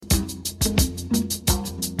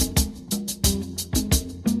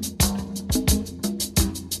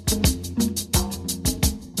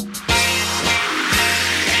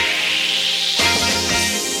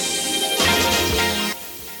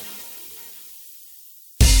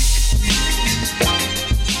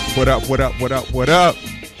What up, what up, what up, what up?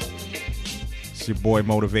 It's your boy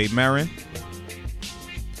Motivate Marin.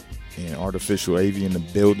 And Artificial AV in the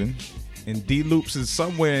building. And D-Loops is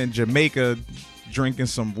somewhere in Jamaica drinking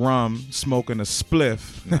some rum, smoking a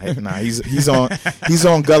spliff. Nah, he's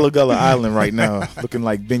on Gullah Gullah Island right now, looking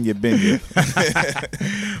like Binya Binya.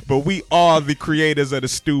 But we are the creators of the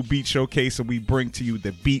Stew Beat Showcase, and we bring to you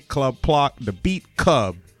the Beat Club Podcast,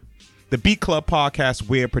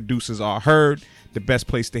 where producers are heard. The best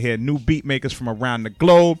place to hear new beat makers from around the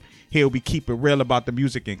globe. Here we keep it real about the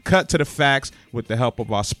music and cut to the facts with the help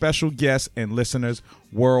of our special guests and listeners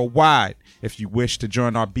worldwide. If you wish to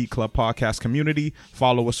join our Beat Club Podcast community,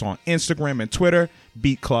 follow us on Instagram and Twitter,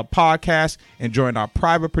 Beat Club Podcast, and join our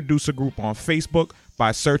private producer group on Facebook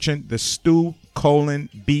by searching the Stew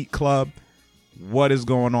Beat Club. What is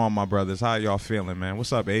going on, my brothers? How y'all feeling, man?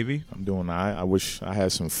 What's up, AV? I'm doing all right. I wish I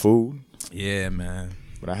had some food. Yeah, man.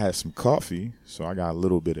 But I had some coffee, so I got a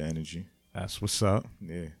little bit of energy. That's what's up.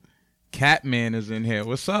 Yeah. Catman is in here.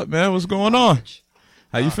 What's up, man? What's going on?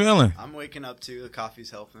 How you feeling? I'm waking up too. The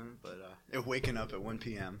coffee's helping, but waking up at 1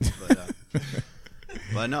 p.m.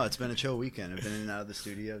 But no, it's been a chill weekend. I've been in and out of the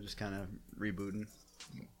studio, just kind of rebooting.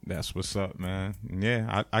 That's what's up, man.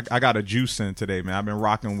 Yeah, I got a juice in today, man. I've been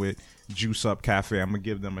rocking with Juice Up Cafe. I'm gonna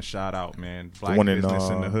give them a shout out, man. Black business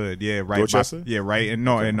in the hood. Yeah, right. Dorchester? Right. And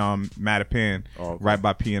Mattapan, okay. Right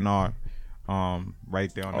by P&R.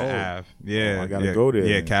 Right there on the Ave. Yeah, I gotta go there.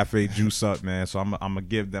 Yeah, man. Cafe Juice Up, man. So I'm gonna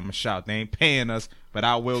give them a shout. They ain't paying us, but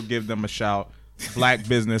I will give them a shout. Black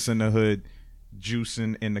business in the hood,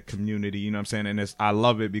 juicing in the community. You know what I'm saying? And I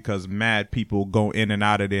love it because mad people go in and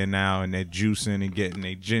out of there now, and they're juicing and getting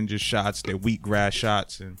their ginger shots, their wheatgrass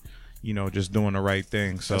shots, and just doing the right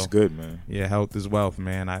thing. So that's good, man. Yeah, health is wealth,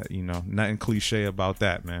 man. Nothing cliche about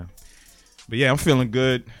that, man. But yeah, I'm feeling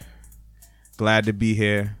good. Glad to be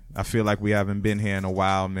here. I feel like we haven't been here in a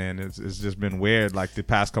while, man. It's just been weird. Like the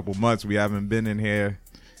past couple months, we haven't been in here.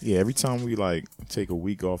 Yeah, every time we take a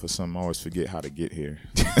week off or something, I always forget how to get here.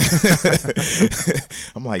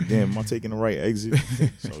 I'm like, damn, am I taking the right exit?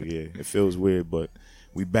 So yeah, it feels weird, but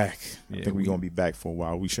we back. I think we're gonna be back for a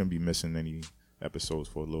while. We shouldn't be missing any episodes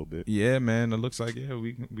for a little bit. Yeah, man. It looks like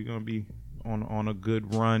we gonna be on a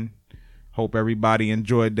good run. Hope everybody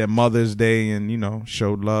enjoyed their Mother's Day and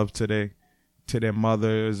showed love to their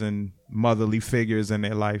mothers and motherly figures in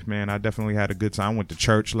their life, man. I definitely had a good time. I went to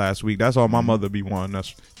church last week. That's all my mother be wanting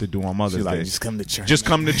us to do on Mother's Day. Just come to church. Just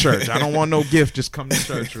come to church. I don't want no gift. Just come to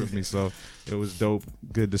church with me. So it was dope.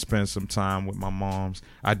 Good to spend some time with my moms.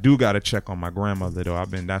 I do got to check on my grandmother though.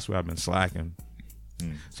 That's where I've been slacking.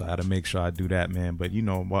 So I had to make sure I do that, man. But you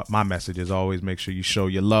know what? My message is always make sure you show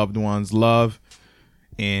your loved ones love.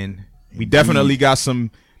 And we definitely got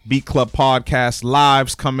some Beat Club Podcast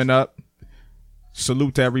lives coming up.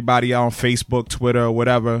 Salute to everybody out on Facebook, Twitter, or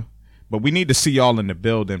whatever. But we need to see y'all in the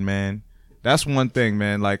building, man. That's one thing,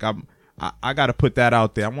 man. Like I got to put that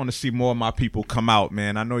out there. I want to see more of my people come out,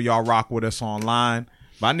 man. I know y'all rock with us online,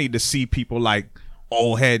 but I need to see people like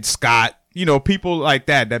Old Head Scott, people like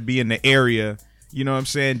that be in the area. You know what I'm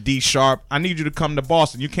saying? D Sharp. I need you to come to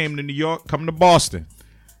Boston. You came to New York, come to Boston.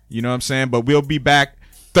 You know what I'm saying? But we'll be back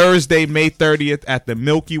Thursday, May 30th at the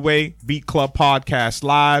Milky Way Beat Club Podcast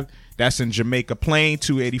Live. That's in Jamaica Plain,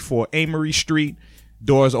 284 Amory Street.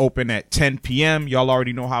 Doors open at 10 p.m. Y'all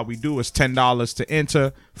already know how we do. It's $10 to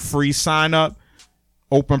enter. Free sign up.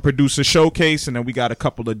 Open producer showcase. And then we got a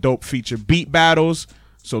couple of dope feature beat battles.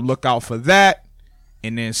 So look out for that.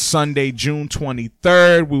 And then Sunday, June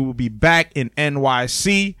 23rd, we will be back in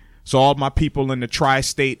NYC. So all my people in the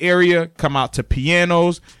tri-state area, come out to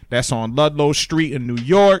Pianos. That's on Ludlow Street in New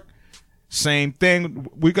York. Same thing.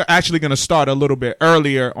 We're actually going to start a little bit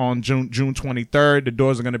earlier on June 23rd. The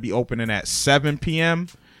doors are going to be opening at 7 p.m.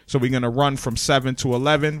 So we're going to run from 7 to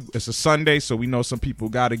 11. It's a Sunday, so we know some people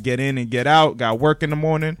got to get in and get out, got work in the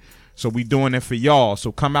morning. So we doing it for y'all.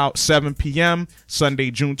 So come out 7 p.m. Sunday,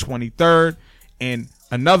 June 23rd. And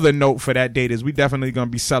another note for that date is we definitely going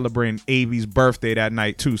to be celebrating AV's birthday that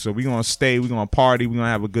night, too. So we're going to stay. We're going to party. We're going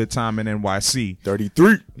to have a good time in NYC.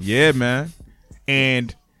 33. Yeah, man.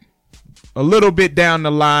 And a little bit down the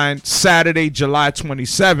line, Saturday, July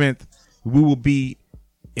 27th, we will be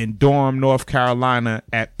in Durham, North Carolina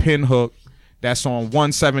at Pinhook. That's on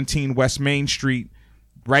 117 West Main Street,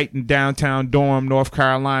 right in downtown Durham, North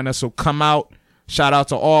Carolina. So come out. Shout out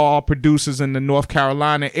to all our producers in the North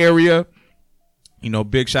Carolina area.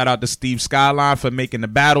 Big shout out to Steve Skyline for making the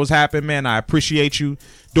battles happen, man. I appreciate you.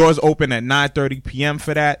 Doors open at 9:30 p.m.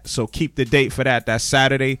 for that, so keep the date for that. That's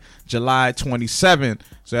Saturday, July 27th.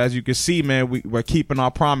 So as you can see, man, we're keeping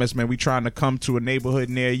our promise, man. We trying to come to a neighborhood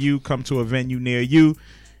near you, come to a venue near you.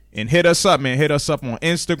 And hit us up, man. Hit us up on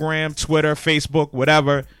Instagram, Twitter, Facebook,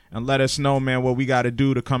 whatever, and let us know, man, what we got to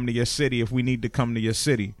do to come to your city if we need to come to your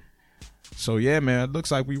city. So, yeah, man, it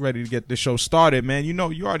looks like we ready to get this show started, man. You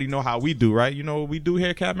already know how we do, right? You know what we do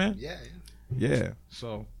here, Catman? Yeah.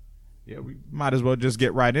 So, yeah, we might as well just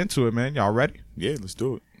get right into it, man. Y'all ready? Yeah, let's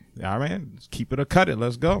do it. All right, man. Let's keep it or cut it.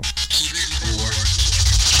 Let's go.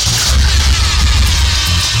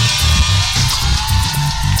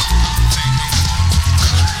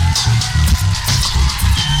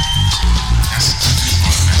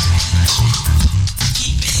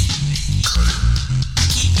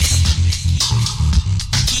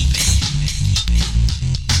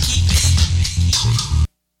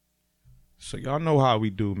 So y'all know how we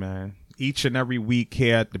do, man. Each and every week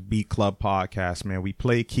here at the Beat Club Podcast, man, we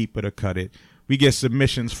play Keep It or Cut It. We get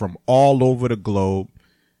submissions from all over the globe.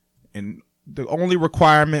 And the only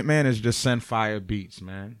requirement, man, is just send fire beats,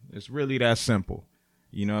 man. It's really that simple.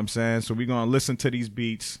 You know what I'm saying? So we're going to listen to these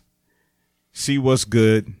beats, see what's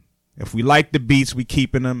good. If we like the beats, we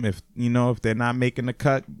keeping them. If they're not making the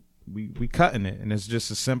cut, we cutting it. And it's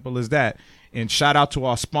just as simple as that. And shout out to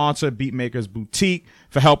our sponsor, Beatmakers Boutique,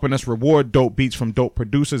 for helping us reward dope beats from dope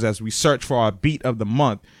producers as we search for our beat of the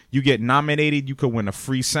month. You get nominated, you could win a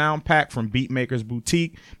free sound pack from Beatmakers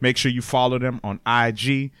Boutique. Make sure you follow them on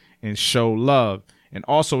IG and show love. And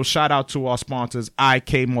also shout out to our sponsors,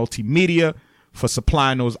 IK Multimedia, for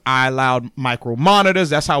supplying those iLoud micro monitors.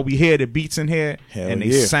 That's how we hear the beats in here. And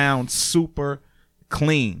they sound super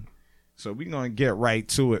clean. So we're going to get right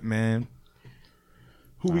to it, man.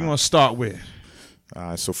 Who we going to start with? All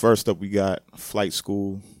right, so first up we got Flight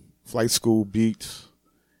School Beats,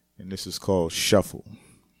 and this is called Shuffle.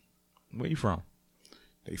 Where you from?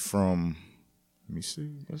 They from, let me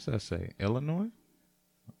see. What's that say? Illinois?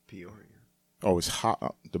 Peoria. Oh,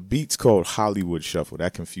 the beat's called Hollywood Shuffle.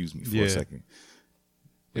 That confused me for a second.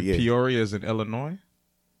 If Peoria is in Illinois?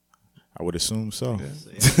 I would assume so. Yeah.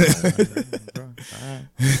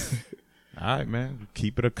 All right, man.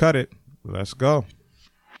 Keep it or cut it. Let's go.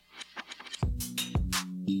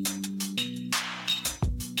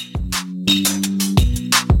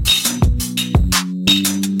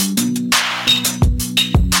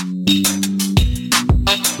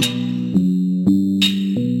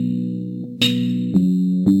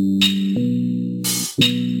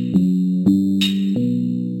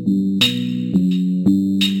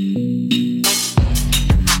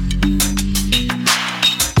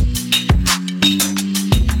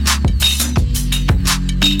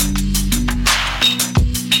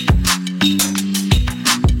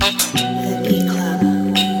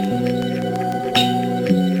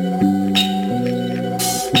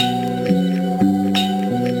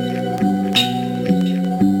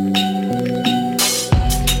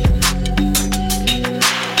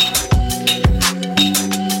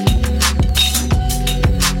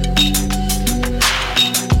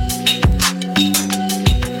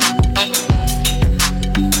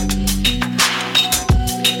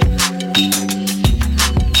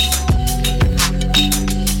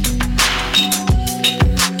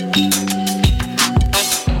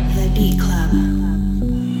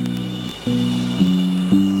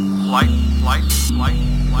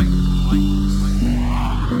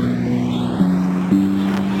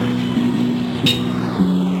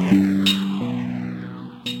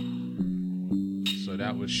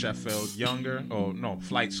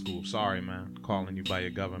 Flight School. Sorry, man. Calling you by your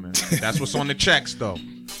government. That's what's on the checks, though.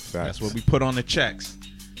 That's what we put on the checks.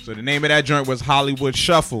 So the name of that joint was Hollywood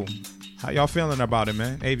Shuffle. How y'all feeling about it,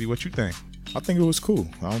 man? Avi, what you think? I think it was cool.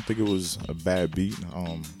 I don't think it was a bad beat.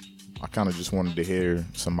 I kind of just wanted to hear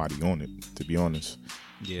somebody on it, to be honest.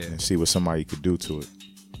 Yeah. And see what somebody could do to it.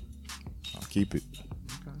 I'll keep it.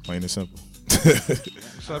 Okay. Plain and simple.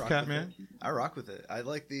 What's up, Catman? I rock with it. I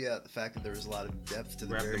like the fact that there was a lot of depth to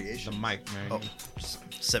the variation. The mic, man. Oh,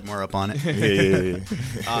 set more up on it. Yeah.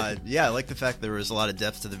 I like the fact there was a lot of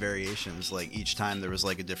depth to the variations. Like each time there was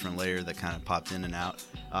like a different layer that kind of popped in and out.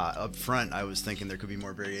 Up front, I was thinking there could be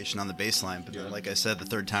more variation on the bass line, but then, like I said, the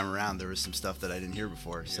third time around, there was some stuff that I didn't hear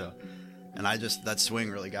before. So, and that swing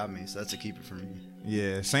really got me. So that's a keeper for me.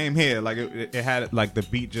 Yeah, same here. Like it had like the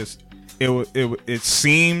beat just it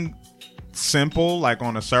seemed simple, like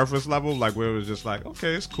on a surface level, like where it was just like,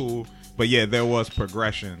 okay, it's cool, but yeah, there was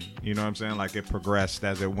progression, you know what I'm saying? Like it progressed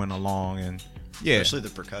as it went along, and especially the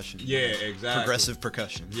percussion. Yeah, exactly. Progressive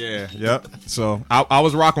percussion. Yeah, yep. So I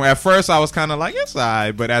was rocking. At first I was kind of like, it's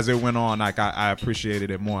alright, but as it went on, like I appreciated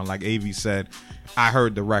it more. And like Avi said, I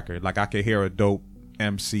heard the record, like I could hear a dope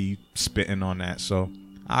MC spitting on that, so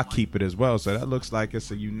I'll keep it as well. So that looks like it's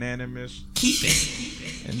a unanimous keep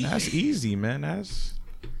it, and that's easy, man.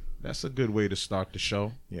 That's a good way to start the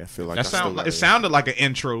show. Yeah, I feel like it sounded like an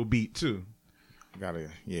intro beat too. I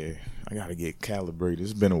gotta get calibrated.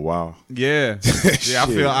 It's been a while. Yeah, yeah. I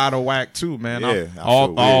feel out of whack too, man. Yeah,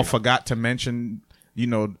 all forgot to mention,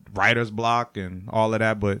 writer's block and all of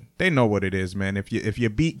that, but they know what it is, man. If your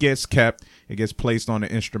beat gets kept, it gets placed on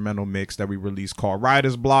an instrumental mix that we release called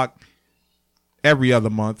writer's block every other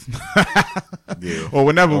month, or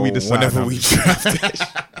whenever we decide. Whenever we draft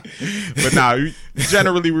that. But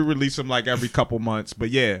generally we release them like every couple months. But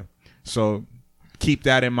yeah, so keep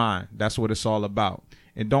that in mind. That's what it's all about.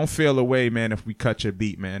 And don't feel away, man, if we cut your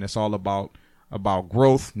beat, man. It's all about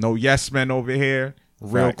growth. No yes men over here.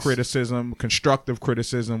 Real Facts. Criticism, constructive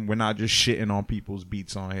criticism. We're not just shitting on people's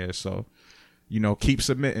beats on here. So, keep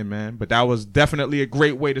submitting, man. But that was definitely a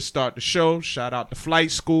great way to start the show. Shout out to Flight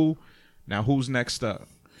School. Now, who's next up?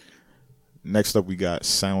 Next up, we got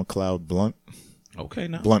SoundCloud Blunt. Okay,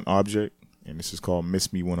 now. Blunt Object. And this is called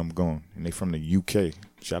Miss Me When I'm Gone. And they from the UK.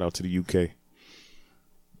 Shout out to the UK.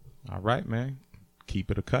 All right, man.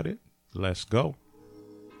 Keep it or cut it. Let's go.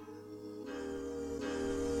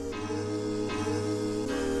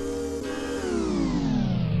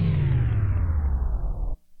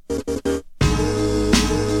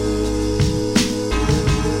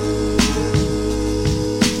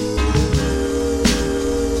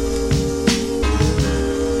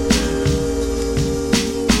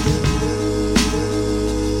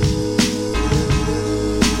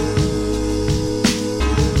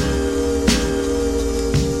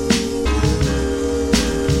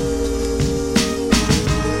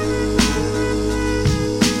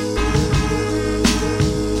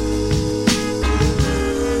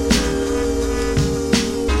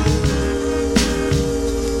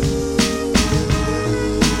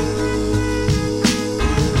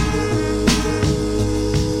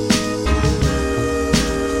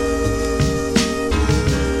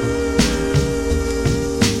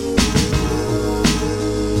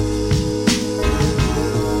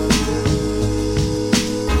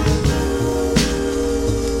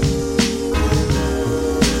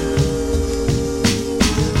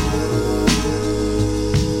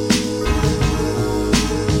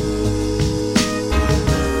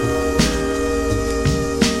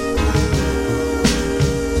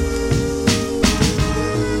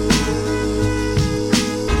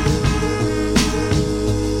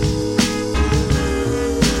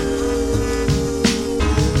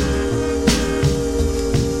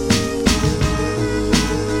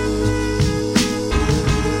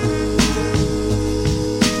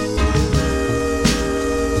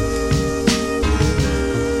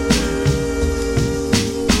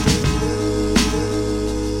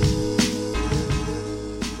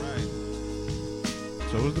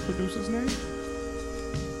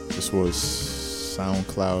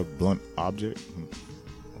 SoundCloud Blunt Object.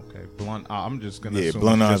 Okay, Blunt. I'm just gonna assume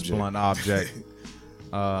Blunt it's Object. just Blunt Object.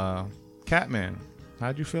 Catman,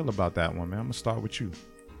 how'd you feel about that one, man? I'm gonna start with you.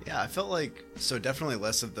 Yeah, I felt like, so definitely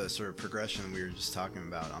less of the sort of progression we were just talking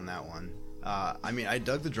about on that one. I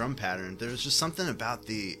dug the drum pattern. There was just something about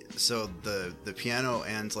the piano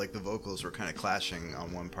and like the vocals were kind of clashing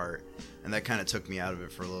on one part, and that kind of took me out of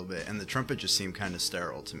it for a little bit. And the trumpet just seemed kind of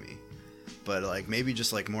sterile to me. But like maybe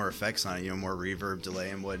just like more effects on it, more reverb, delay,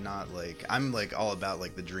 and whatnot. Like I'm like all about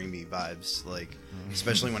like the dreamy vibes, like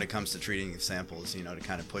especially when it comes to treating samples, to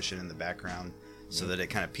kind of push it in the background so that it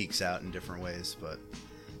kind of peaks out in different ways. But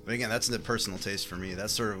again, that's the personal taste for me.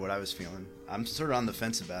 That's sort of what I was feeling. I'm sort of on the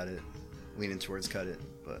fence about it, leaning towards cut it.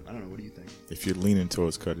 But I don't know. What do you think? If you're leaning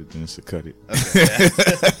towards cut it, then it's a cut it. Okay, yeah.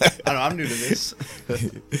 I don't know. I'm new to this.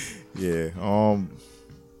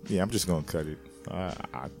 I'm just gonna cut it.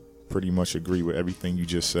 I pretty much agree with everything you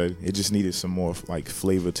just said. It just needed some more like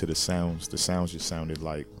flavor to the sounds. The sounds just sounded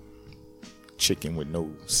like chicken with no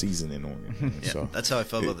seasoning on it. Yeah, so that's how I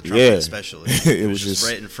felt about the trumpet, especially. It was just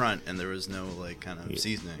right in front, and there was no like kind of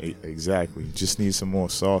seasoning. Exactly. Just need some more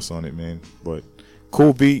sauce on it, man. But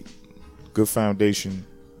cool beat, good foundation.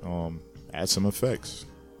 Add some effects.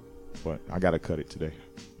 But I gotta cut it today.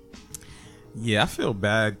 Yeah, I feel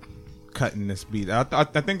bad cutting this beat. I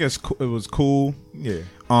think it was cool. Yeah.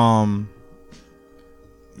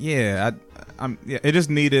 It just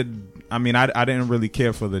needed. I mean, I didn't really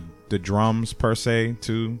care for the drums per se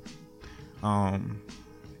too. And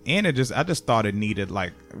I just thought it needed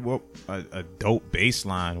like a dope bass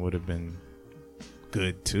line would have been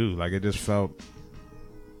good too. Like it just felt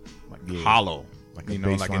like hollow. Like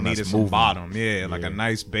like it needed some bottom. Yeah, like a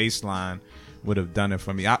nice bass line would have done it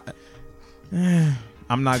for me.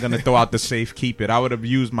 I'm not gonna throw out the safe keep it. I would have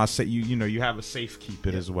used my you have a safe keep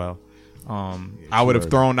it as well. I would have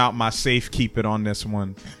thrown out my safe keep it on this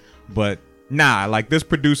one, but Nah, like this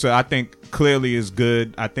producer, I think clearly is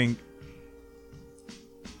good. I think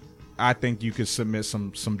you could submit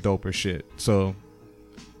some doper shit. So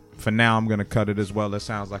for now, I'm gonna cut it as well. It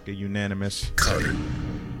sounds like a unanimous cut.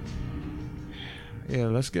 Yeah,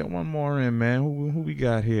 let's get one more in, man. Who we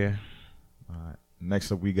got here? All right.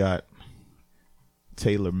 Next up, we got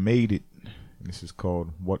Taylor Made It. This is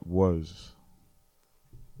called What Was.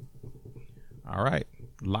 All right,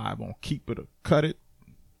 live on Keep It or Cut It.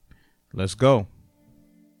 Let's go.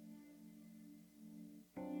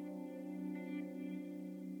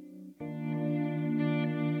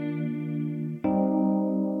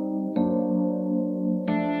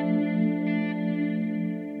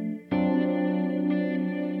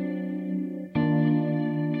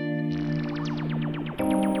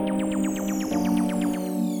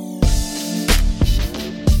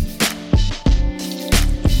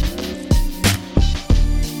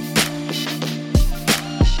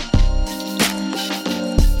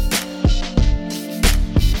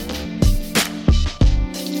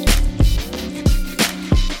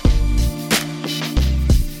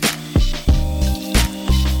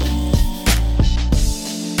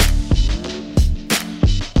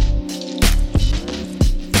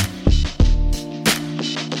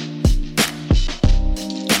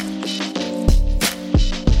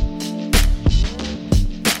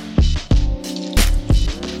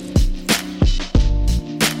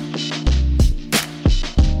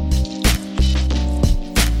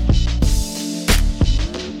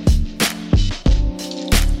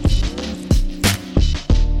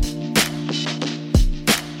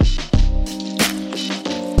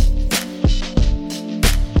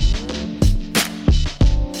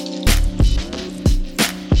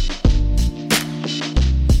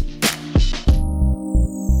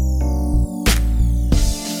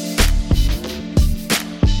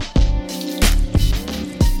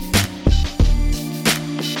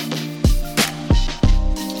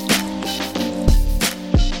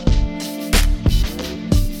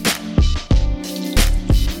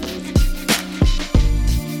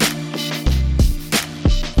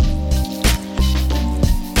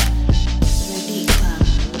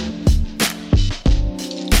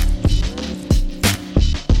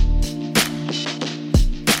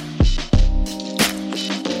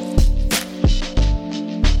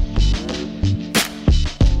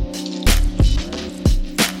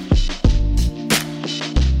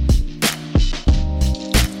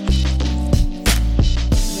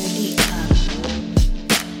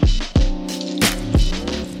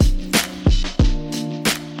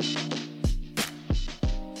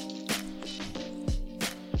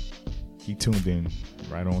 Tuned in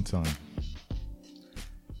right on time.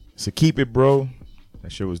 So keep it, bro.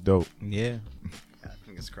 That shit was dope. Yeah. I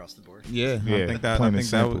think it's across the board. Yeah, Yeah, I think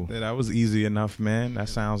that was easy enough, man. That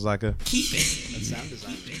sounds like a Keep it. That sound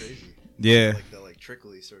design is crazy. yeah, Like the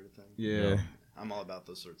trickly sort of thing. yeah. I'm all about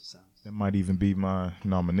those sorts of sounds. That might even be my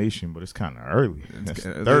nomination, but it's kind of early. That's the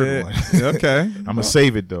Yeah. third one. Okay, I'm gonna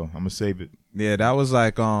save it though. I'm gonna save it. yeah. That was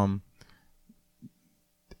like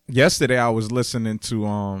yesterday I was listening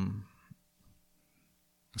to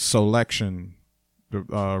Selection, the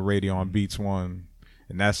radio on Beats One,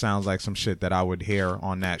 and that sounds like some shit that I would hear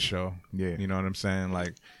on that show. Yeah, You know what I'm saying?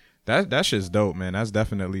 Like that shit's dope, man. That's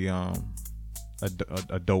definitely a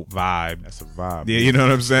dope vibe. that's a vibe. Yeah, you know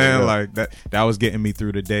what I'm saying? Yeah. Like that was getting me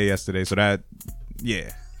through the day yesterday. So that,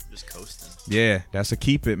 yeah, Just coasting. yeah, that's a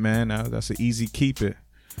keep it, man. That's an easy keep it.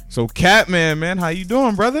 So Catman, man, how you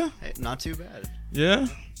doing, brother? Hey, not too bad. Yeah,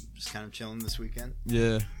 Just kind of chilling this weekend.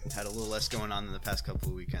 yeah. Had a little less going on than the past couple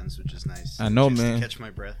of weekends, which is nice. I know, Chance to man. Catch my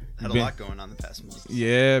breath. Had a Been- lot going on the past month.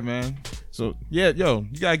 Yeah, man. So yeah, yo,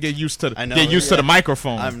 you gotta get used to I know, to the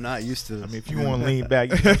microphone. I'm not used to this. I mean, if you want to lean back,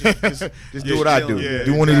 you know, just do what I do. Yeah,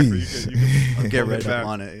 do one of exactly. these. I'll get right up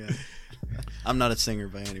on it. Yeah. I'm not a singer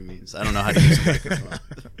by any means. I don't know how to use a microphone.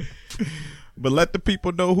 But let the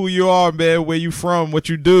people know who you are, man. Where you from? What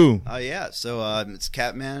you do? Yeah. So it's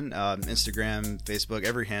Catman. Instagram, Facebook,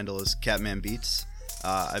 every handle is Catman Beats.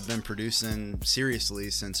 I've been producing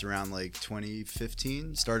seriously since around like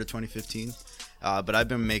 2015, start of 2015. But I've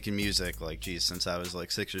been making music since I was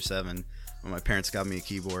like 6 or 7 when my parents got me a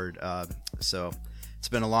keyboard. So it's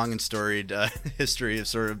been a long and storied history of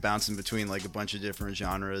sort of bouncing between like a bunch of different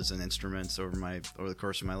genres and instruments over the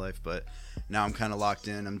course of my life. But now I'm kind of locked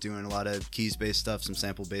in. I'm doing a lot of keys-based stuff, some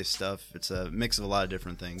sample-based stuff. It's a mix of a lot of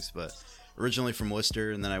different things. But originally from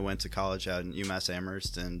Worcester, and then I went to college out in UMass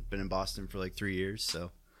Amherst and been in Boston for like 3 years. So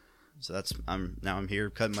I'm here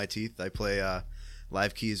cutting my teeth. I play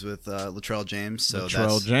live keys with Latrell James. So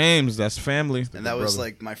Latrell James, that's family. and that was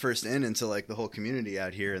like my first into like the whole community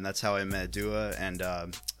out here, and that's how I met Dua and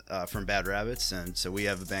from Bad Rabbits, and so we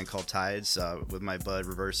have a band called Tides with my bud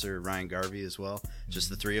Reverser Ryan Garvey as well. Just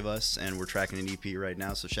the three of us, and we're tracking an EP right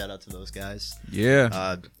now. So shout out to those guys.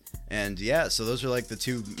 Yeah. And yeah, so those are like the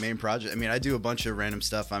two main projects. I mean, I do a bunch of random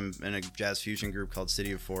stuff. I'm in a jazz fusion group called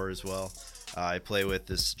City of Four as well. I play with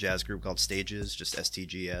this jazz group called Stages, just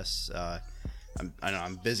STGS. I know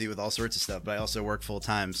I'm busy with all sorts of stuff, but I also work full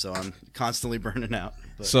time, so I'm constantly burning out.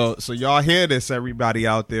 But. So y'all hear this, everybody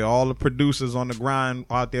out there, all the producers on the grind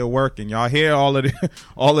out there working. Y'all hear all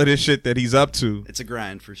of this shit that he's up to. It's a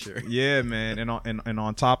grind for sure. Yeah, man, and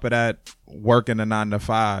on top of that, working a 9 to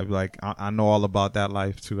 5. Like I know all about that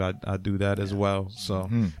life too. I do that as well. So,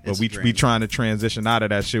 but we trying to transition out of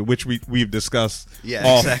that shit, which we've discussed.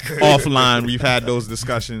 Yeah, exactly. Offline. We've had those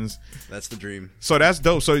discussions. That's the dream. So that's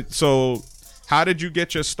dope. So. How did you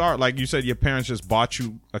get your start? Like you said, your parents just bought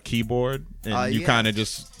you a keyboard, and you kind of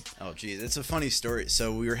just... Oh, geez. It's a funny story.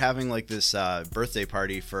 So we were having, like, this birthday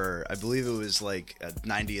party for, I believe it was, like, a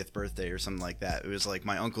 90th birthday or something like that. It was, like,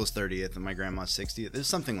 my uncle's 30th and my grandma's 60th. It was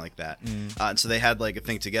something like that. And so they had, like, a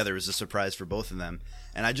thing together. It was a surprise for both of them.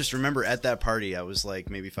 And I just remember at that party, I was,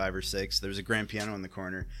 like, maybe 5 or 6. There was a grand piano in the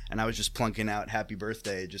corner, and I was just plunking out Happy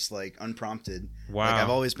Birthday, just, like, unprompted. Wow. Like, I've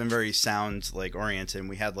always been very sound, like, oriented, and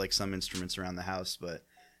we had, like, some instruments around the house, but...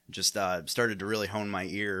 just started to really hone my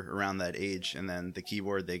ear around that age. And then the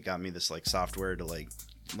keyboard, they got me this like software to like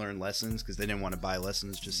learn lessons because they didn't want to buy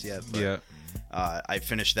lessons just yet. But, I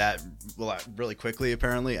finished that really quickly,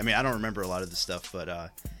 apparently. I mean, I don't remember a lot of the stuff,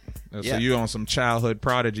 but so you on some childhood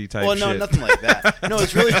prodigy type shit. Well, no, nothing like that. No,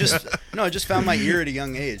 it's really just I just found my ear at a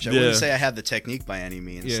young age. I wouldn't say I had the technique by any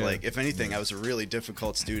means. Yeah. Like, if anything, I was a really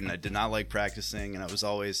difficult student. I did not like practicing, and I was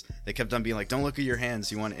always, they kept on being like, don't look at your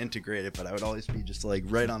hands, you want to integrate it, but I would always be just like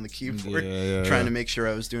right on the keyboard trying to make sure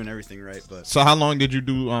I was doing everything right. But so how long did you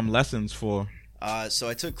do lessons for? So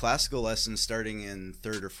I took classical lessons starting in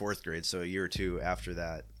 3rd or 4th grade, so a year or two after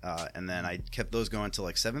that, and then I kept those going till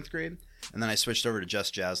like 7th grade, and then I switched over to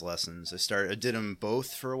just jazz lessons. I did them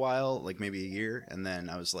both for a while, like maybe a year, and then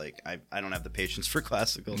I was like, I don't have the patience for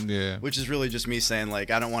classical, which is really just me saying like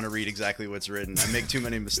I don't want to read exactly what's written. I make too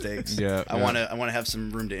many mistakes. I want to have some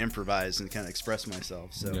room to improvise and kind of express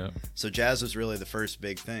myself. So jazz was really the first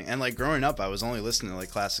big thing, and like growing up, I was only listening to like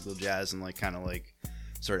classical jazz and like kind of like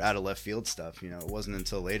sort of out of left field stuff. You know, it wasn't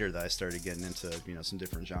until later that I started getting into, you know, some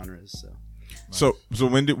different genres. So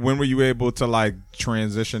when were you able to like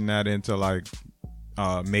transition that into like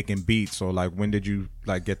making beats? Or like when did you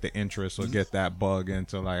like get the interest or get that bug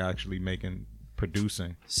into like actually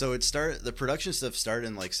producing? So the production stuff started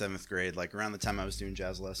in like 7th grade, like around the time I was doing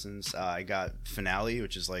jazz lessons. I got Finale,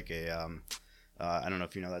 which is like a I don't know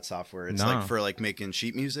if you know that software. It's like for like making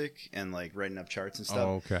sheet music and like writing up charts and stuff.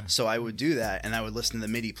 Oh, okay. So I would do that, and I would listen to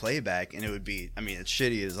the MIDI playback, and it would be, I mean, it's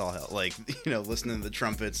shitty as all hell. Like, you know, listening to the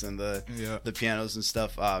trumpets and the pianos and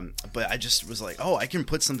stuff. But I just was like, oh, I can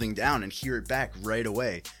put something down and hear it back right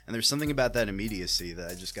away. And there's something about that immediacy that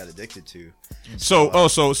I just got addicted to.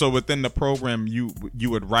 So within the program, you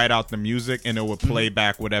would write out the music, and it would play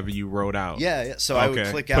back whatever you wrote out. Yeah. So I would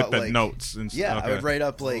click out put the like notes and I would write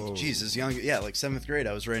up like Jesus, young, like 7th grade,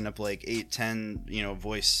 I was writing up like 8, 10, you know,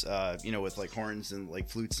 voice, you know, with like horns and like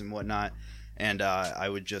flutes and whatnot. And I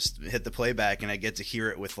would just hit the playback, and I get to hear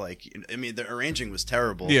it with like, I mean, the arranging was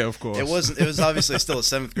terrible. Yeah, of course. It was obviously still a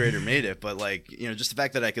 7th grader made it, but like, you know, just the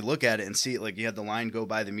fact that I could look at it and see it, like you had the line go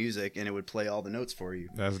by the music, and it would play all the notes for you.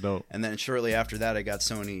 That's dope. And then shortly after that, I got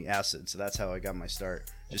Sony Acid, so that's how I got my start.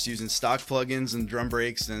 Just using stock plugins and drum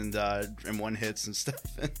breaks and one hits and stuff,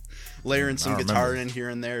 and layering some guitar in here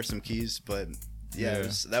and there, some keys, but. Yeah,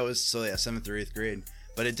 that was 7th or 8th grade,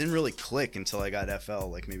 but it didn't really click until I got FL,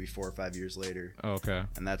 like maybe 4 or 5 years later. Okay.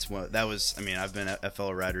 And that was. I mean, I've been at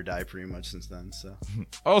FL ride or die pretty much since then. So.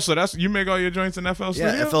 So that's, you make all your joints in FL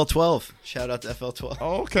Studio? Yeah, FL12. Shout out to FL12.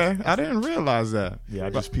 Oh, okay. I didn't realize that. Yeah, I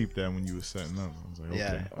just peeped that when you were setting up. I was like,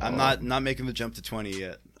 okay. I'm not making the jump to 20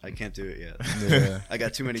 yet. I can't do it yet. Yeah. I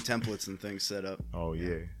got too many templates and things set up. Oh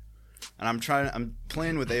yeah. And I'm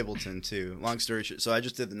playing with Ableton too. Long story short, so I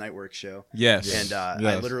just did the Nightwork show. Yes. And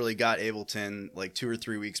I literally got Ableton like 2 or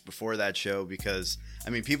 3 weeks before that show because I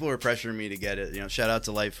mean people were pressuring me to get it. You know, shout out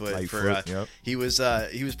to Lightfoot for he was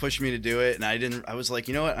pushing me to do it, and I was like,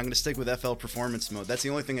 you know what, I'm gonna stick with FL Performance Mode. That's the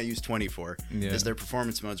only thing I use 20 for. Is their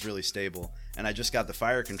performance mode's really stable. And I just got the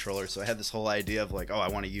Fire controller, so I had this whole idea of like, oh, I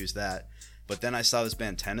want to use that. But then I saw this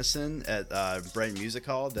band Tennyson at Brighton Music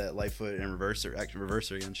Hall that Lightfoot and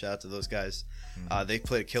Reverser again, shout out to those guys. They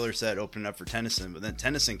played a killer set opening up for Tennyson, but then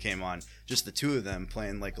Tennyson came on, just the two of them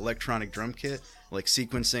playing like electronic drum kit, like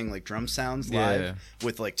sequencing like drum sounds live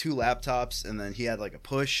with like 2 laptops, and then he had like a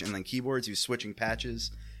push and then keyboards. He was switching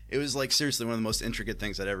patches. It was like seriously one of the most intricate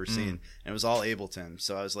things I'd ever seen, and it was all Ableton.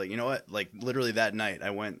 So I was like, you know what? Like literally that night, I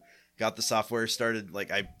went, got the software, started.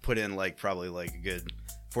 Like I put in like probably like a good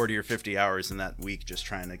 40 or 50 hours in that week just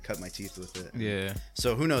trying to cut my teeth with it. Yeah.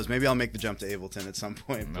 So who knows? Maybe I'll make the jump to Ableton at some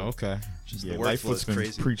point. Okay. Just Yeah, the workflow is Lightfoot's been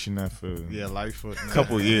crazy. preaching that for Lightfoot. a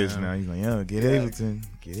couple of years now. He's like, yeah, get Ableton.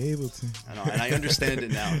 Get Ableton. I know, and I understand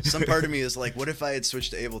it now. Some part of me is like, what if I had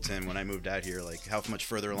switched to Ableton when I moved out here? Like, how much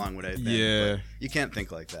further along would I have been? Yeah. But you can't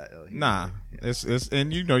think like that. Nah, Yeah. it's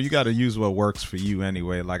and you know you got to use what works for you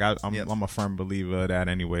anyway. Like I'm Yep. a firm believer of that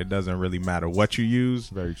anyway. It doesn't really matter what you use.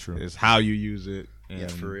 Very true. It's how you use it. And, Yeah,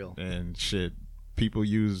 for real. And shit, people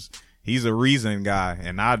use. He's a Reason guy,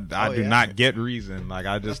 and I do yeah. not get Reason. Like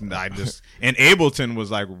I just and Ableton was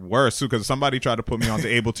like worse too because somebody tried to put me onto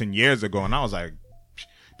Ableton years ago, and I was like,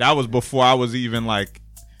 that was before I was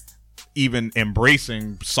even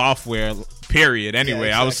embracing software. Period. Anyway,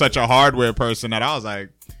 Yeah, I was such a hardware person that I was like,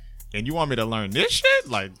 and you want me to learn this shit?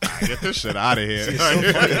 Like, get this shit out of here. It's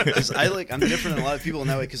so funny because I'm different than a lot of people in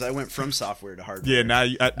that way because I went from software to hardware. Yeah, now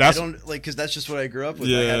I that's don't like because that's just what I grew up with.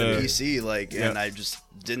 I Yeah. had a PC, like, and Yeah. I just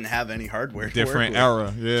didn't have any hardware. to different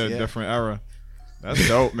work with. era. Yeah, Yeah. different era. That's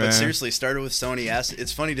dope, man. But seriously, started with Sony Acid.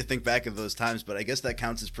 It's funny to think back of those times, but I guess that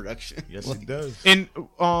counts as production. Yes, Like, it does. And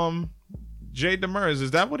Jay Demers,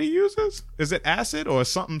 is that what he uses? Is it acid or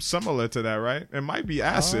something similar to that? Right? It might be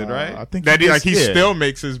acid, right? I think that he he does, yeah. still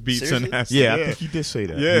makes his beats Seriously? in acid. Yeah, I think he did say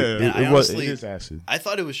that. Yeah. It, Man, I it was. honestly- It is acid. I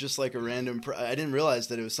thought it was just like a random. I didn't realize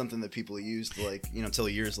that it was something that people used, like until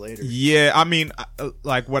years later. Yeah, I mean,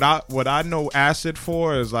 like what I know acid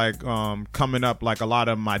for is like coming up. Like a lot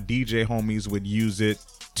of my DJ homies would use it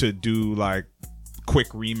to do like quick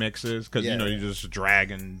remixes because Yeah, you just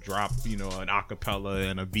drag and drop an acapella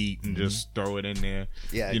and a beat and just throw it in there.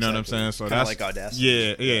 Yeah, you know what I'm exactly. saying. So Kinda that's like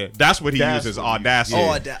Audacity. Yeah, that's what he That's uses. what he Audacity.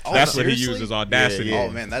 uses. That's what he seriously? uses. Audacity. Yeah, yeah.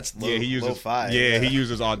 Oh man, that's low, Yeah, he uses lo-fi. Yeah, he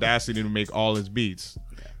uses Audacity to make all his beats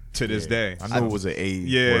to this day. I know it was an A.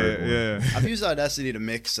 Yeah, word. yeah. I've used Audacity to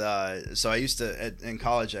mix. So I used to in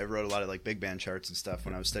college. I wrote a lot of like big band charts and stuff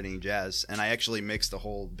when I was studying jazz, and I actually mixed a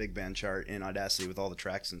whole big band chart in Audacity with all the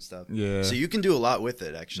tracks and stuff. Yeah. So you can do a lot with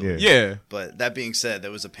it actually. Yeah. But that being said,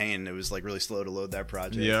 that was a pain. It was like really slow to load that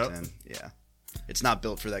project. Yep. And yeah, it's not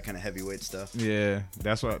built for that kind of heavyweight stuff. Yeah,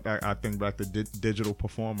 that's what I think about the digital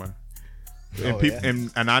performer. And, Oh, yeah.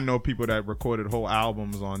 and I know people that recorded whole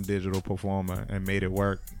albums on digital performer and made it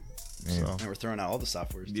work. So. And we're throwing out all the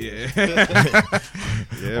softwares. Too. Yeah,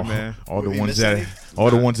 yeah, man. All Would the we ones miss that, any? all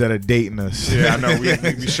the ones that are dating us. Yeah, I know we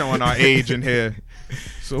be showing our age in here.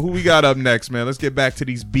 So who we got up next, man? Let's get back to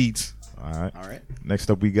these beats. All right. All right. Next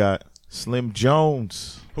up, we got Slim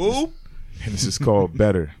Jones, Who? and this is called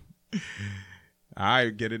Better. All right,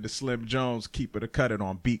 get into Slim Jones. Keep it or cut it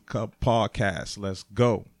on Beat Clup Podcast. Let's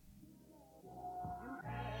go.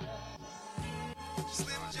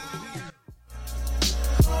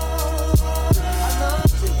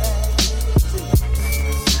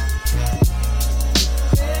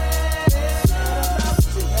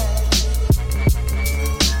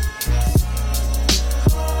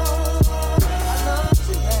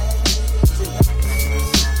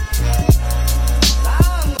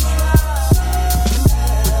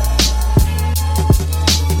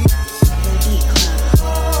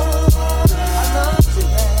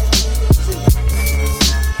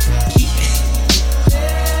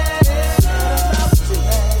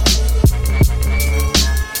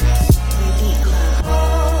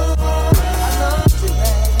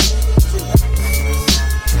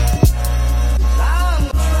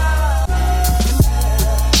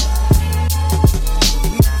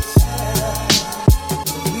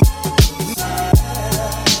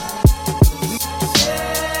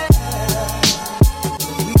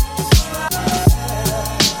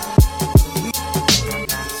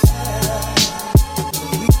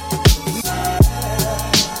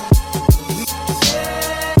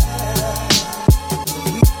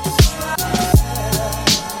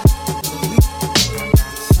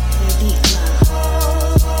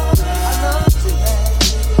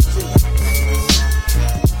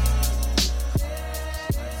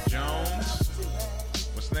 Jones.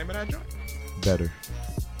 What's the name of that joint?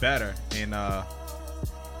 Better. And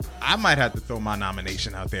I might have to throw my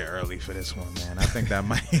nomination out there early for this one, man. I think that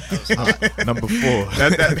might. Number 4.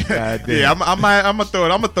 God damn. Yeah, I'm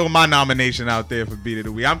gonna throw my nomination out there for Beat of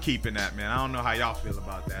the Week. I'm keeping that, man. I don't know how y'all feel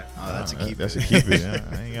about that. Oh, that's a keep. That's a keep it.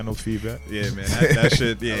 I ain't got no feedback. Yeah, man. That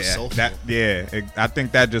shit. Yeah, was soulful. I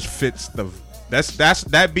think that just fits the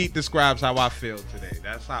That beat describes how I feel today.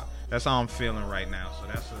 That's how I'm feeling right now. So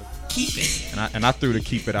that's a keep it. And I threw the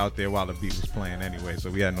keep it out there while the beat was playing anyway. So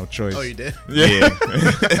we had no choice. Oh, you did?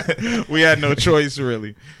 Yeah. We had no choice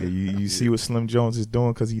really. Yeah, you see what Slim Jones is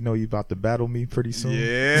doing because you about to battle me pretty soon.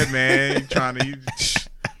 Yeah, man. You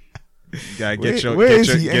gotta get your Where is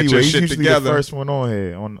get he your, anyway? get your He's shit usually together. the first one on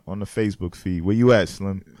here on the Facebook feed. Where you at,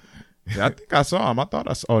 Slim? I think I saw him. I thought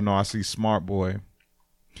I saw. Oh no, I see Smart Boy.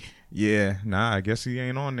 Yeah, nah. I guess he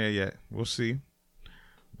ain't on there yet. We'll see.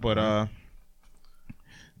 But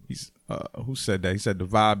he's who said that? He said the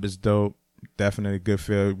vibe is dope. Definitely good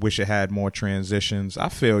feel. Wish it had more transitions. I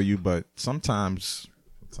feel you, but sometimes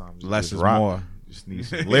less is more. Just need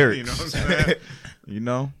some lyrics. You know what I'm saying? You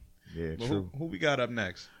know? Yeah, But true. who we got up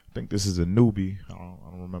next? I think this is a newbie. I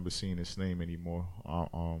don't remember seeing his name anymore.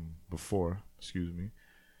 Before, excuse me.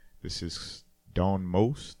 This is Don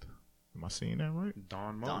Most. Am I saying that right?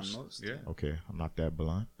 Don Most. Yeah. Okay, I'm not that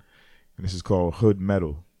blind. And this is called Hood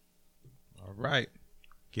Metal. All right.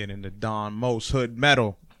 Get into Don Most Hood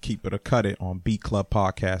Metal. Keep it or cut it on Beat Club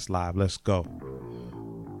Podcast Live. Let's go.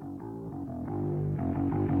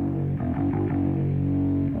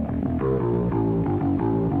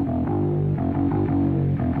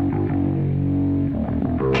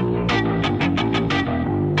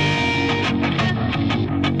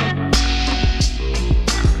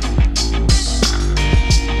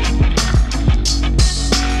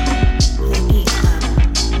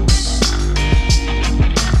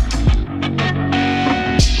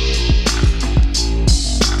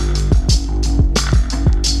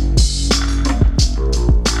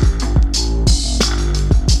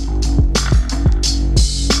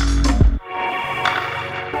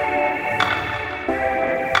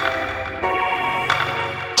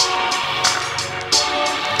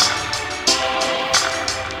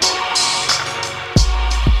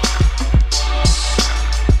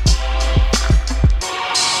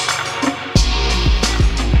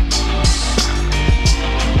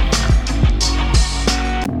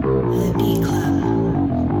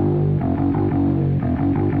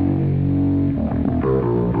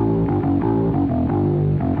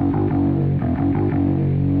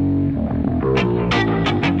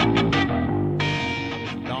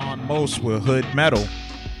 With hood metal,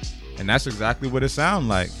 and that's exactly what it sounded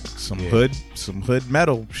like. Some hood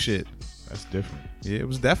metal shit. That's different. Yeah, it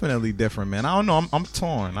was definitely different, man. I don't know. I'm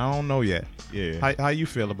torn. I don't know yet. Yeah. How you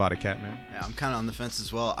feel about it, Catman? Yeah, I'm kind of on the fence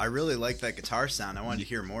as well. I really like that guitar sound. I wanted to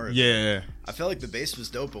hear more of it. Yeah. I felt like the bass was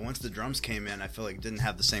dope, but once the drums came in, I feel like it didn't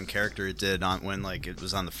have the same character it did when like it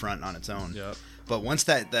was on the front on its own. Yep. But once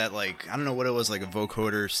that like, I don't know what it was, like a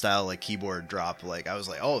vocoder style like keyboard drop, like I was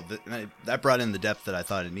like, oh, that brought in the depth that I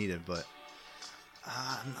thought it needed, but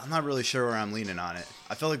I'm not really sure where I'm leaning on it.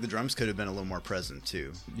 I felt like the drums could have been a little more present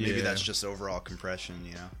too. Maybe Yeah. that's just overall compression,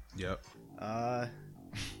 you know? Yep.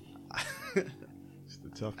 It's the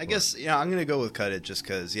tough I part. guess, I'm going to go with cut it just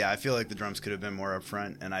because, I feel like the drums could have been more up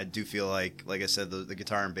front, and I do feel like I said, the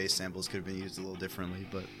guitar and bass samples could have been used a little differently,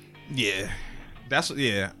 but... Yeah. That's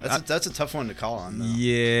a tough one to call on, though.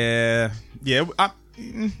 Yeah.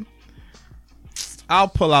 I'll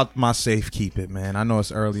pull out my safe keep it, man. I know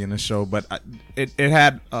it's early in the show, but it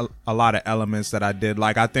had a lot of elements that I did.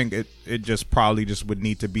 Like, I think it just probably just would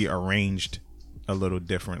need to be arranged a little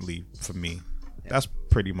differently for me. Yeah. That's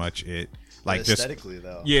pretty much it. Like, but aesthetically,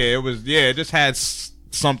 though. Yeah, it was. Yeah, it just had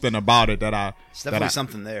something about it that it's definitely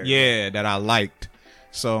something there. Yeah, that I liked.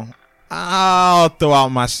 So I'll throw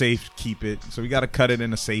out my safe keep it. So we got to cut it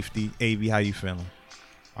in a safety. AV, how you feeling?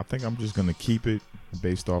 I think I'm just gonna keep it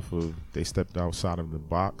based off of they stepped outside of the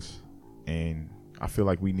box, and I feel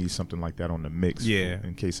like we need something like that on the mix. Yeah.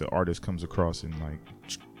 In case an artist comes across and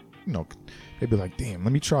they'd be like, damn,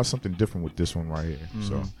 let me try something different with this one right here. Mm-hmm.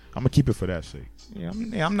 So I'm gonna keep it for that sake. Yeah,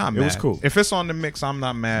 I'm not mad. It was cool. If it's on the mix, I'm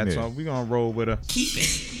not mad. Yeah. So we're gonna roll with a keep it.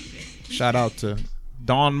 Shout out to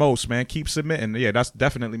Don Most, man. Keep submitting. Yeah, that's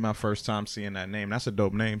definitely my first time seeing that name. That's a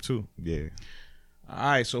dope name too. Yeah. All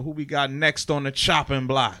right, so who we got next on the chopping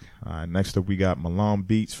block? All right, next up we got Milan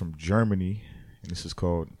Beats from Germany, and this is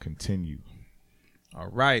called Continue. All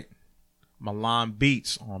right, Milan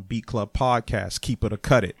Beats on Beat Club Podcast. Keep it or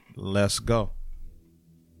cut it. Let's go.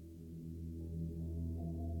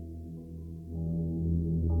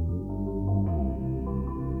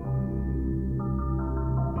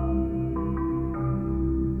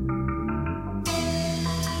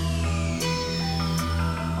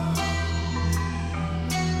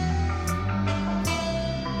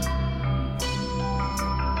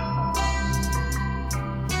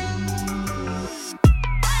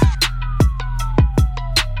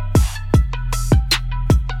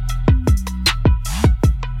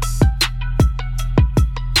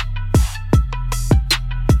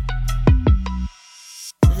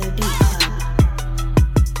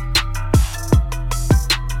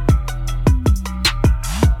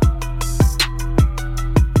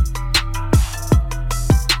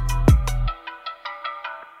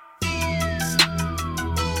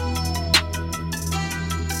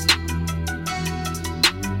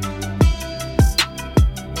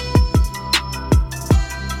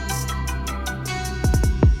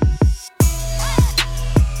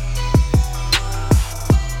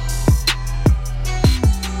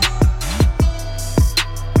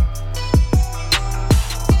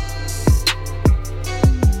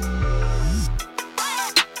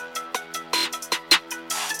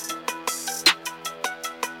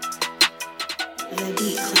 The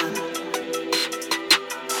Beat Club.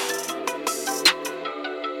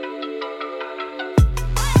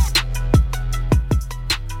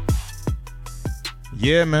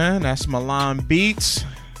 Yeah, man, that's Milan Beats.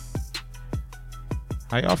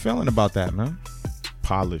 How y'all feeling about that, man?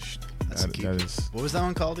 Polished. That's a keeper. That is, What was that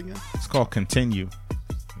one called again? It's called Continue.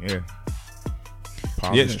 yeah.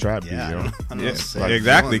 Polished Yeah. trap beat, Yeah, I yo. don't know what Yeah, to say. like,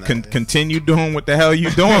 exactly. Feeling that, Continue doing what the hell you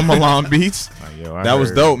doing, Milan Beats. Like, yo, I That was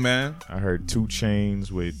heard- dope, man. I heard 2 Chainz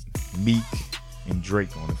with Meek and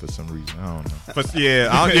Drake on it for some reason. I don't know. But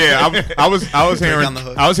I was hearing on the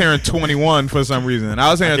hook. I was hearing 21 for some reason. I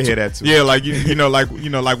was hearing can hear that too. Yeah, like you know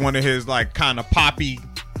like one of his like kind of poppy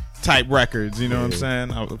type records. You know what I'm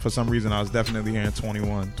saying? For some reason, I was definitely hearing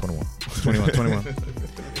 21. 21.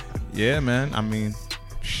 Yeah, man. I mean,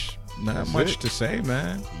 not That's much it. to say,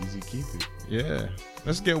 man. Easy keep it. Yeah.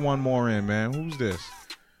 Let's get one more in, man. Who's this?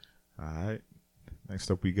 All right. Next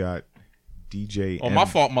up, we got DJ. Oh, my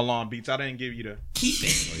fault, Milan Beats. I didn't give you the keep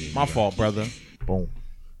it. My fault, brother. Boom.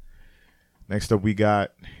 Next up, we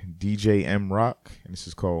got DJ M Rock, and this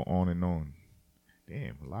is called On and On.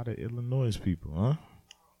 Damn, a lot of Illinois people, huh?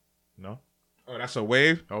 No. Oh, that's a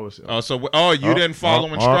wave. Oh, it's, You didn't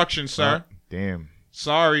follow instructions, sir. Damn.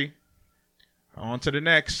 Sorry. On to the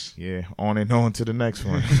next. Yeah, on and on to the next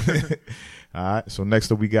one. All right. So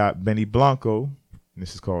next up, we got Benny Blanco, and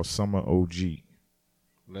this is called Summer OG.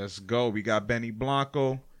 Let's go. We got Benny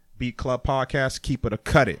Blanco, Beat Club Podcast. Keep it or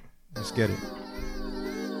cut it. Let's get it.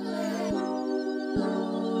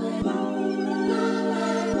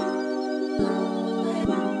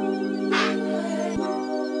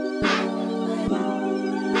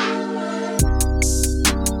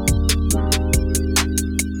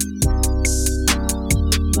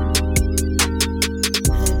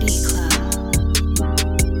 The Beat Club. The Beat Club.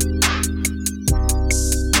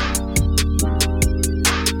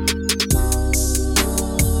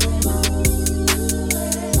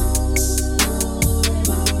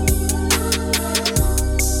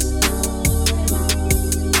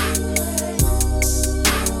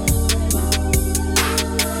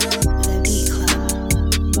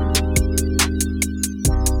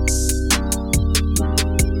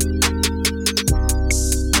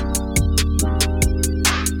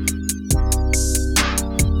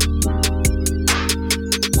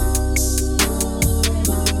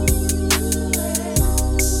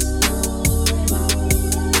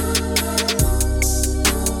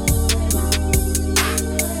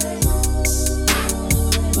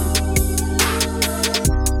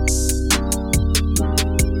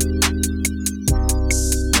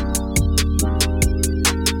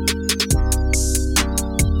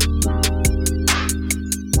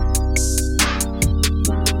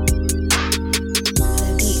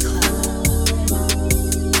 The Beat Club.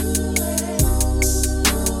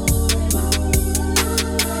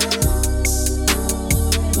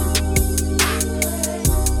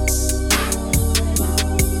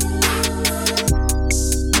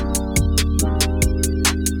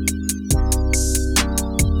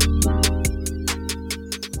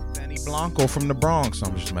 Benny Blanco from the Bronx.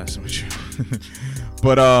 I'm just messing with you.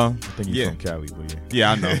 But I think he's yeah. from Cali, but yeah.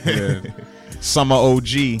 Yeah, I know. Yeah. Summer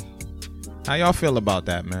OG. How y'all feel about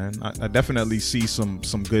that, man? I definitely see some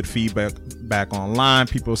good feedback back online.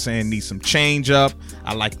 People saying need some change up.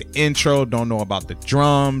 I like the intro. Don't know about the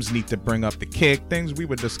drums. Need to bring up the kick. Things we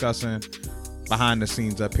were discussing behind the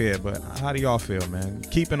scenes up here. But how do y'all feel, man?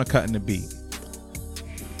 Keeping or cutting the beat?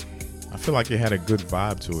 I feel like it had a good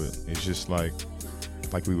vibe to it. It's just like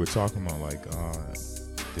we were talking about, like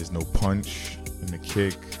there's no punch in the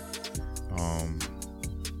kick.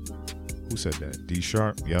 Who said that? D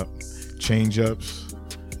Sharp. Yep. Change ups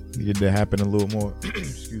needed to happen a little more.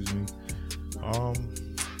 Excuse me.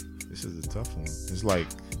 This is a tough one. It's like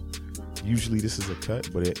usually this is a cut,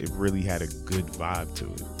 but it really had a good vibe to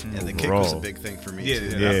it. Yeah, the kick was a big thing for me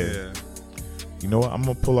too. Yeah. You know what? I'm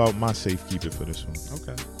gonna pull out my safekeeper for this one.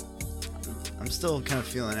 Okay. I'm still kind of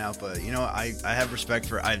feeling out, but you know, I have respect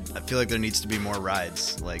for. I feel like there needs to be more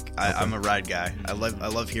rides. Like I'm a ride guy. I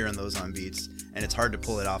love hearing those on beats, and it's hard to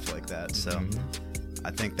pull it off like that. So I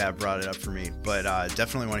think that brought it up for me. But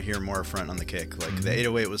definitely want to hear more front on the kick. Like the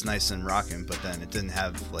 808 was nice and rocking, but then it didn't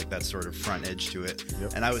have like that sort of front edge to it.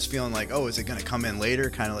 Yep. And I was feeling like, oh, is it gonna come in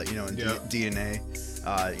later? Kind of like, you know, in Yeah. DNA.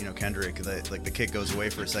 Kendrick, like the kick goes away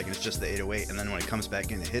for a second. It's just the 808, and then when it comes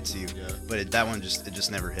back in, it hits you. Yeah. But that one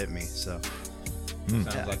just never hit me. So.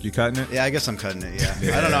 Sounds like you cutting it. Yeah, I guess I'm cutting it.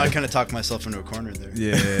 Yeah, I don't know. I kind of talked myself into a corner there.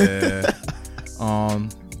 Yeah.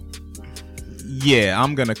 Yeah,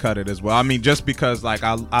 I'm gonna cut it as well. I mean, just because like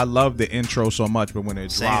I love the intro so much, but when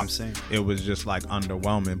it dropped, Same. it was just like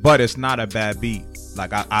underwhelming. But it's not a bad beat.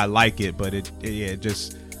 like I like it, but yeah,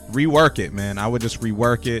 just rework it, man. I would just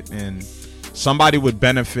rework it, and somebody would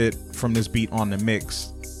benefit from this beat on the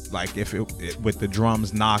mix, like if it with the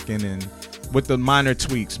drums knocking and with the minor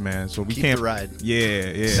tweaks, man. So we Keep can't the ride.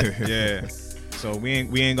 Yeah. So we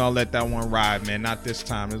ain't gonna let that one ride, man. Not this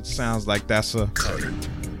time. It sounds like that's a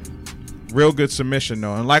real good submission,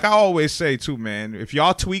 though. And like I always say, too, man, if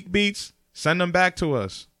y'all tweak beats, send them back to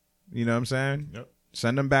us. You know what I'm saying? Yep.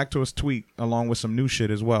 Send them back to us tweak along with some new shit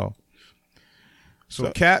as well. So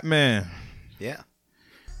Catman, Yeah.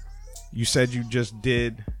 you said you just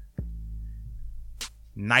did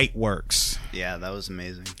Nightworks. Yeah, that was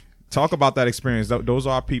amazing. Talk about that experience. Those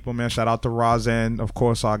are our people, man. Shout out to Rozen, of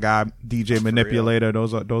course, our guy DJ Manipulator.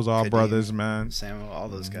 Those are our Kadeem, brothers, man. Samuel, all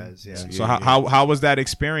those guys. Yeah. So how was that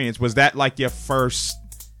experience? Was that like your first?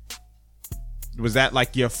 Was that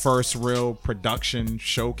like your first real production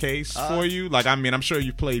showcase for you? Like, I mean, I'm sure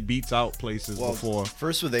you played beats out places before.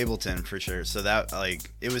 First with Ableton for sure. So that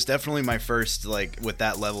it was definitely my first with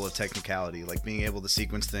that level of technicality, like being able to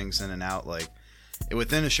sequence things in and out.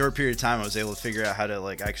 Within a short period of time, I was able to figure out how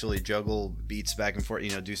to actually juggle beats back and forth.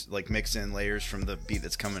 Do mix in layers from the beat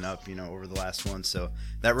that's coming up. Over the last one. So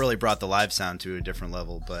that really brought the live sound to a different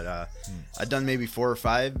level. But I'd done maybe 4 or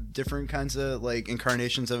 5 different kinds of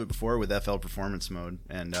incarnations of it before with FL Performance mode,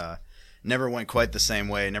 and never went quite the same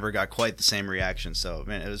way. Never got quite the same reaction. So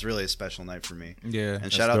man, it was really a special night for me. Yeah,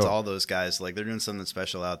 and shout out to all those guys. They're doing something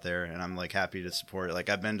special out there, and I'm happy to support it.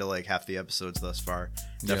 I've been to half the episodes thus far.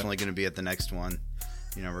 Definitely going to be at the next one.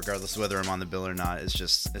 Regardless of whether I'm on the bill or not, it's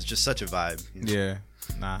just such a vibe. Yeah,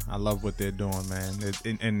 I love what they're doing, man.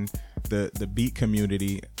 And the beat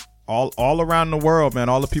community, all around the world, man.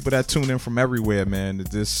 All the people that tune in from everywhere, man.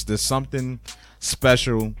 There's something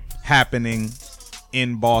special happening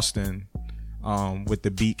in Boston, with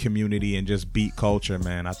the beat community and just beat culture,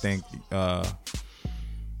 man. I think y'all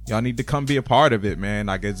need to come be a part of it, man.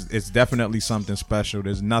 It's definitely something special.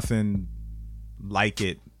 There's nothing like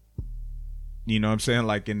it. You know what I'm saying?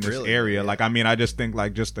 In this area. Yeah. I just think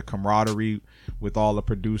just the camaraderie with all the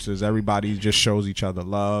producers, everybody just shows each other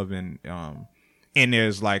love, and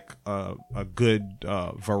there's a good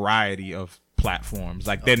variety of platforms.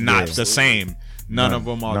 They're not the same. None of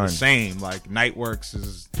them are the same. Nightworks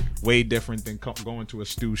is way different than going to a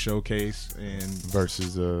Stew showcase and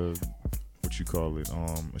versus what you call it,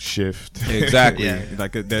 a shift. Exactly. Yeah.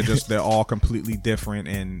 They're all completely different,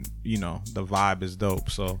 and the vibe is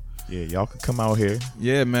dope. So yeah, y'all can come out here.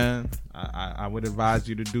 Yeah, man. I would advise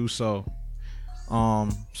you to do so.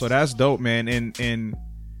 So that's dope, man.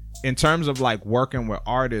 In terms of working with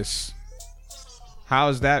artists, how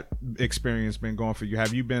has that experience been going for you?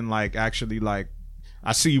 Have you been actually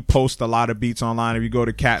I see you post a lot of beats online. If you go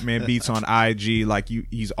to Catman Beats on IG,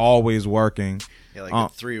 he's always working. Yeah,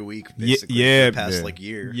 3 a week basically. Yeah, for the past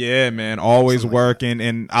year. Yeah, man, always working,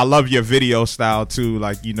 and I love your video style too.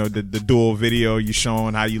 The dual video, you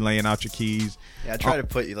showing how you laying out your keys. Yeah, I try to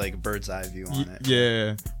put a bird's eye view on it.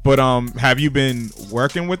 Yeah, but have you been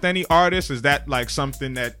working with any artists? Is that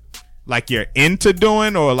something that you're into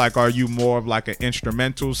doing, or are you more of an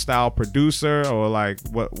instrumental style producer, or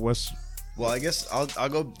what's? Well, I guess I'll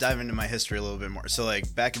go dive into my history a little bit more. So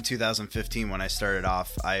back in 2015 when I started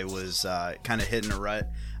off, I was kind of hitting a rut.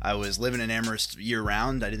 I was living in Amherst year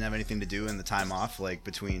round. I didn't have anything to do in the time off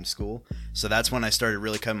between school. So that's when I started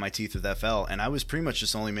really cutting my teeth with FL, and I was pretty much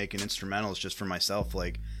just only making instrumentals just for myself.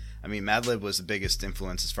 Madlib was the biggest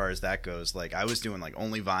influence as far as that goes. I was doing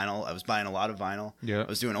only vinyl. I was buying a lot of vinyl. Yeah. I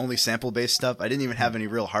was doing only sample-based stuff. I didn't even have any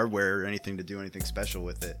real hardware or anything to do anything special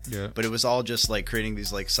with it. Yeah. But it was all just creating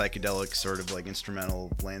these psychedelic sort of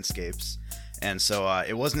instrumental landscapes. And so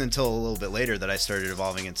it wasn't until a little bit later that I started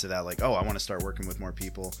evolving into that, I want to start working with more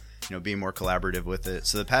people, being more collaborative with it.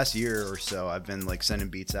 So the past year or so, I've been sending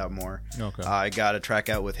beats out more. Okay. I got a track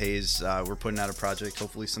out with Hayes. We're putting out a project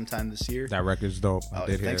hopefully sometime this year. That record's dope.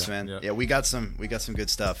 Thanks, man. Yeah, we got some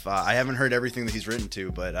good stuff. I haven't heard everything that he's written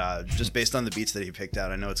to, but just based on the beats that he picked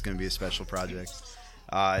out, I know it's going to be a special project.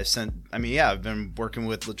 I've been working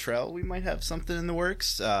with Latrell. We might have something in the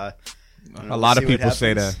works. A lot of people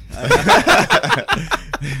say that.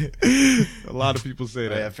 A lot of people say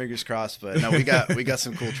that. Yeah, fingers crossed. But no, we got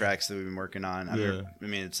some cool tracks that we've been working on.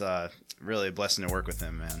 It's really a blessing to work with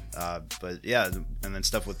him, man. But yeah, and then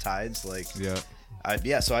stuff with Tides, so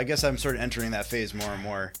I guess I'm sort of entering that phase more and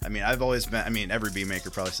more. I've always been. Every beat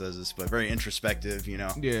maker probably says this, but very introspective.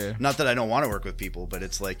 Yeah. Not that I don't want to work with people, but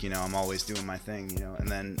it's I'm always doing my thing. And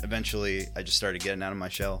then eventually I just started getting out of my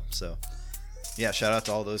shell. So. Yeah, shout out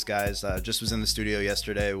to all those guys. Just was in the studio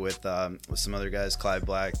yesterday with some other guys, Clive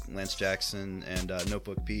Black, Lance Jackson, and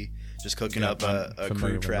Notebook P. Just cooking up a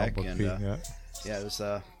crew track, and yeah, it was.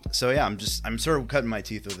 So yeah, I'm sort of cutting my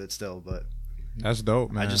teeth with it still, but That's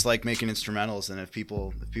dope, man. I just like making instrumentals, and if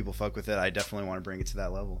people fuck with it, I definitely want to bring it to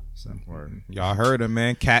that level. So Y'all heard him,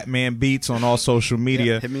 man. Catman Beats on all social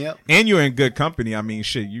media. Yeah, hit me up. And you're in good company. I mean,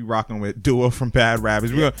 shit, you rocking with Duo from Bad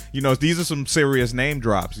Rabbits. Yeah. These are some serious name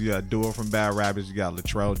drops. You got Duo from Bad Rabbits. You got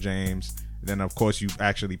Latrell James. Then, of course, you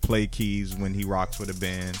actually play keys when he rocks with a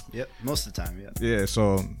band. Yep, most of the time, yeah. Yeah,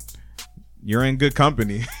 so you're in good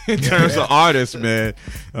company in terms of artists, man.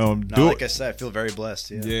 Like I said, I feel very blessed.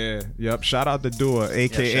 Yeah, yep. Shout out to Dua, shout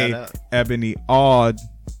a.k.a. out. Ebony Odd,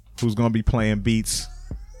 who's going to be playing beats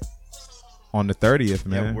on the 30th,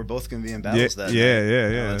 man. Yeah, we're both gonna be in battles that yeah,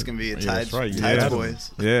 night. yeah. It's gonna be a that's Tides, right. Tides Yeah.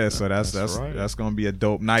 boys. Yeah, so that's right. that's gonna be a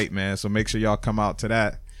dope night, man. So make sure y'all come out to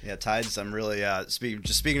that. Yeah, Tides. I'm really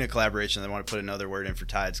speaking of collaboration. I want to put another word in for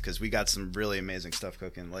Tides because we got some really amazing stuff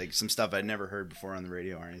cooking, like some stuff I'd never heard before on the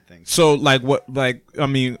radio or anything. So I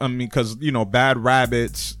mean, because Bad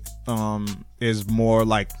Rabbits is more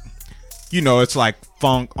like, it's like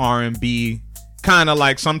funk, R&B, kind of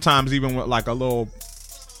like sometimes even with like a little.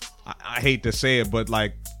 I hate to say it, but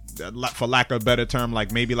like for lack of a better term,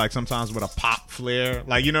 like maybe like sometimes with a pop flair,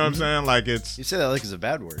 like what I'm saying, like it's. You say that like it's a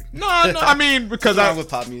bad word. No, I mean because What's wrong with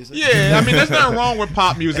pop music? Yeah, I mean there's nothing wrong with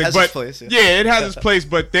pop music, It has but its place, it has its place,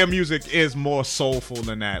 but their music is more soulful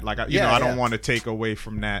than that. Like I don't yeah. want to take away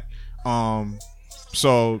from that.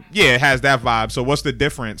 So yeah, it has that vibe. So what's the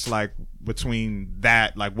difference like between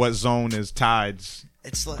that? Like what zone is Tides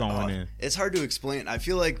It's like going in? It's hard to explain. I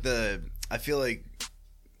feel like the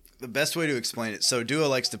best way to explain it. So Dua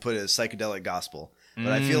likes to put it as psychedelic gospel, but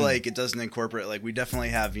I feel like it doesn't incorporate. Like we definitely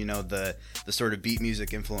have the sort of beat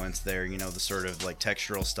music influence there. The sort of like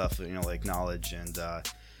textural stuff. Like Knowledge and I'm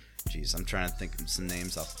trying to think of some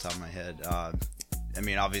names off the top of my head. I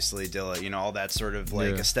mean, obviously Dilla, all that sort of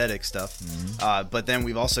like aesthetic stuff. Mm-hmm. But then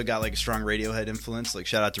we've also got like a strong Radiohead influence. Like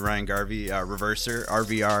shout out to Ryan Garvey, Reverser,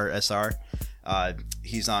 RVRSR.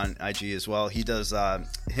 He's on IG as well. He does.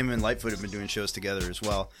 Him and Lightfoot have been doing shows together as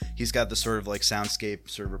well. He's got the sort of like soundscape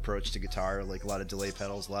sort of approach to guitar, like a lot of delay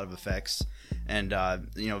pedals, a lot of effects, and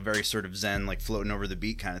very sort of zen, like floating over the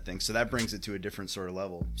beat kind of thing. So that brings it to a different sort of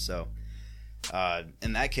level. So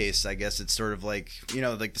in that case, I guess it's sort of like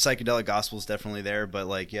like the psychedelic gospel is definitely there, but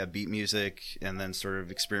like beat music and then sort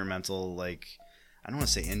of experimental, like I don't want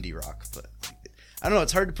to say indie rock, but like, I don't know.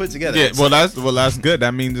 It's hard to put together. Yeah, It's that's good.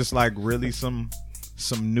 That means it's like really some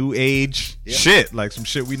new age shit, like some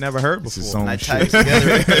shit we never heard before. and I tie it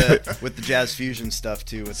together with the jazz fusion stuff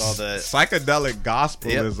too, with all the Psychedelic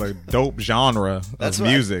gospel Yep. is a dope genre That's of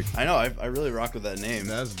what music. I know. I really rock with that name.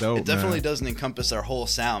 That's dope. It definitely man. doesn't encompass our whole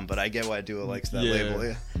sound, but I get why Dua likes that label.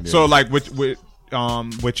 Yeah. So like with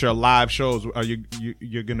your live shows, are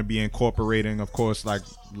you're gonna be incorporating, of course, like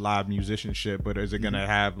live musicianship, but is it gonna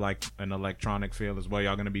have like an electronic feel as well?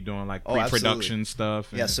 Y'all gonna be doing like pre-production absolutely.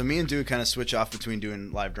 stuff? Yeah, so me and Dua kind of switch off between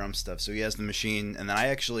doing live drum stuff. So he has the machine, and then I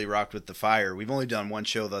actually rocked with the Fire. We've only done one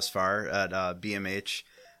show thus far at BMH,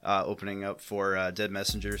 opening up for Dead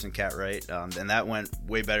Messengers and Cat Wright, and that went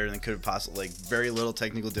way better than could have possibly. Like very little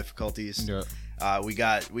technical difficulties. Yeah. We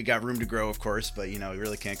got room to grow, of course, but we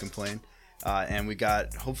really can't complain. And we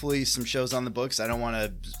got hopefully some shows on the books. I don't want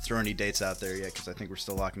to throw any dates out there yet because I think we're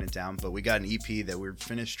still locking it down. But we got an EP that we're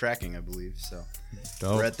finished tracking, I believe. So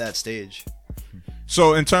we're at that stage.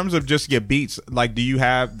 So in terms of just your beats, like do you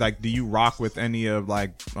rock with any of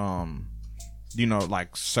like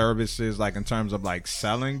like services, like in terms of like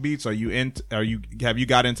selling beats? Have you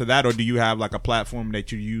got into that, or do you have like a platform that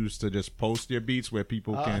you use to just post your beats where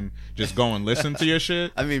people can just go and listen to your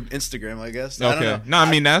shit? I mean, Instagram, I guess. Okay. I don't know. No, I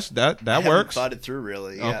mean that I works. Thought it through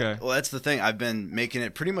really. Yeah. Okay. Well, that's the thing. I've been making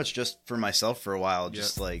it pretty much just for myself for a while.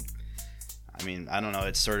 Just like, I mean, I don't know.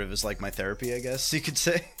 It's sort of is like my therapy, I guess you could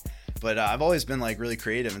say. But I've always been like really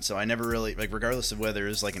creative, and so I never really like, regardless of whether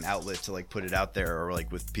it's like an outlet to like put it out there or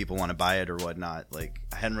like with people want to buy it or whatnot. Like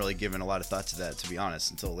I hadn't really given a lot of thought to that, to be honest,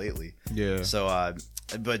 until lately. Yeah. So,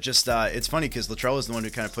 but just it's funny because Latrell was the one who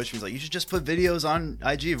kind of pushed me. He's like, you should just put videos on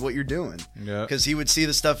IG of what you're doing. Yeah. Because he would see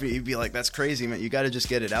the stuff, and he'd be like, that's crazy, man. You got to just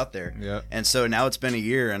get it out there. Yeah. And so now it's been a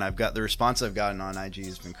year, and I've got the response I've gotten on IG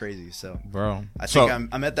has been crazy. So, Bro, I think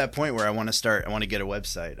I'm at that point where I want to get a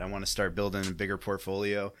website. I want to start building a bigger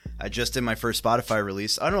portfolio. I just did my first Spotify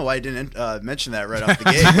release. I don't know why I didn't mention that right off the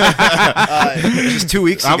gate. Just 2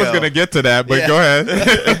 weeks ago. I was gonna get to that, but go ahead.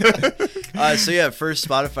 So yeah, first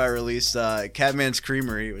Spotify release, Catman's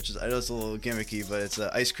Creamery, which is, I know it's a little gimmicky, but it's an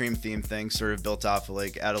ice cream themed thing, sort of built off of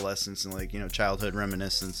like adolescence and like childhood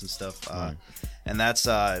reminiscence and stuff. And that's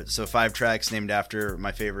so 5 tracks named after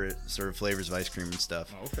my favorite sort of flavors of ice cream and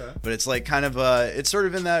stuff. Okay. But it's like kind of it's sort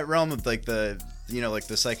of in that realm of like the you know, like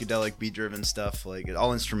the psychedelic beat driven stuff, like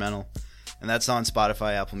all instrumental, and that's on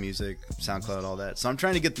Spotify, Apple Music, SoundCloud, all that. So I'm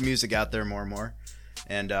trying to get the music out there more and more.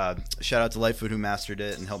 And shout out to Lightfoot who mastered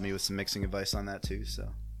it and helped me with some mixing advice on that too. So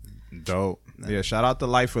dope. Yeah, shout out to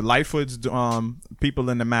Lightfoot. Lightfoot's people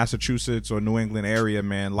in the Massachusetts or New England area,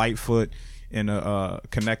 man. Lightfoot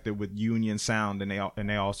connected with Union Sound, and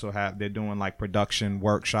they also they're doing like production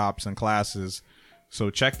workshops and classes. So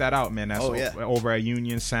check that out, man. That's over at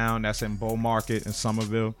Union Sound. That's in Bow Market in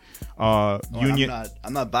Somerville. Union.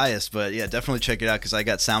 I'm not biased, but yeah, definitely check it out because I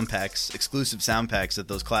got sound packs, exclusive sound packs at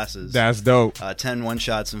those classes. That's dope. 10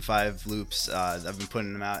 one-shots and 5 loops. I've been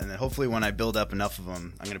putting them out, and then hopefully when I build up enough of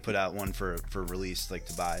them, I'm gonna put out one for release, like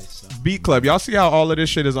to buy. So. Beat Club, y'all see how all of this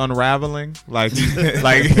shit is unraveling? Like,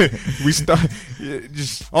 like we start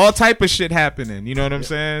just all type of shit happening. You know what I'm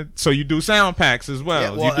saying? So you do sound packs as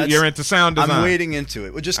well. Yeah, you're into sound design. I'm waiting into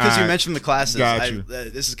it. Well, just because you mentioned the classes, Got you.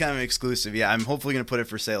 This is kind of an exclusive. Yeah, I'm hopefully going to put it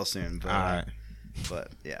for sale soon. But, all right.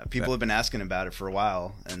 But yeah, people have been asking about it for a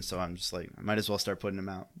while, and so I'm just like, I might as well start putting them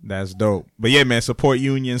out. That's dope. But yeah, man, support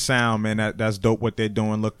Union Sound, man. That's dope what they're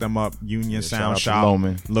doing. Look them up, Union Sound Shop.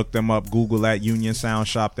 Look them up. Google that Union Sound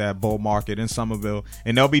Shop at Bow Market in Somerville,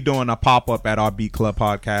 and they'll be doing a pop up at our Beat Club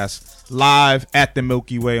podcast live at the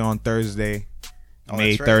Milky Way on Thursday.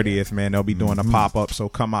 May 30th, man. They'll be doing a pop-up, so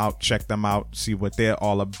come out, check them out, see what they're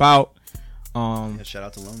all about. Shout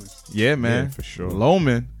out to Loman. Yeah, man. Yeah, for sure.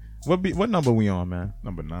 Loman. What number we on, man?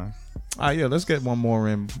 Number 9. All right, yeah, let's get one more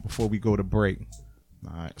in before we go to break.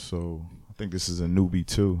 All right, so I think this is a newbie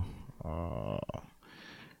too.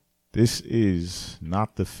 This is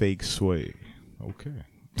Not the Fake Sway. Okay.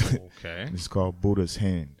 Okay. It's called Buddha's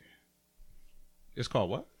Hand. It's called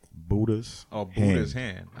what? Buddha's Buddha's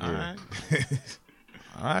Hand. All Yeah. right.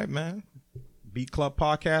 All right, man. Beat Club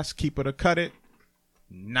Podcast. Keep it or cut it.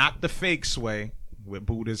 Not the Fake Sway with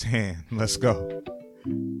Buddha's Hand. Let's go.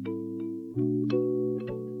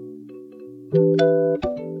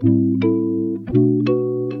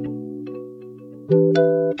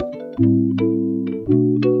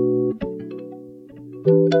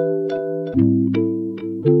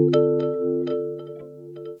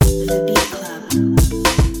 The Beat Club.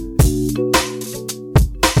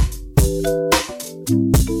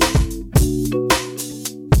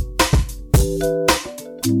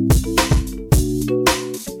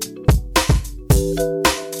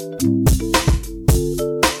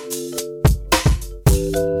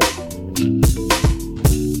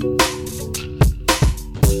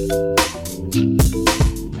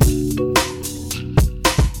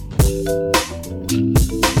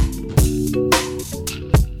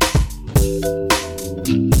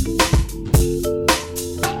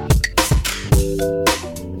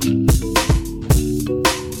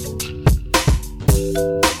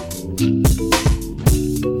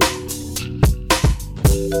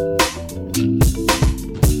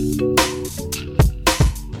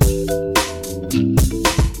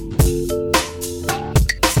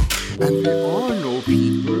 And we all know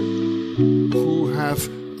people who have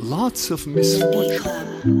lots of The Beat misfortune,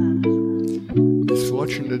 Club.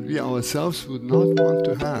 misfortune that we ourselves would not want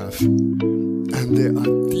to have. And they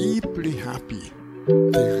are deeply happy.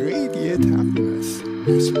 They radiate happiness.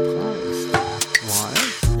 You're surprised. Why?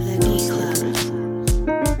 The Beat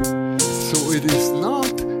Club. So it is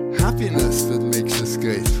not happiness that makes us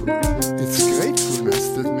grateful. It's gratefulness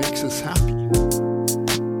that makes us happy.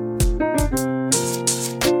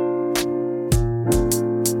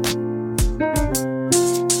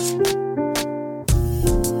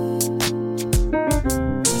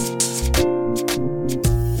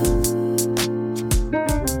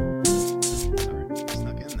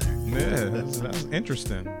 Snuck in there. Yeah, that's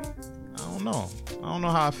interesting. I don't know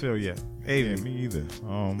how I feel yet. Hey, Yeah, me either.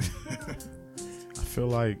 I feel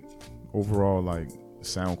like overall, like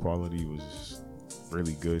sound quality was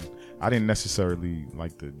really good. I didn't necessarily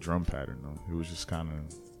like the drum pattern though. It was just kind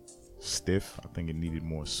of stiff. I think it needed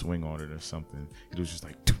more swing on it or something. It was just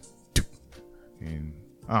like, doo, doo. And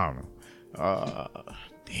I don't know.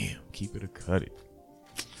 Damn, keep it or cut it.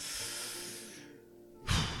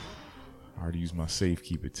 I already used my safe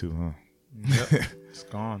keep it too, huh? Yep, it's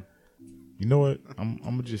gone. You know what? I'm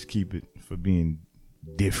gonna just keep it for being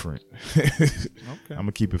different. I'm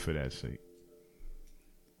gonna keep it for that sake.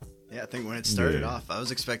 Yeah, I think when it started Yeah. off, I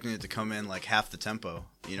was expecting it to come in like half the tempo.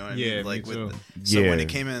 You know what I Yeah, mean? Like me too. So when Yeah. it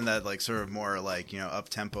came in that like sort of more like, you know, up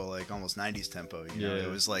tempo, like almost 90s tempo, you know, Yeah. it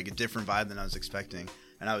was like a different vibe than I was expecting.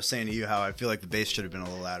 And I was saying to you how I feel like the bass should have been a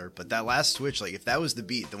little louder, but that last switch, like if that was the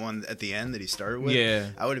beat, the one at the end that he started with,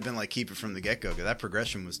 Yeah. I would have been like keep it from the get go because that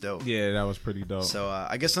progression was dope. Yeah, that was pretty dope. So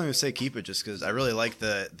I guess I'm gonna say keep it just because I really like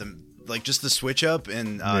the like just the switch up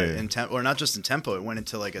in tempo, or not just in tempo, it went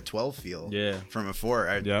into like a 12 feel. Yeah. From a 4.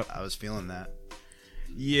 I was feeling that.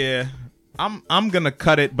 Yeah, I'm gonna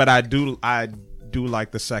cut it, but I do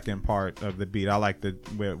like the second part of the beat. I like the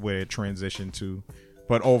where it transitioned to,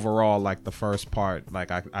 but overall, like the first part,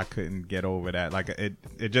 like I couldn't get over that. Like it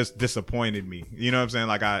just disappointed me. You know what I'm saying?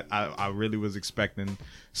 Like I really was expecting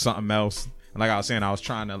something else. Like I was saying,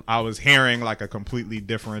 I was hearing like a completely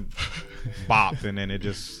different bop, and then it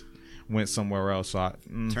just went somewhere else. So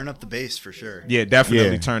Turn up the bass for sure. Yeah,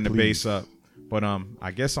 definitely turn the bass up. But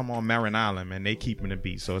I guess I'm on Marin Island, man. They keeping the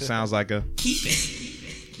beat, so it sounds like a keep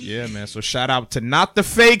it. Yeah, man. So shout out to not the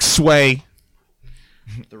fake Sway,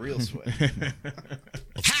 the real Sway.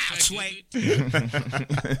 How Sway?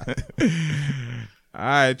 All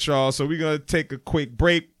right, y'all. So we're gonna take a quick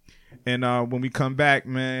break, and when we come back,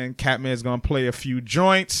 man, Catman's gonna play a few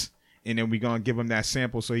joints, and then we're gonna give him that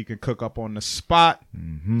sample so he can cook up on the spot.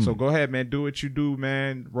 So go ahead, man. Do what you do,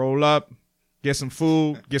 man. Roll up, get some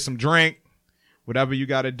food, get some drink. Whatever you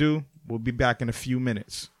got to do, we'll be back in a few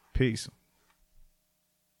minutes. Peace.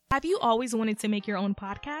 Have you always wanted to make your own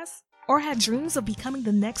podcast? Or had dreams of becoming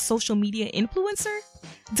the next social media influencer?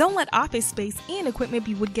 Don't let office space and equipment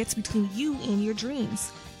be what gets between you and your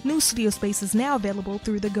dreams. New studio space is now available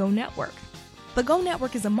through the Go Network. The Go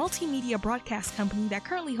Network is a multimedia broadcast company that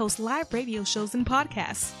currently hosts live radio shows and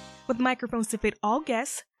podcasts. With microphones to fit all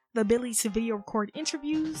guests, the ability to video record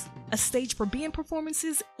interviews, a stage for band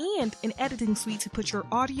performances, and an editing suite to put your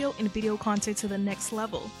audio and video content to the next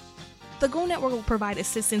level. The Go Network will provide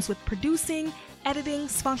assistance with producing, editing,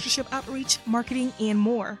 sponsorship outreach, marketing, and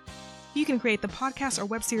more. You can create the podcast or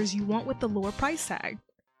web series you want with the lower price tag.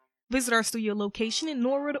 Visit our studio location in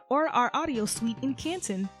Norwood or our audio suite in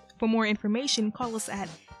Canton. For more information, call us at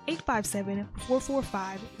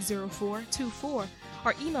 857-445-0424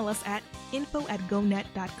 or email us at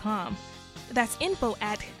info@gonet.com. That's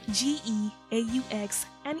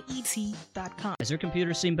info@geauxnet.com. Has your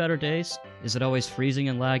computer seen better days? Is it always freezing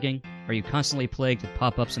and lagging? Are you constantly plagued with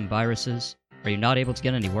pop-ups and viruses? Are you not able to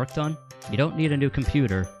get any work done? You don't need a new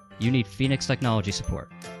computer. You need Phoenix Technology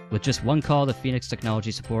Support. With just one call to Phoenix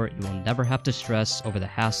Technology Support, you will never have to stress over the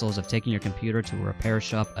hassles of taking your computer to a repair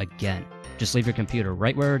shop again. Just leave your computer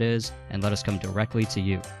right where it is and let us come directly to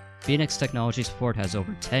you. Phoenix Technology Support has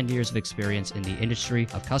over 10 years of experience in the industry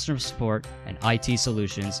of customer support and IT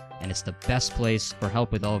solutions, and it's the best place for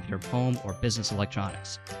help with all of your home or business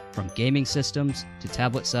electronics. From gaming systems to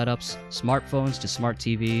tablet setups, smartphones to smart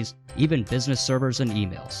TVs, even business servers and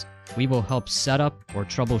emails. We will help set up or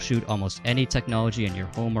troubleshoot almost any technology in your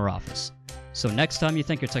home or office. So next time you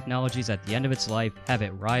think your technology is at the end of its life, have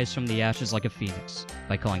it rise from the ashes like a phoenix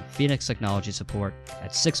by calling Phoenix Technology Support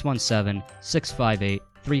at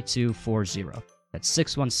 617-658-3240. That's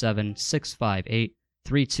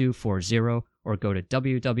 617-658-3240, or go to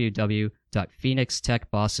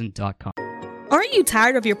www.phoenixtechboston.com. Aren't you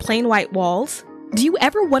tired of your plain white walls? Do you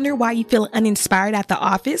ever wonder why you feel uninspired at the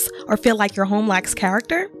office or feel like your home lacks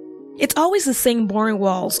character? It's always the same boring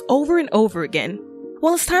walls over and over again.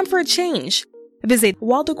 Well, it's time for a change. Visit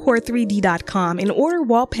walldecore3d.com and order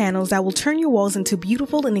wall panels that will turn your walls into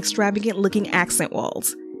beautiful and extravagant looking accent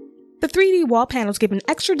walls. The 3D wall panels give an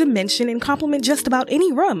extra dimension and complement just about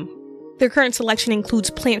any room. Their current selection includes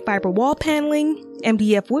plant fiber wall paneling,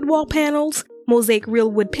 MDF wood wall panels, mosaic real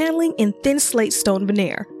wood paneling, and thin slate stone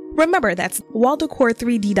veneer. Remember, that's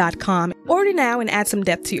walldecore3d.com. Order now and add some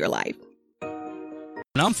depth to your life.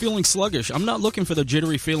 When I'm feeling sluggish, I'm not looking for the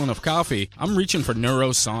jittery feeling of coffee. I'm reaching for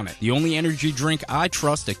Neurosonic, the only energy drink I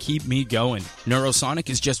trust to keep me going. Neurosonic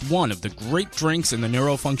is just one of the great drinks in the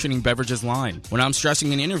neurofunctioning beverages line. When I'm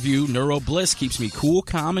stressing an interview, Neuro Bliss keeps me cool,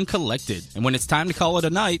 calm, and collected. And when it's time to call it a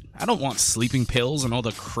night, I don't want sleeping pills and all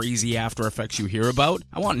the crazy after effects you hear about.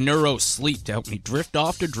 I want Neuro Sleep to help me drift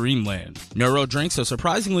off to dreamland. Neuro drinks are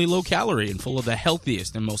surprisingly low calorie and full of the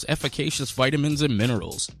healthiest and most efficacious vitamins and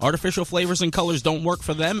minerals. Artificial flavors and colors don't work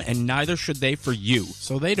for them, and neither should they for you,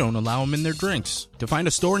 so they don't allow them in their drinks. To find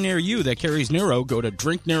a store near you that carries Neuro, go to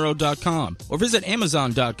drinkneuro.com or visit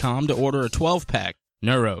amazon.com to order a 12-pack.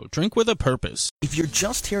 Neuro, drink with a purpose. If you're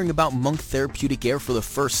just hearing about Monk Therapeutic Air for the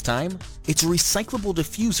first time, it's a recyclable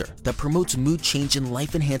diffuser that promotes mood change and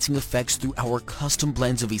life-enhancing effects through our custom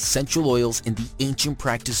blends of essential oils and the ancient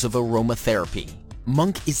practice of aromatherapy.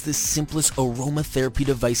 Monk is the simplest aromatherapy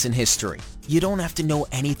device in history. You don't have to know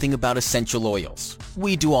anything about essential oils.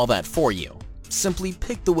 We do all that for you. Simply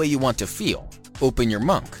pick the way you want to feel, open your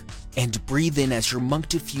Monk, and breathe in as your Monk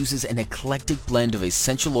diffuses an eclectic blend of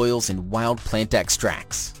essential oils and wild plant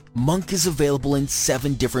extracts. Monk is available in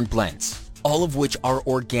 7 different blends, all of which are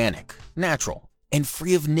organic, natural, and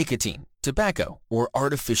free of nicotine, tobacco, or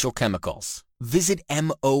artificial chemicals. Visit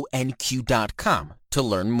monq.com to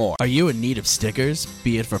learn more. Are you in need of stickers,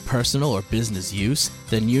 be it for personal or business use?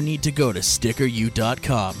 Then you need to go to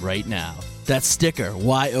stickeryou.com right now. That's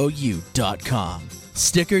stickeryou.com.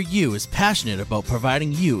 Sticker U is passionate about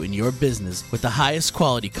providing you and your business with the highest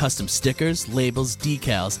quality custom stickers, labels,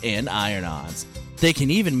 decals, and iron-ons. They can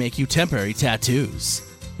even make you temporary tattoos.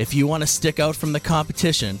 If you want to stick out from the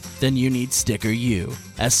competition, then you need Sticker U,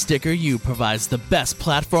 as Sticker U provides the best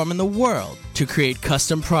platform in the world to create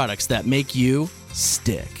custom products that make you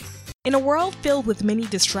stick. In a world filled with many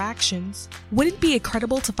distractions, wouldn't it be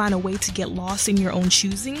incredible to find a way to get lost in your own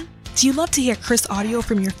choosing? Do you love to hear crisp audio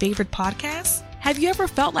from your favorite podcasts? Have you ever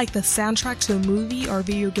felt like the soundtrack to a movie or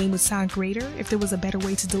video game would sound greater if there was a better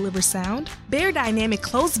way to deliver sound? Bear Dynamic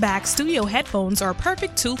closed-back studio headphones are a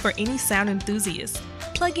perfect tool for any sound enthusiast.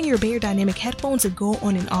 Plug in your Bear Dynamic headphones and go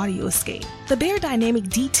on an audio escape. The Bear Dynamic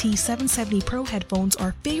DT770 Pro headphones are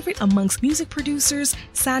a favorite amongst music producers,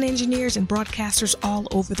 sound engineers, and broadcasters all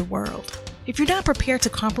over the world. If you're not prepared to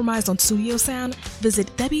compromise on studio sound, visit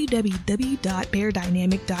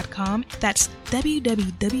www.beardynamic.com. That's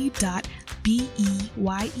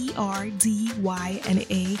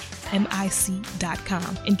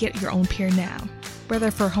www.beardynamic.com and get your own pair now. Whether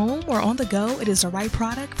for home or on the go, it is the right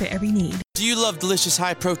product for every need. Do you love delicious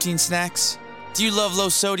high-protein snacks? Do you love low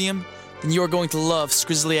sodium? Then you are going to love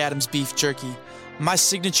Grizzly Adams Beef Jerky. My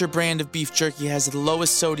signature brand of beef jerky has the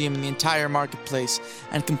lowest sodium in the entire marketplace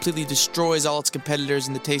and completely destroys all its competitors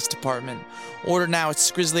in the taste department. Order now at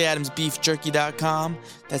ScrizzlyAdamsBeefJerky.com.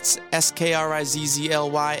 That's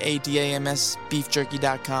SKRIZZLYADAMS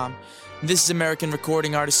beefjerky.com. This is American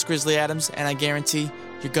recording artist Grizzly Adams, and I guarantee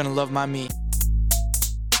you're gonna love my meat.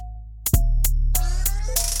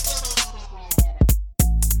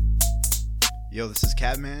 Yo, this is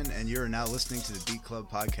Catman, and you're now listening to the Beat Club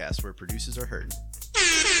Podcast, where producers are hurting.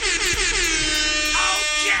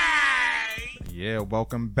 Yeah,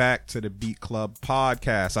 welcome back to the Beat Club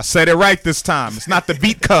Podcast. I said it right this time. It's not the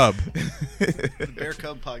Beat Cub. The Bear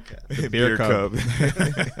Cub Podcast. The Bear Cub.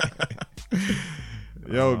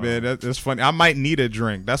 Yo, man, that's funny. I might need a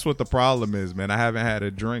drink. That's what the problem is, man. I haven't had a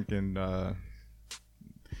drink in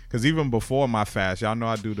because even before my fast, y'all know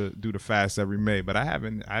I do the fast every May, but I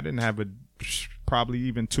didn't have a probably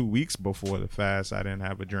even 2 weeks before the fast. I didn't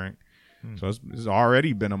have a drink, so it's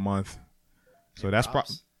already been a month. So that's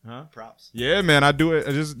props. Props. Yeah, man, I do it.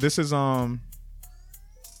 This is the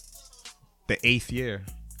 8th year.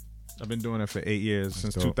 I've been doing it for 8 years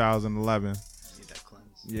since 2011. Need that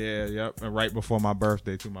cleanse. Yeah, yep. And right before my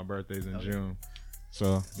birthday too. My birthday's in June.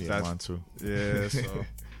 So yeah, mine too. Yeah,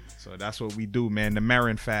 so that's what we do, man. The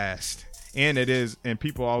Marin fast. And it is, and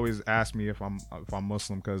people always ask me if I'm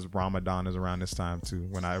Muslim because Ramadan is around this time too.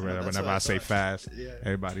 Whenever I say fast,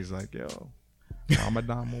 everybody's like, "Yo,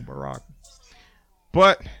 Ramadan Mubarak."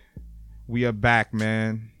 But we are back,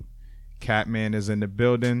 man. Catman is in the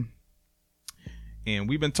building, and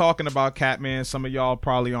we've been talking about Catman. Some of y'all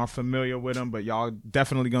probably aren't familiar with him, but y'all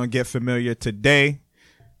definitely gonna get familiar today.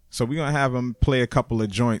 So we're gonna have him play a couple of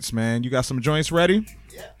joints, man. You got some joints ready?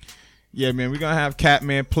 Yeah, man, we're going to have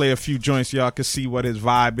Catman play a few joints. Y'all can see what his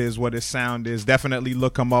vibe is, what his sound is. Definitely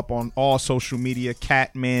look him up on all social media,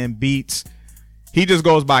 Catman Beats. He just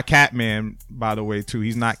goes by Catman, by the way, too.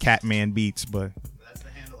 He's not Catman Beats, but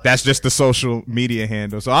that's just the social media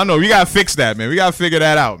handle. So I know we got to fix that, man. We got to figure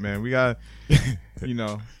that out, man. We got to,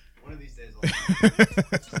 One of these days.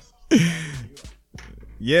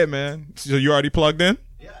 Yeah, man. So you already plugged in?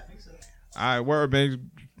 Yeah, I think so. All right, word,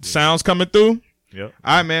 man. Sounds coming through? Yep.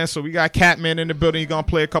 All right, man. So we got Catman in the building. He's going to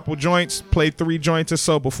play a couple joints, play 3 joints or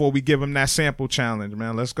so before we give him that sample challenge,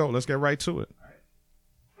 man. Let's go. Let's get right to it.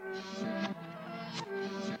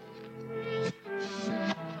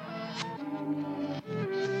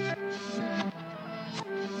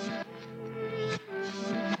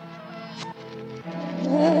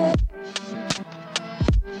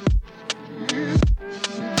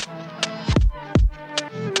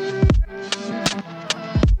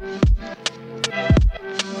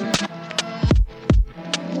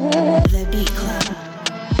 The Beat Club.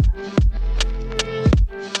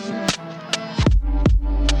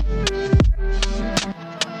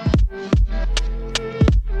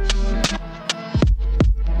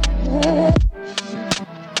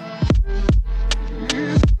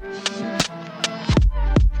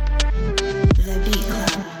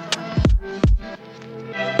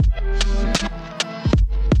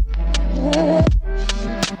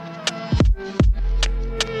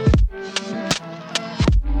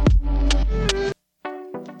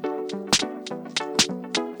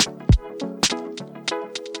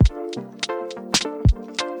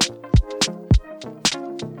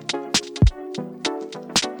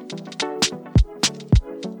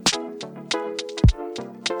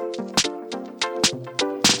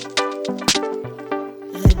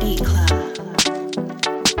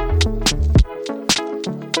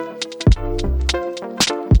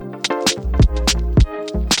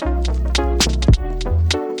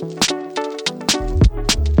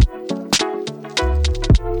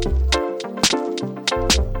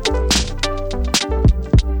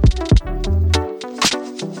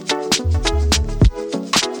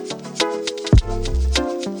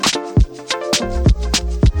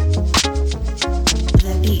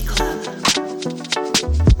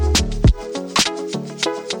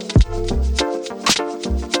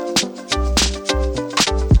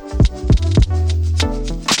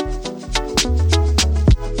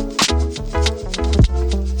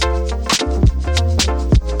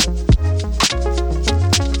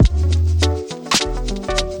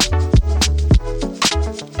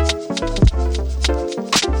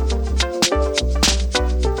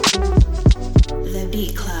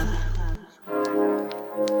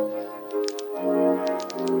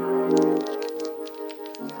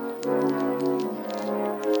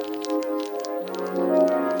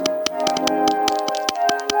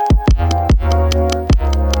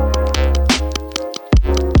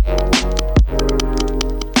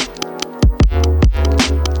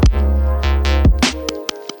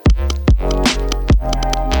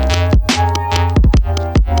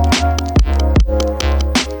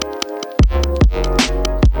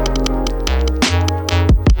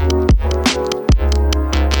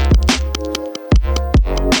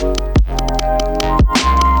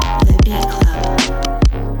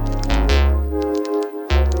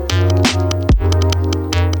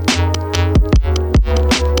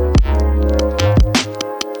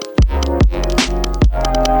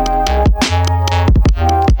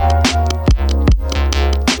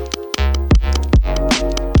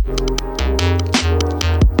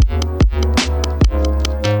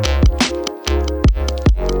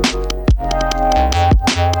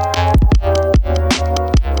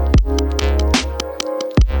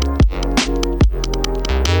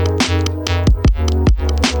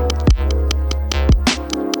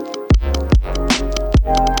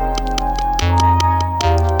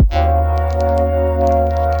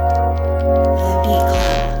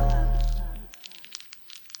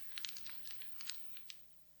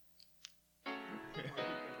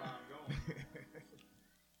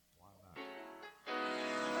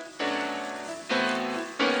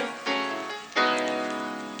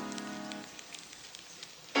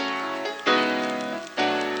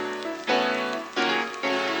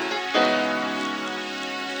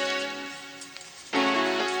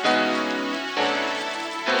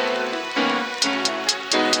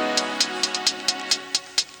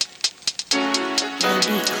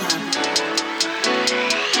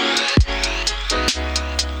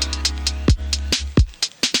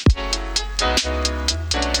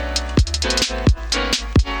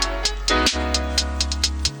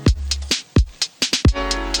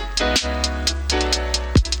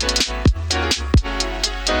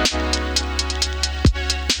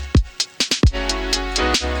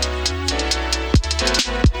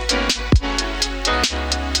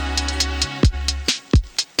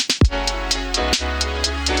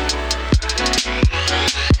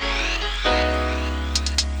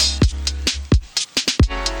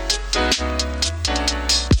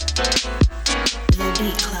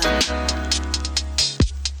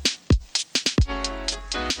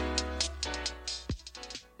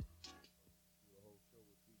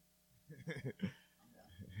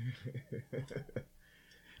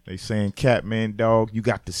 They saying Catman, dog, you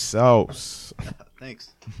got the sauce.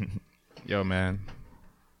 Thanks. Yo, man.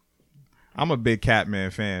 I'm a big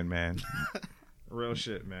Catman fan, man. Real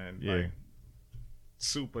shit, man. Yeah. Like,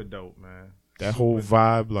 super dope, man. That whole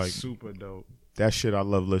vibe, like super dope. That shit I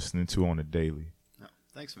love listening to on a daily. Oh,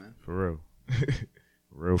 thanks, man. For real.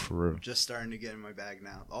 For real. Just starting to get in my bag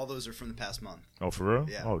now. All those are from the past month. Oh, for real?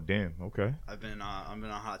 Yeah. Oh, damn. Okay. I've been on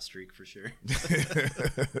a hot streak for sure.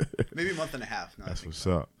 Maybe a month and a half. Now That's what's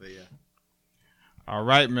up. But yeah. All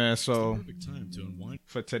right, man. So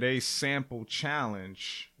for today's sample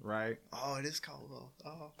challenge, right? Oh, it is Caldwell.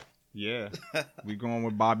 Oh. Yeah. We going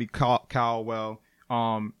with Bobby Caldwell.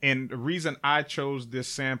 And the reason I chose this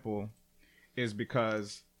sample is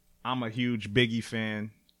because I'm a huge Biggie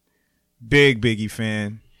fan. Big Biggie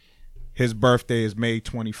fan. His birthday is May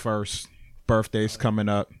 21st. Birthday's coming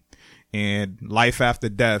up. And Life After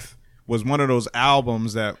Death was one of those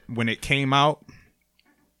albums that when it came out,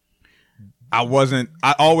 I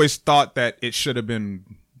always thought that it should have been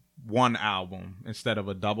one album instead of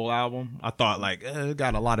a double album. I thought like it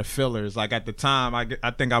got a lot of fillers. Like at the time,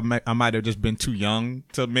 I think I might have just been too young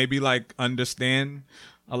to maybe like understand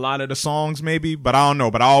a lot of the songs maybe, but I don't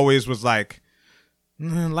know. But I always was like,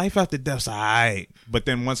 Life After Death's alright. But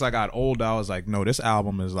then once I got older, I was like, no, this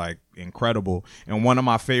album is like incredible. And one of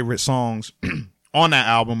my favorite songs on that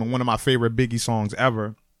album, and one of my favorite Biggie songs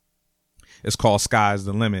ever, is called Sky's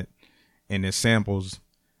the Limit. And it samples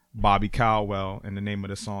Bobby Caldwell, and the name of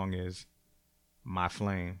the song is My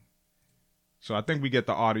Flame. So I think we get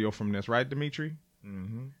the audio from this, right, Dimitri?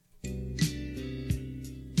 Mm-hmm.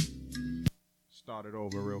 Start it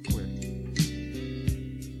over real quick.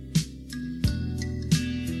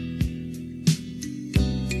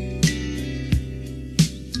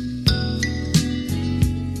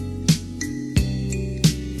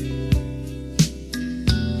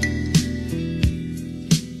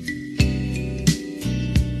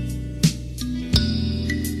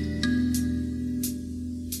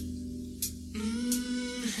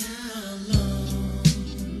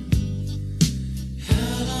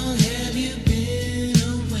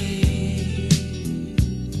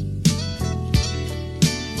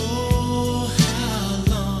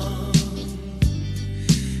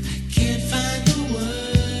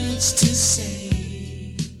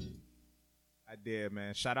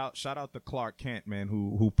 Man, shout out to Clark Kent, man,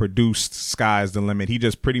 who produced Sky's the Limit. He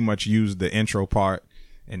just pretty much used the intro part,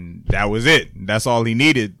 and that was it. That's all he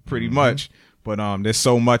needed, pretty much. But there's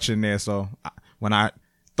so much in there. So when I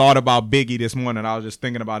thought about Biggie this morning, I was just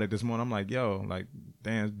thinking about it this morning. I'm like, yo, like,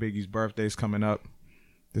 damn, Biggie's birthday's coming up.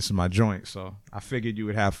 This is my joint, so I figured you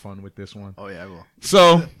would have fun with this one. Oh yeah, I will.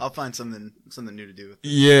 So I'll find something new to do with it.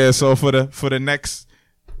 Yeah. So for the next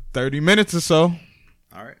 30 minutes or so.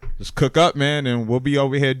 All right. Just cook up, man, and we'll be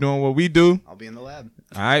over here doing what we do. I'll be in the lab.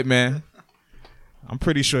 All right, man. I'm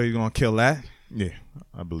pretty sure you're going to kill that. Yeah,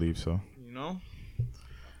 I believe so. You know?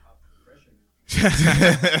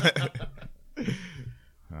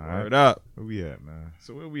 All right. Word up. Where we at, man?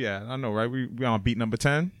 So where we at? I know, right? We on beat number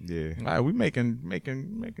 10? Yeah. All right, we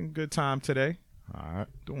making good time today. All right.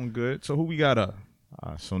 Doing good. So who we got up?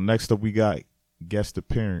 So next up we got guest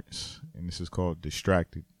appearance, and this is called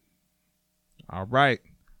Distracted. All right.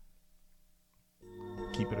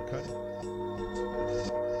 Keep it a cut.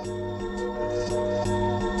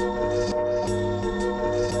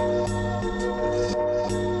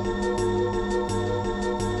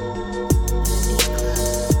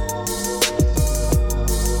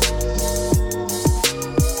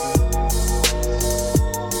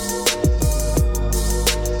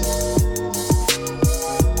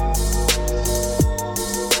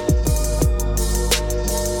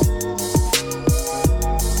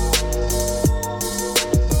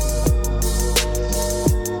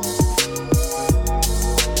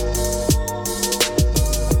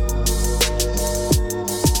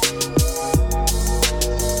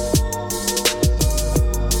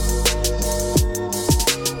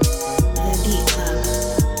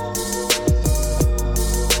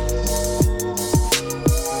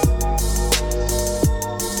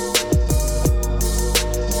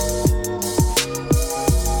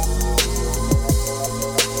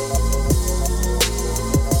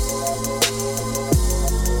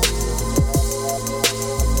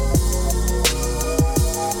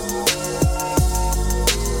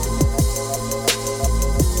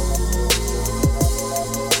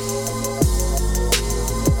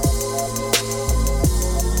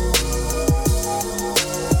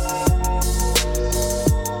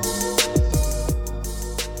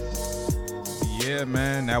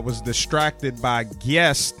 That was Distracted by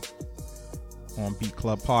Guest on Beat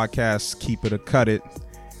Club Podcast. Keep it or cut it.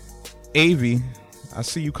 Avi, I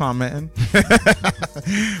see you commenting.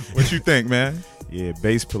 What you think, man? Yeah,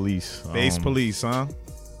 Bass Police. Bass Police, huh?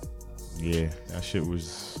 Yeah, that shit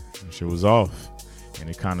was off, and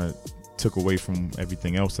it kind of took away from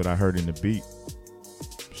everything else that I heard in the beat.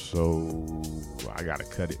 So I gotta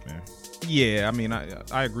cut it, man. Yeah, I mean,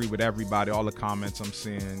 I agree with everybody. All the comments I'm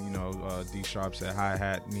seeing, you know, D Sharp said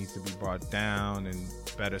hi-hat needs to be brought down and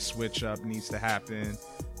better switch up needs to happen.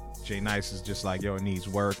 Jay Nice is just like, yo, it needs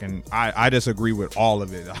work. And I just agree with all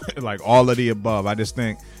of it. Like all of the above. I just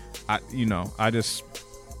think, I didn't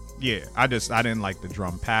like the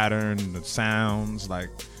drum pattern, the sounds. Like,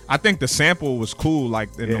 I think the sample was cool,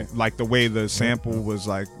 like the way the sample was,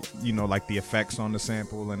 like, you know, like the effects on the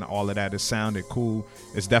sample and all of that. It sounded cool.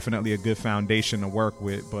 It's definitely a good foundation to work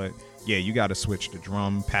with, but yeah, you got to switch the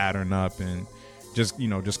drum pattern up and just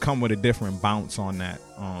come with a different bounce on that.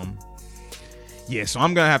 Yeah, so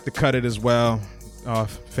I'm gonna have to cut it as well.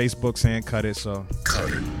 Facebook saying cut it, so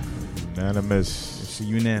cut it. Unanimous. It's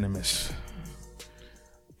unanimous.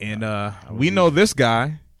 And we know this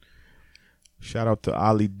guy. Shout out to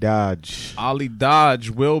Ali Dodge. Ali Dodge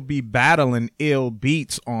will be battling Ill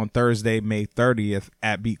Beats on Thursday, May 30th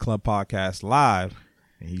at Beat Club Podcast Live.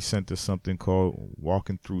 And he sent us something called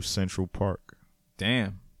Walking Through Central Park.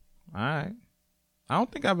 Damn. All right. I don't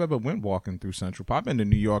think I've ever went walking through Central Park. I've been to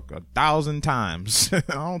New York 1,000 times. I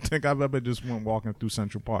don't think I've ever just went walking through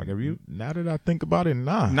Central Park. Have you? Now that I think about it,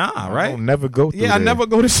 nah. Right? I don't never go through Yeah, there. I never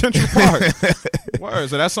go to Central Park. Word.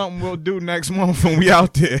 So that's something we'll do next month when we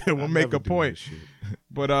out there. We'll make a point.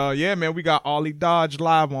 But yeah, man, we got Ali Dodge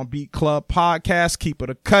live on Beat Club Podcast. Keep it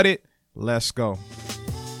or cut it. Let's go.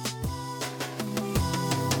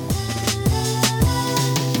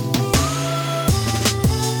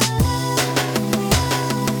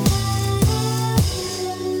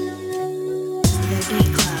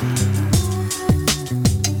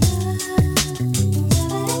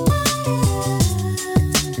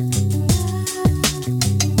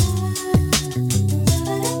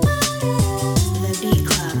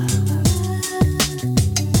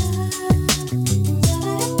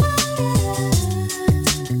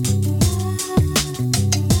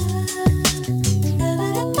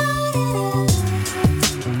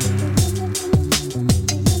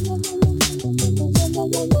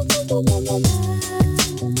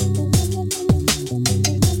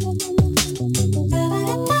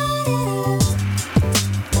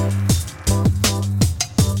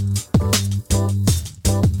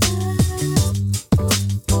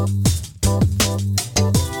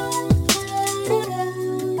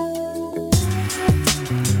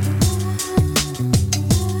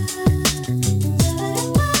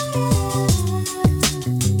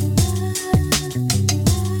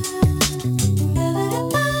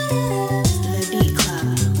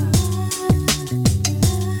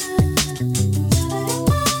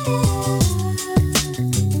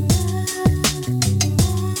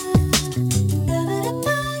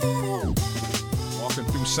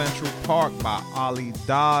 Central Park by Ali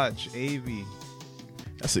Dodge, AV.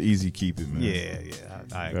 That's an easy keep it, man. Yeah.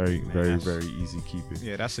 I very, agree, man. very, That's- very easy keep it.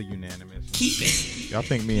 Yeah, that's a unanimous. Keep it. Y'all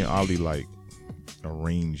think me and Ali like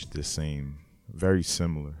arranged the same, very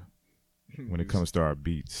similar when it comes to our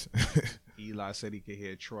beats. Eli said he could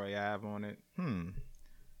hear Troy Ave on it.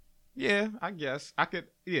 Yeah, I guess I could.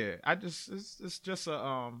 Yeah, it's just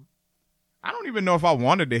a I don't even know if I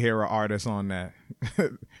wanted to hear an artist on that.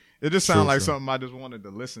 It just sounded like something I just wanted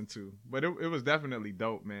to listen to. But it was definitely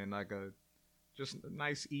dope, man. Like just a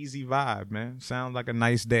nice, easy vibe, man. Sounds like a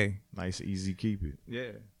nice day. Nice, easy keep it.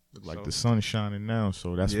 Yeah. Like the sun's shining now,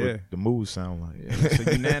 so that's what the mood sound like. Yeah, it's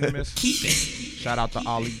a unanimous. Keep it. Shout out to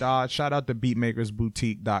Ali Dodge. Shout out to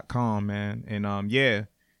beatmakersboutique.com, man. And yeah,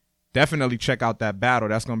 definitely check out that battle.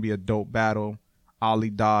 That's gonna be a dope battle.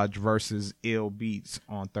 Ali Dodge versus Ill Beats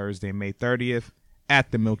on Thursday, May 30th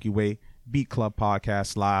at the Milky Way Beat Club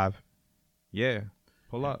Podcast Live. Yeah,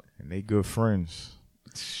 pull up. And they good friends.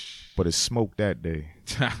 But it's smoke that day.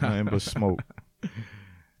 Nothing but smoke.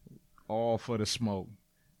 All for the smoke.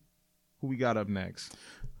 Who we got up next?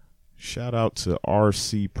 Shout out to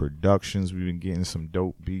RC Productions. We've been getting some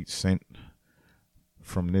dope beats sent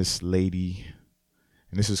from this lady.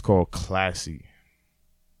 And this is called Classy.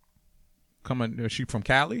 Is she from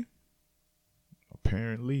Cali?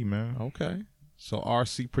 Apparently, man. Okay. So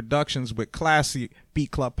RC Productions with Classy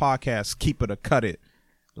Beat Club Podcast. Keep it or cut it.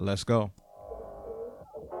 Let's go.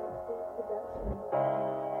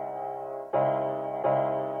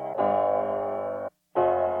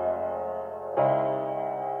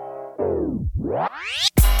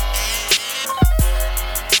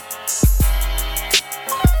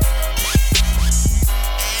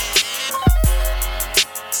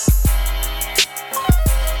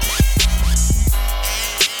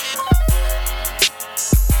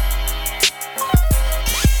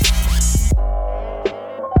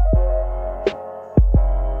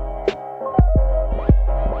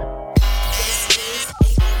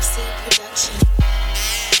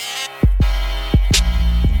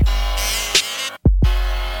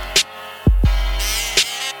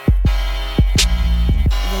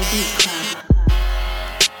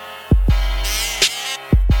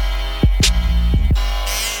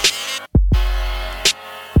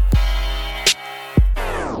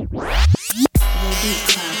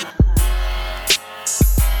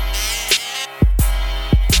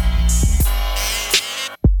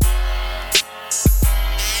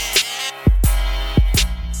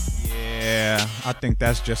 I think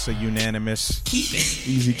that's just a unanimous.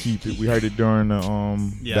 Easy keep it. We heard it during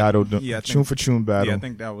the battle, tune for tune battle. Yeah, I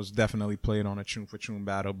think that was definitely played on a tune for tune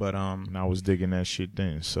battle. But and I was digging that shit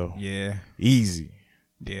then. So yeah, easy.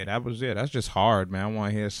 Yeah, that was it. That's just hard, man. I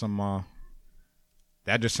want to hear some.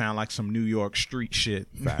 That just sound like some New York street shit.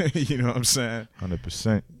 You know what I'm saying?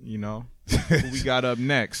 100%. You know, who we got up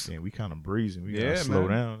next? Yeah, we kind of breezing. We gotta slow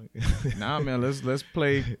down. Nah, man. Let's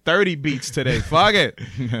play 30 beats today. Fuck it.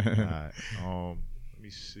 All right. Let me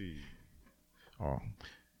see. Oh,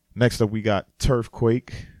 next up we got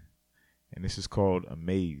Turfquake, and this is called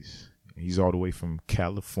Amaze. He's all the way from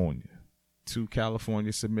California. 2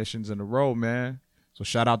 California submissions in a row, man. So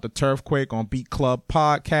shout out to Turfquake on Beat Club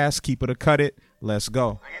Podcast. Keep it or cut it. Let's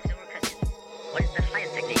go. What is the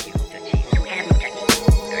science technique you hope to achieve through hand projection?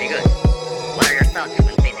 Very good. What are your thoughts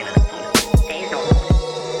when facing an opponent? There is no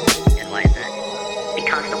opponent. And why is that?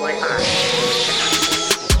 Because the word on.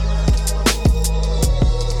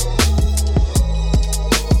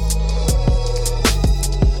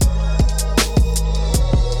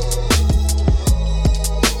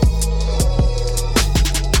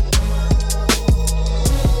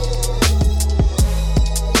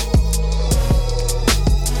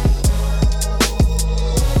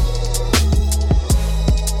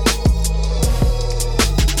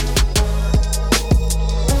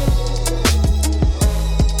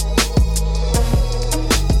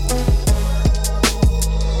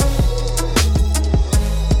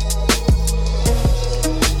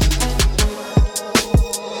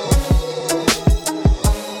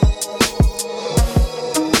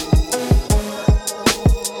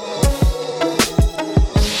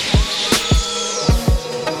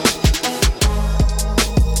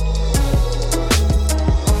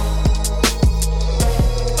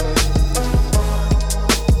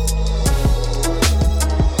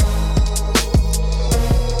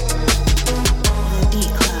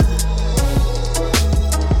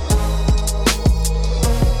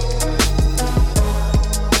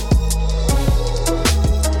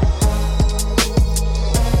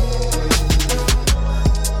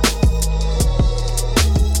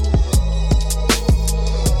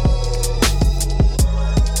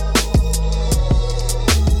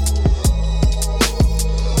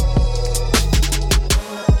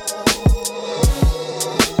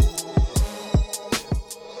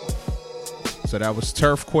 So that was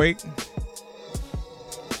Turfquake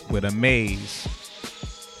with Amaze.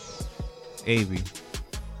 Avy.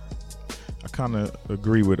 I kind of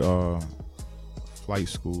agree with Flight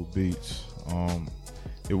School Beats.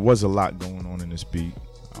 It was a lot going on in this beat.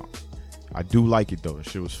 I do like it though. The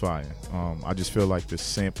shit was fire. I just feel like the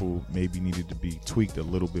sample maybe needed to be tweaked a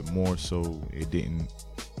little bit more so it didn't.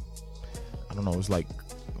 I don't know. It was like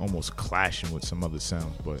almost clashing with some other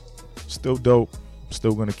sounds, but still dope.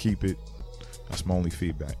 Still gonna keep it. That's my only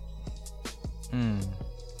feedback.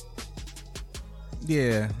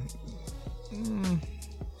 Yeah.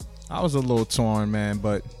 I was a little torn, man,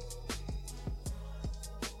 but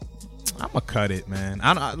I'ma cut it, man.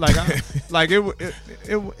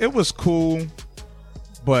 It was cool,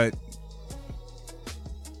 but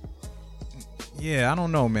yeah, I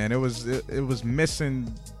don't know, man. It was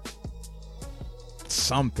missing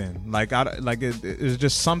something. It's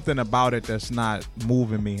just something about it that's not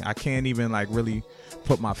moving me. I can't even like really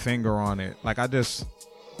put my finger on it. Like I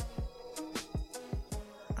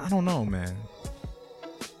don't know, man.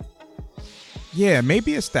 Yeah,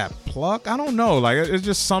 maybe it's that pluck. I don't know. Like it's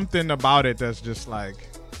just something about it that's just like.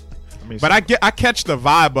 I mean, but I catch the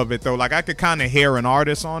vibe of it though. Like I could kind of hear an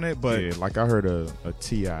artist on it, but yeah, like I heard a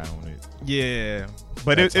T.I. on it. Yeah,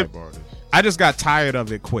 but I just got tired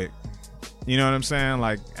of it quick. You know what I'm saying?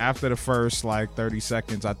 Like after the first like 30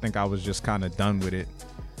 seconds, I think I was just kind of done with it.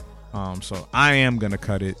 So I am gonna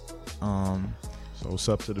cut it. So it's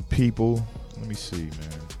up to the people. Let me see,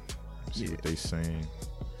 man. See what they saying.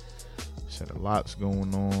 Said a lot's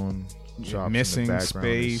going on. Missing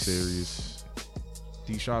space. Serious.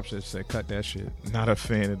 D Sharp just said cut that shit. Not a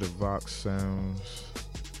fan of the Vox sounds.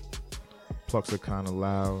 Plucks are kind of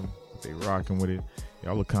loud, but they rocking with it.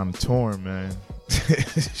 Y'all look kind of torn, man.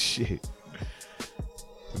 Shit.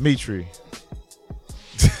 Dimitri.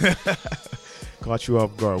 Caught you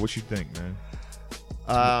off guard. What you think, man?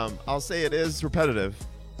 I'll say it is repetitive.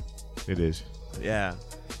 It is. Yeah.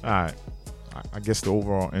 All right. I guess the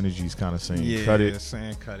overall energy is kind of saying cut it. Yeah,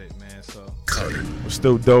 saying cut it, man. So it was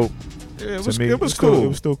still dope. Yeah, it was cool. It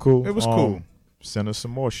was still cool. It was cool. Send us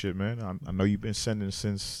some more shit, man. I know you've been sending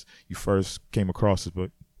since you first came across it,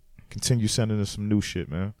 but continue sending us some new shit,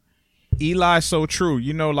 man. Eli, so true.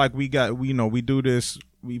 You know, like we do this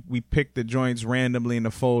we pick the joints randomly in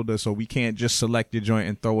the folder, so we can't just select your joint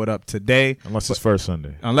and throw it up today. Unless it's first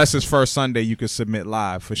Sunday. Unless it's first Sunday, you can submit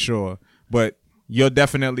live for sure. But you'll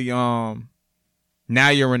definitely now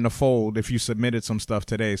you're in the fold if you submitted some stuff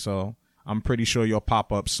today. So I'm pretty sure you'll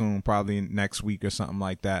pop up soon, probably next week or something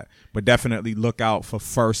like that. But definitely look out for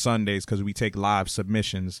first Sundays because we take live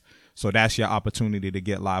submissions. So that's your opportunity to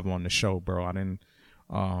get live on the show, bro. I didn't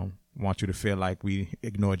want you to feel like we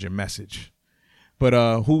ignored your message.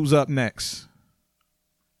 But who's up next?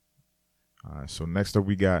 All right, so next up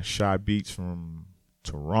we got Shy Beats from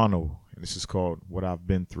Toronto. And this is called What I've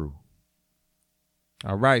Been Through.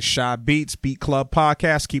 All right, Shy Beats, Beat Club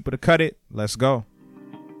Podcast. Keep it or cut it. Let's go.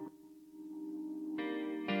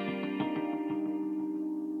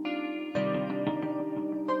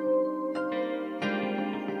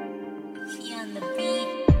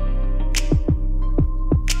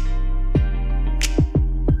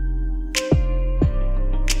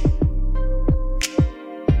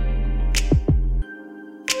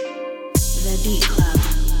 The Beat Club.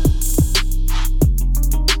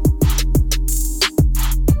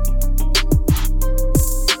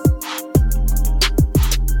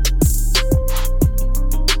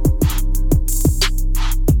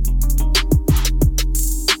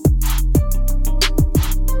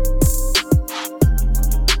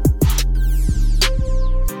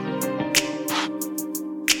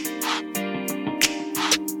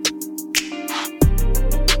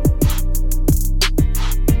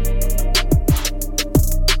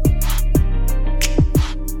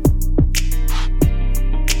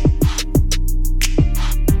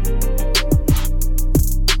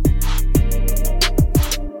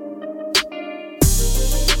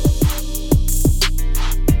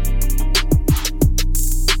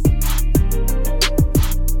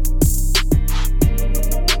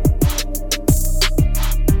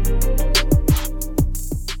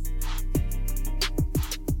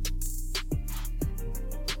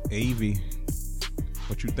 Avy,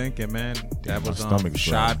 what you thinking, man? That was stomach's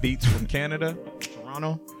Shy growling. Beats from Canada,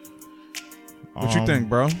 Toronto. What you think,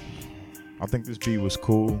 bro? I think this beat was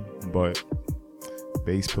cool, but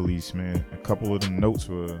Bass Police, man, a couple of the notes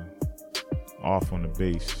were off on the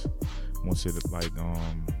bass. Once it like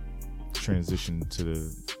transitioned to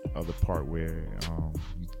the other part where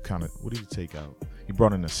you kind of, what did you take out? You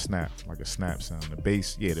brought in a snap, like a snap sound. The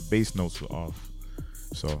bass notes were off.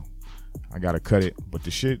 So I gotta cut it, but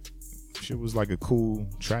the shit was like a cool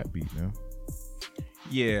trap beat, man.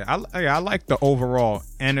 Yeah, I like the overall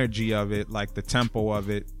energy of it, like the tempo of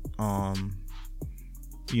it.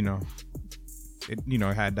 You know,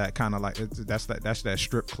 it had that kind of like that's that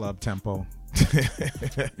strip club tempo.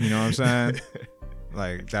 You know what I'm saying?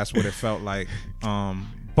 Like that's what it felt like.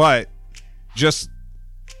 But just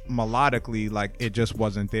melodically, like it just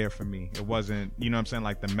wasn't there for me. It wasn't, you know what I'm saying?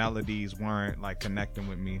 Like the melodies weren't like connecting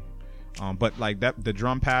with me. But like that, the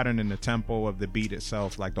drum pattern and the tempo of the beat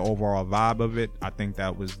itself, like the overall vibe of it, I think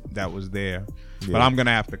that was there. Yeah. But I'm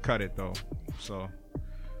gonna have to cut it though. So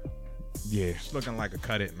yeah, it's looking like a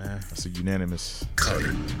cut it, man. That's a unanimous cut.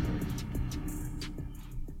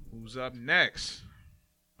 Who's up next?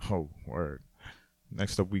 Oh, word.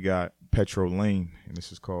 Next up we got Petro Lane, and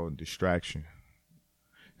this is called Distraction.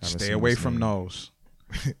 Stay away from those.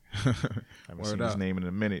 Haven't seen his name in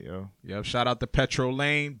a minute, yo. Yep, shout out to Petro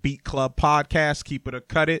Lane, Beat Club Podcast. Keep it or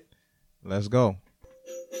cut it. Let's go.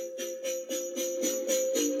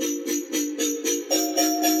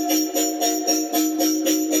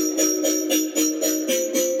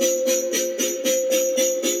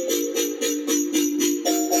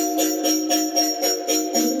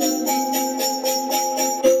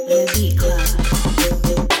 The Beat Club.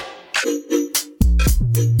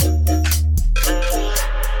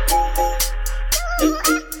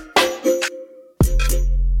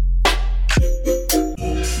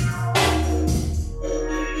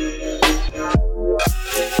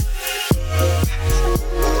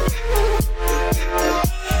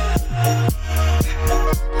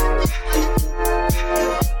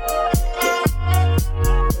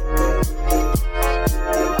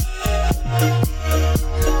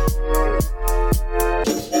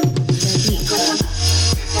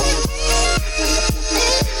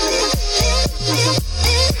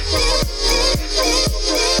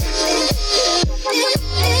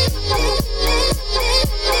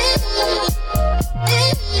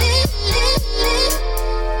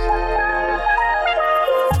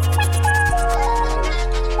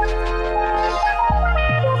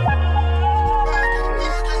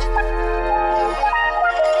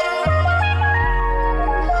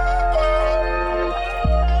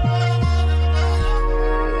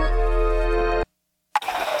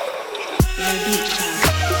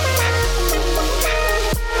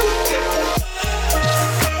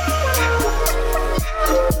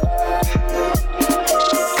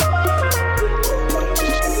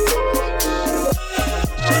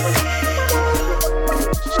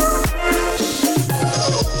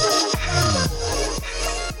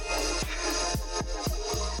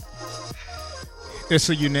 It's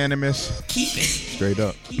a unanimous. Keep it. Straight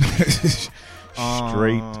up.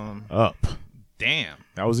 Straight up. Damn.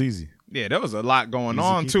 That was easy. Yeah, there was a lot going Easy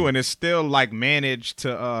on keep too, it. and it still like managed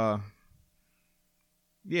to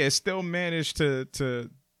it still managed to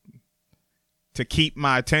keep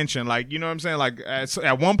my attention. Like, you know what I'm saying? Like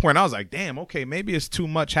at one point I was like, damn, okay, maybe it's too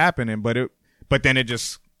much happening, but then it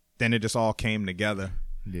just all came together.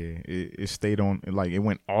 Yeah, it stayed on, like it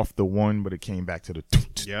went off the one, but it came back to the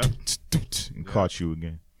and caught you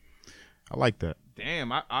again. I like that.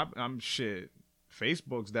 Damn, I'm shit.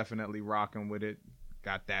 Facebook's definitely rocking with it.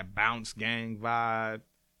 Got that bounce gang vibe.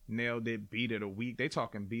 Nailed it. Beat of the week. They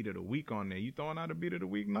talking beat of the week on there. You throwing out a beat of the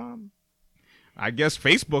week, Nam? I guess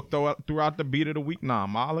Facebook threw out the beat of the week,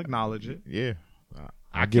 Nam. I'll acknowledge it. Yeah,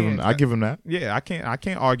 I give him that. Yeah, I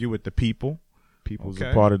can't argue with the people. People's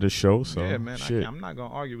a part of the show, so yeah, man. shit. I'm not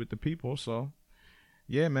gonna argue with the people. So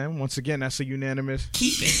yeah, man. Once again, that's a unanimous.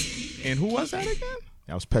 Keep it. And who was that again?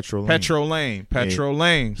 That was Petro Lane. Petro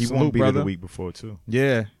Lane. He Salute, won beat brother. of the week before too.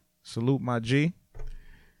 Yeah. Salute, my G.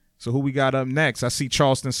 So who we got up next? I see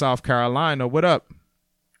Charleston, South Carolina. What up?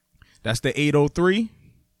 That's the 803.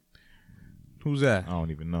 Who's that? I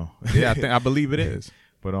don't even know. Yeah, I believe it is.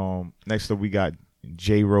 But next up we got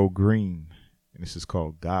J-Ro Green, and this is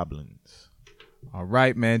called Goblins. All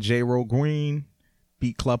right, man. J-Ro Green,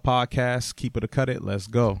 Beat Club Podcast. Keep it or cut it. Let's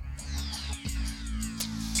go.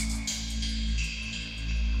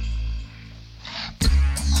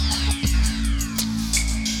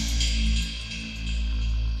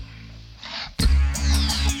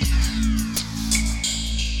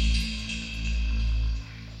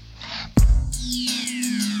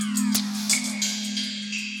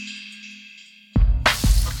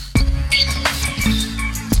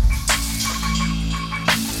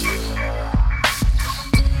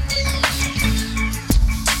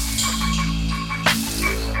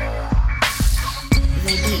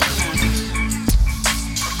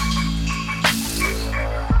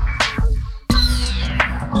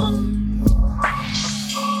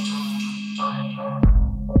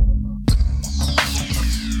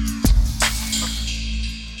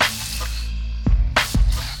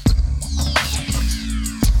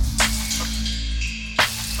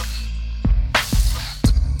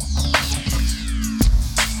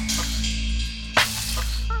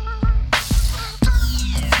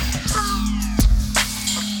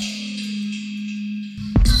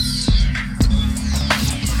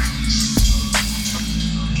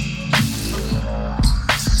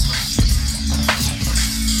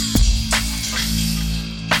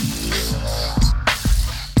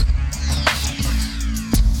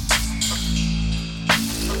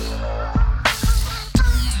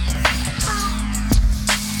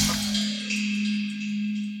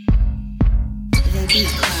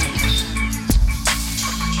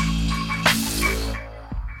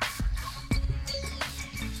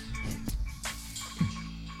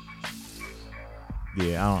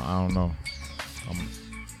 Yeah, I don't know.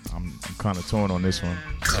 I'm kind of torn on this one.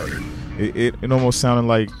 It almost sounded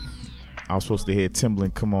like I was supposed to hear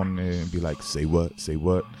Timbaland come on there and be like, "Say what? Say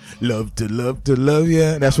what? Love to love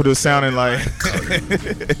ya." That's what it was sounding like.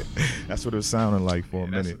 That's what it was sounding like for a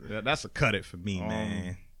minute. That's a cut it for me,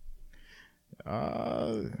 man.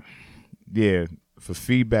 Yeah, for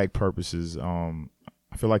feedback purposes, I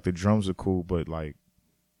feel like the drums are cool, but like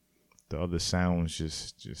the other sounds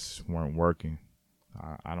just weren't working.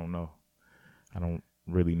 I don't know. I don't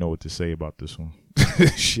really know what to say about this one.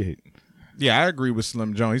 Shit. Yeah, I agree with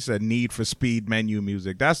Slim Jones. He said need for speed menu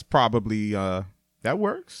music. That's probably that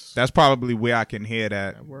works. That's probably where I can hear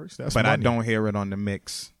that. That works. That's but money. I don't hear it on the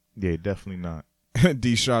mix. Yeah, definitely not.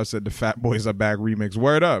 D Sharp said the Fat Boys Are Back remix.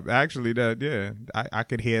 Word up. Actually, I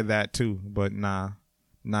could hear that too, but nah,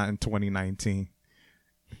 not in 2019.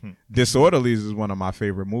 Disorderlies is one of my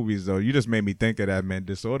favorite movies, though. You just made me think of that, man.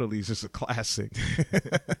 Disorderlies is a classic.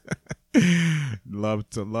 love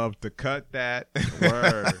to cut that.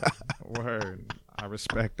 Word. I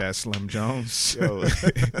respect that, Slim Jones. Yo,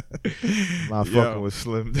 my fucking with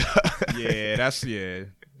Slim. Yeah.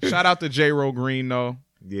 Shout out to J-Ro Green, though.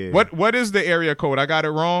 Yeah. What is the area code? I got it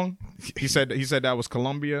wrong. He said that was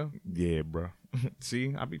Columbia. Yeah, bro.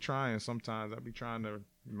 See, I be trying sometimes. I be trying to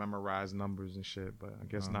memorize numbers and shit, but I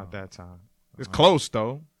guess not that time. It's close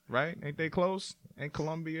though, right? Ain't they close? Ain't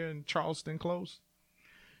Columbia and Charleston close?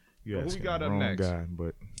 Yeah, who we got up next? Guy,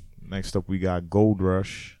 but next up we got Gold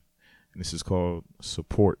Rush, and this is called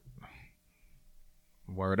Support.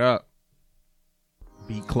 Word up.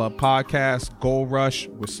 Beat Club Podcast, Gold Rush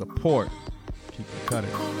with Support. Keep it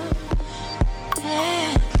cutting.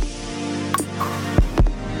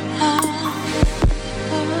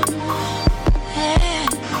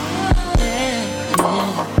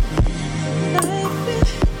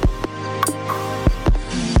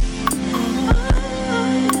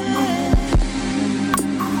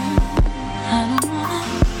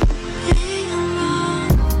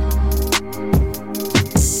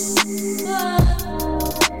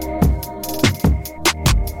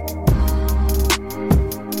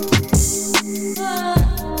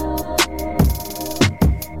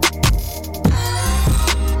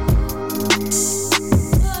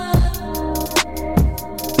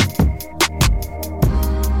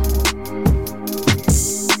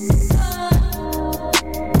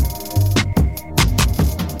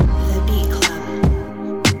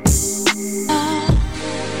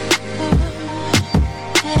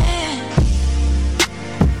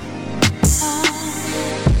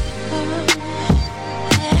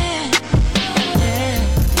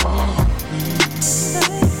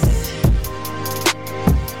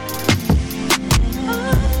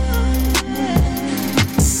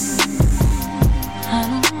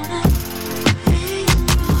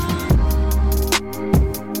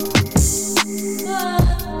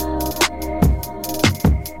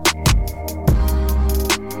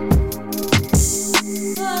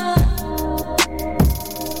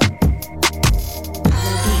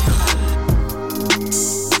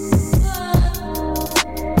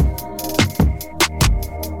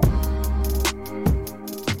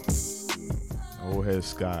 Go ahead,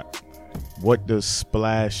 Scott. What does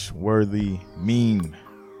splash worthy mean?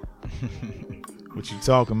 What you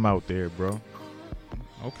talking about there, bro?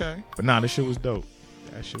 Okay. But nah, this shit was dope.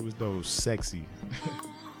 That shit was dope. Sexy.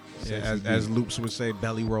 Yeah, as Loops would say,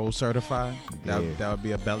 belly roll certified. That would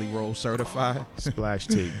be a belly roll certified. Splash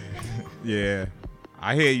tape. Yeah.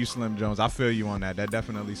 I hear you, Slim Jones. I feel you on that. That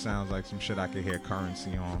definitely sounds like some shit I could hear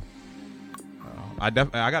Currency on. I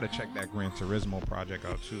gotta check that Gran Turismo project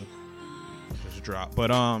out too. Just drop.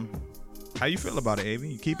 But how you feel about it, Avi?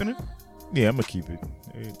 You keeping it? Yeah, I'm gonna keep it.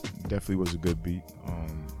 It definitely was a good beat.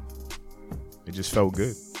 It just felt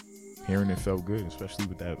good. Hearing it felt good, especially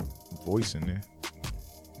with that voice in there.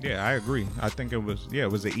 Yeah, I agree. I think it was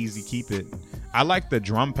an easy keep it. I like the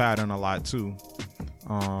drum pattern a lot too.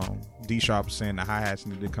 D Sharp was saying the hi-hats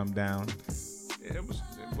needed to come down. It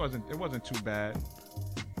wasn't too bad.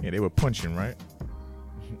 Yeah, they were punching, right?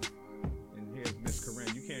 And here's Miss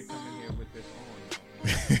Corinne. You can't come in here with this on.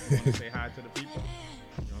 You want to say hi to the people?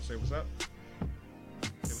 You want to say what's up?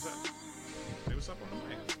 Say what's up. Say what's up on the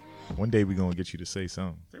mic. One day we're gonna get you to say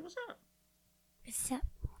something. Say what's up. What's up?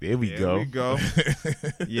 There we go. There we go.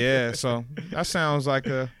 Yeah, so that sounds like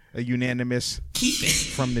a unanimous keep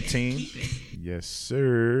it from the team. Yes,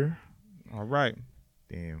 sir. All right.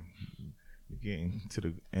 Damn. We're getting to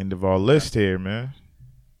the end of our list here, man.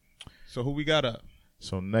 So who we got up?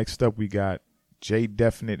 So next up we got J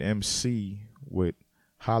Definite MC with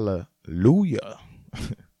Hallelujah.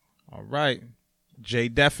 All right. J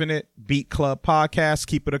Definite, Beat Club Podcast.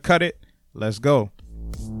 Keep it or cut it. Let's go.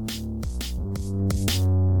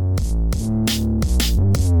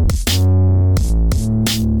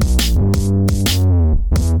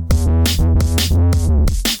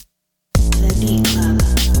 The Beat Club.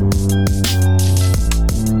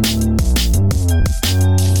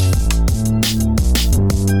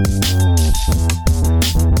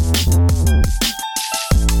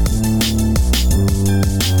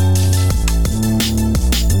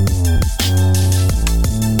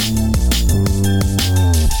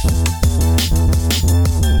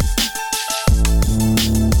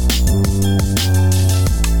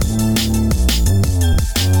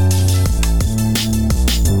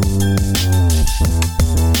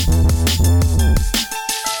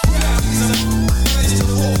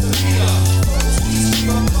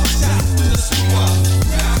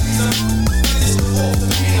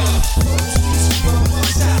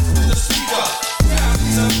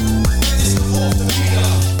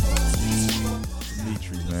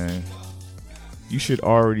 Should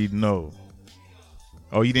already know.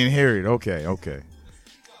 Oh, you didn't hear it? Okay.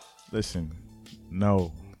 Listen,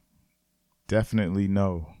 no, definitely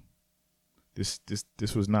no. This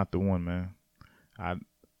was not the one, man.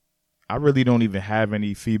 I really don't even have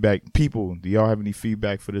any feedback. People, do y'all have any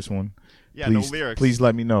feedback for this one? Yeah, please, no lyrics. Please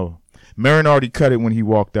let me know. Marin already cut it when he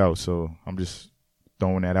walked out, so I'm just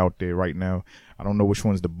throwing that out there right now. I don't know which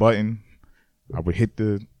one's the button. I would hit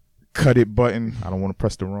the cut it button. I don't want to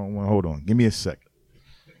press the wrong one. Hold on. Give me a second.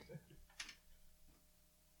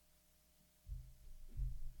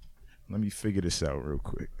 Let me figure this out real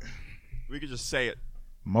quick. We could just say it.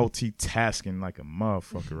 Multitasking like a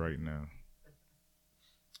motherfucker right now.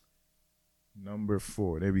 Number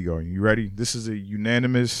 4. There we go. You ready? This is a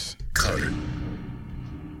unanimous cut. Let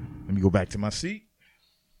me go back to my seat.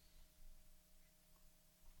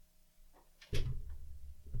 Let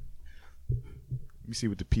me see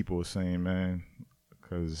what the people are saying, man.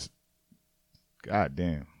 Because,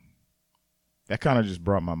 goddamn. That kind of just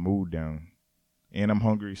brought my mood down. And I'm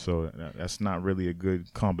hungry, so that's not really a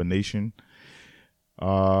good combination. We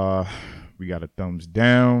got a thumbs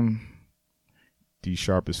down. D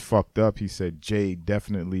Sharp is fucked up. He said J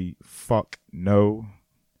definitely fuck no.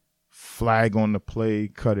 Flag on the play,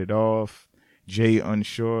 cut it off. J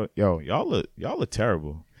unsure. Yo, y'all are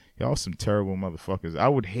terrible. Y'all some terrible motherfuckers. I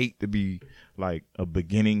would hate to be like a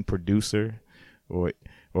beginning producer or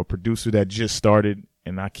producer that just started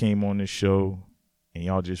and I came on this show and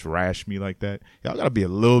y'all just rash me like that. Y'all gotta be a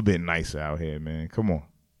little bit nicer out here, man. Come on.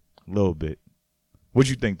 A little bit. What'd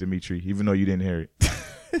you think, Dimitri, even though you didn't hear it?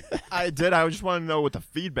 I did. I just want to know what the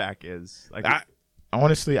feedback is. Like,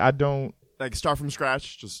 honestly, I don't. Like, start from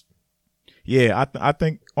scratch? Just. Yeah, I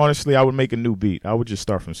think, honestly, I would make a new beat. I would just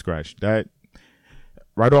start from scratch. That,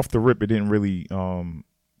 right off the rip, it didn't really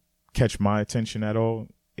catch my attention at all.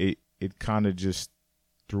 It kind of just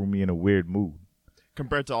threw me in a weird mood.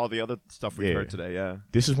 Compared to all the other stuff we've heard today, yeah.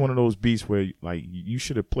 This is one of those beats where, like, you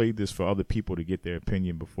should have played this for other people to get their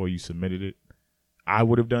opinion before you submitted it. I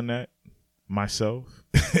would have done that myself.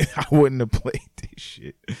 I wouldn't have played this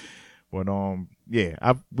shit. But,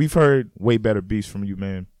 yeah, we've heard way better beats from you,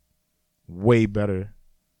 man. Way better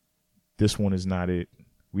this one is not it,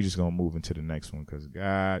 we just gonna move into the next one because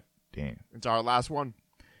god damn. It's our last one.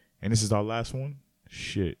 And this is our last one?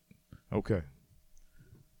 Shit. Okay.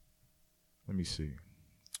 Let me see.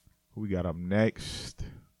 Who we got up next?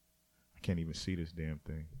 I can't even see this damn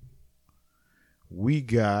thing. We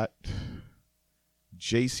got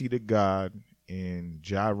JC the God and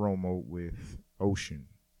Jai Romo with Ocean.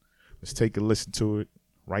 Let's take a listen to it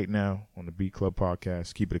right now on the Beat Club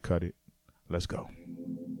Podcast. Keep it or cut it. Let's go.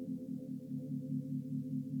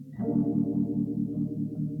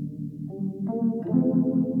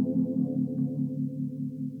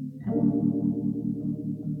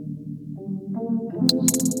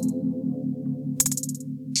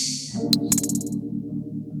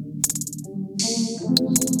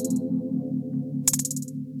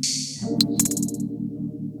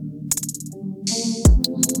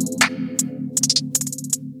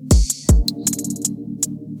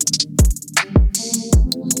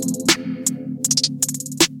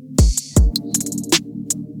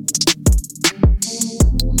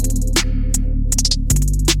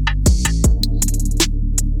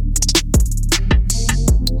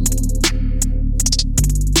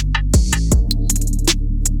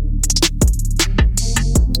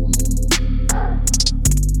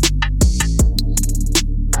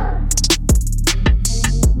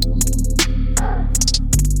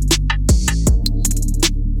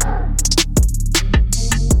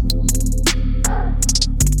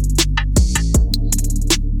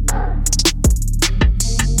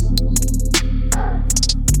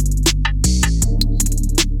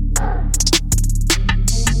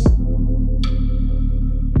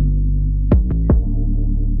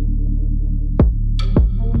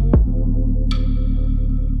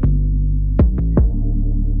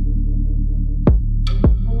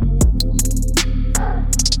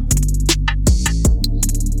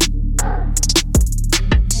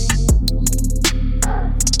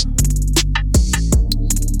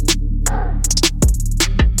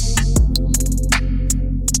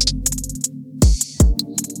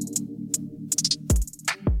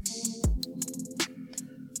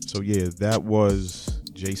 So yeah, that was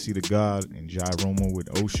JC the God and Jai Romo with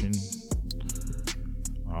Ocean.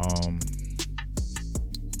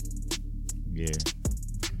 Yeah,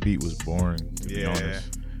 beat was boring to be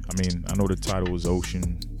honest. I mean, I know the title was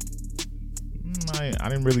Ocean. I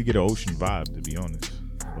didn't really get an Ocean vibe to be honest,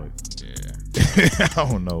 but yeah, I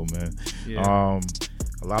don't know, man. Yeah.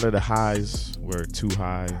 A lot of the highs were too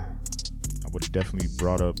high. I would have definitely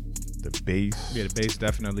brought up the bass. Yeah, the bass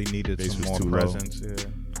definitely needed bass some was more too presence. Low. Yeah.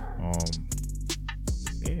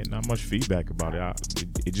 Yeah, not much feedback about it.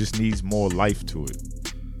 It just needs more life to it,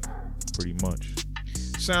 pretty much.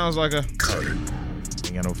 Sounds like a cut.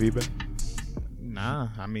 Ain't got no feedback? Nah,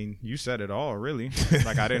 I mean, you said it all, really.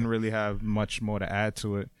 Like, I didn't really have much more to add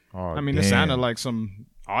to it. Oh, I mean, damn. It sounded like some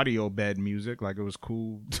audio bed music, like it was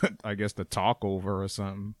cool, I guess, to talk over or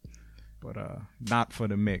something. But not for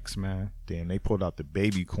the mix, man. Damn, they pulled out the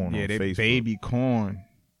baby corn on they Facebook. Baby corn.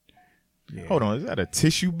 Yeah. Hold on, is that a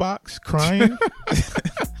tissue box crying?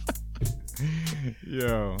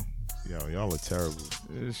 Yo, y'all are terrible.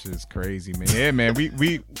 This shit's crazy, man. Yeah, man,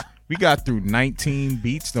 we got through 18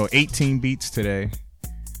 beats today.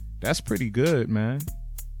 That's pretty good, man.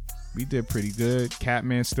 We did pretty good.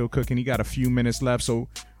 Catman still cooking. He got a few minutes left, so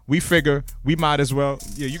we figure we might as well.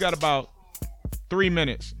 Yeah, you got about 3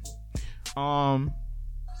 minutes. So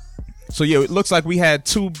yeah, it looks like we had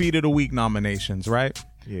 2 Beat of the Week nominations, right?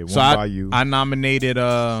 Yeah, one so by you. I nominated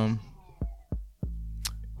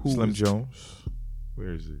Slim Jones.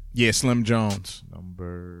 Where is it? Yeah, Slim Jones.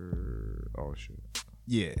 Oh shit.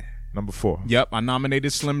 Yeah. Number 4. Yep, I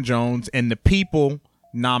nominated Slim Jones, and the people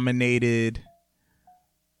nominated.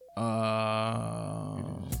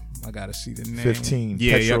 I gotta see the name. 15.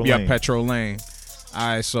 Yeah, Petro Lane. Petro Lane. All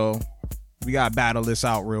right, so we gotta battle this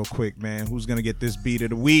out real quick, man. Who's gonna get this Beat of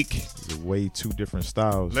the Week? They're way 2 different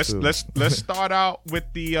styles. Let's start out with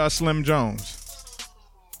the Slim Jones.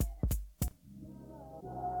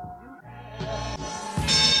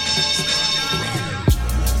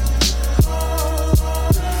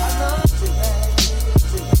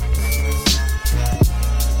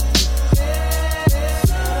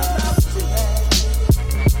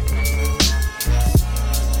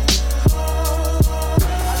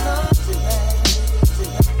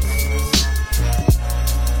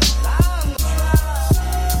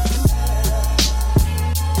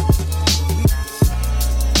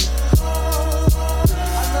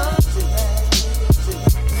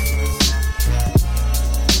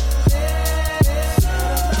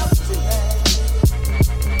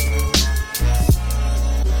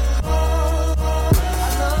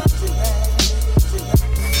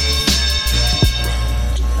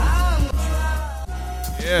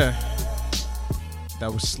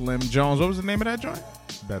 That was Slim Jones. What was the name of that joint?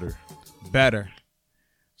 Better.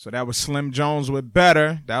 So that was Slim Jones with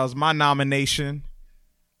Better. That was my nomination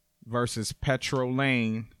versus Petro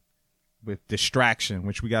Lane with Distraction,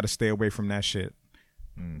 which we got to stay away from that shit.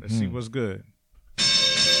 Let's see what's good.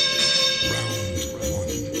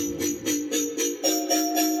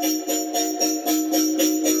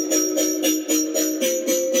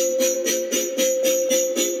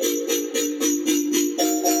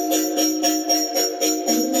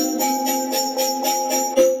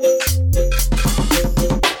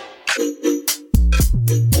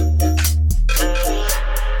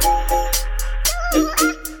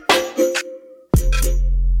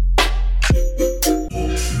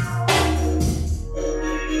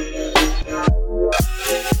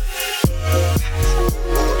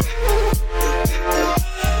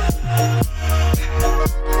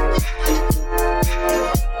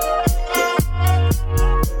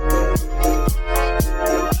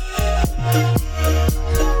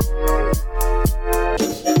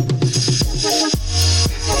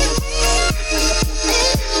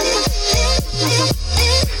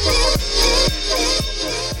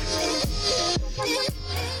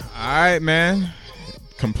 Man,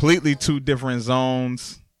 completely two different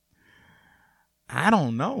zones. I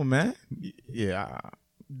don't know, man. Yeah.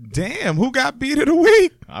 Damn, who got beat of the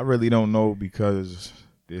week? I really don't know because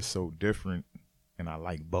they're so different, and I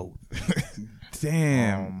like both.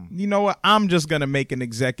 Damn. You know what? I'm just gonna make an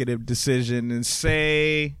executive decision and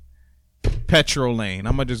say Petro Lane.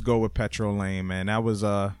 I'm gonna just go with Petro Lane, man. That was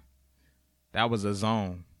a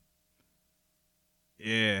zone.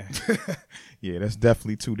 Yeah. Yeah, that's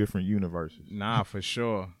definitely two different universes. Nah, for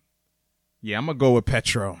sure. Yeah, I'm going to go with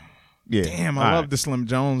Petro. Yeah. Damn, I love the Slim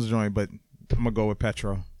Jones joint, but I'm going to go with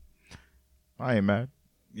Petro. I ain't mad.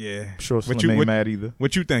 Yeah. I'm sure Slim ain't mad either.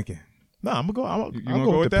 What you thinking? Nah, I'm going to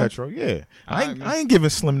go with the that? Petro. Yeah. I ain't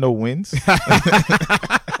giving Slim no wins.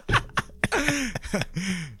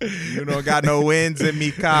 You don't got no wins in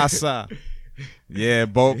mi casa. Yeah,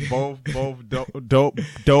 both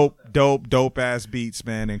dope ass beats,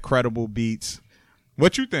 man. Incredible beats.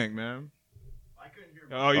 What you think, man? I couldn't hear.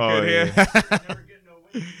 Oh, you couldn't hear? Never get no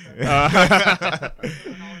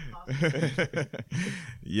wins.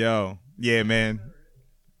 Yo, yeah, man.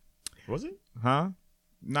 Was it? Huh?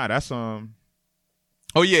 Nah, that's Oh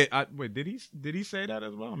yeah. Wait, did he say that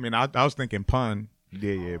as well? I mean, I was thinking pun.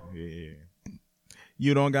 Yeah.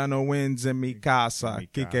 You don't got no wins in mi casa.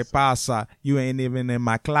 Que pasa? You ain't even in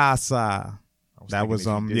my clasa. That was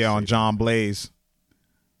on John Blaze.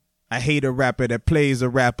 I hate a rapper that plays a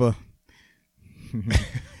rapper.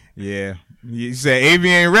 Yeah. You said Avi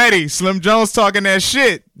ain't ready. Slim Jones talking that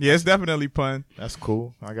shit. Yeah, it's definitely pun. That's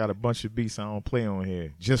cool. I got a bunch of beats I don't play on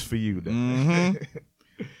here just for you.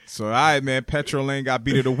 So all right, man. Petro Lane got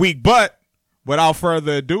beat of the week. But without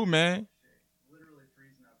further ado, man.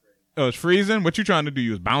 Oh, it's freezing? What you trying to do?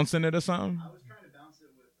 You was bouncing it or something? I was trying to bounce it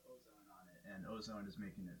with ozone on it, and ozone is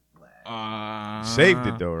making it lag. Saved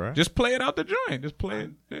it though, right? Just play it out the joint. Just play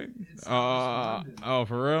it. Oh,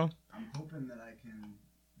 for real? I'm hoping that I can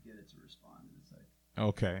get it to respond in a sec.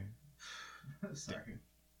 Okay. Sorry.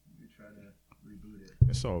 Let me try to reboot it.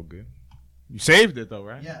 It's all good. You saved it though,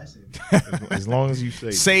 right? Yeah, I saved it. As long as you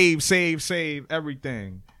save. Save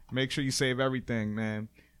everything. Make sure you save everything, man.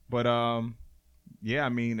 But yeah, I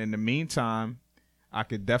mean, in the meantime, I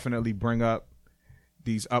could definitely bring up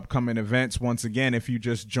these upcoming events. Once again, if you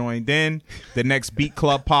just joined in, the next Beat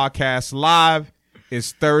Club Podcast Live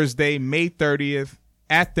is Thursday, May 30th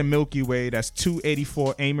at the Milky Way. That's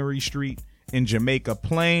 284 Amory Street in Jamaica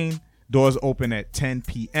Plain. Doors open at 10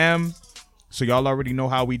 p.m. So y'all already know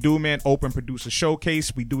how we do, man. Open producer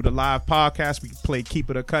showcase. We do the live podcast. We play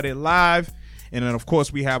Keep It or Cut It live. And then, of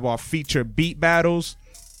course, we have our feature beat battles.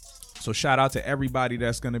 So shout out to everybody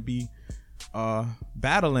that's going to be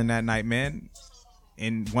battling that night, man.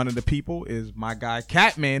 And one of the people is my guy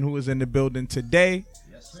Catman, who is in the building today.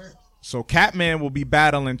 Yes, sir. So Catman will be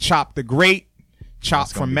battling Chop the Great, Chop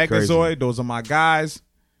from Megazoid. Crazy. Those are my guys.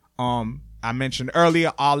 I mentioned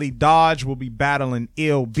earlier, Ollie Dodge will be battling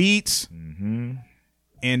Ill Beats. Mm-hmm.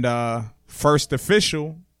 And First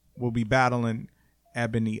Official will be battling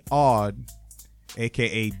Ebony Odd,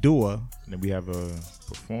 a.k.a. Dua. And then we have a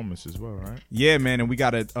performance as well, right? Yeah, man. And we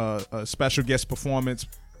got a special guest performance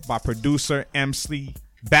by producer MC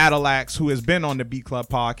Battle Axe, who has been on the Beat Club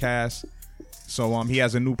Podcast. So he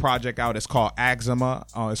has a new project out. It's called Axima.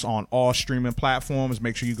 It's on all streaming platforms.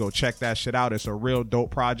 Make sure you go check that shit out. It's a real dope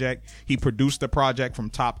project. He produced the project from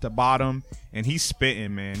top to bottom, and he's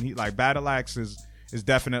spitting, man. He like Battle Axe is is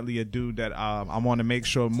definitely a dude that I want to make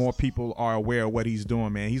sure more people are aware of what he's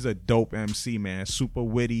doing, man. He's a dope MC, man. Super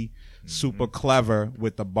witty, super clever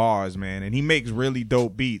with the bars, man. And he makes really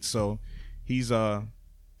dope beats. So he's a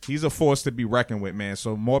force to be reckoned with, man.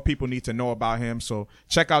 So more people need to know about him. So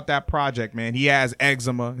check out that project, man. He has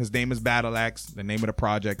Eczema. His name is Battle Axe. The name of the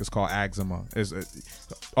project is called Eczema. It's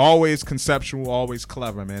always conceptual, always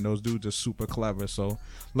clever, man. Those dudes are super clever. So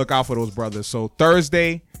look out for those brothers. So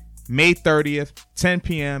Thursday, May 30th, 10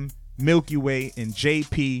 p.m., Milky Way in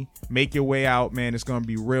JP. Make your way out, man. It's going to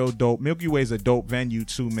be real dope. Milky Way is a dope venue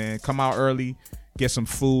too, man. Come out early, get some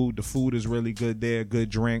food. The food is really good there, good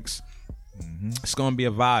drinks. It's gonna be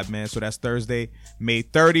a vibe, man. So that's Thursday, May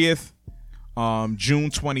 30th. June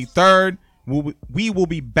 23rd, we will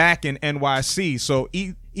be back in NYC. So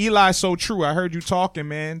Eli, so true. I heard you talking,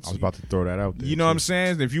 man. I was about to throw that out there. You know what I'm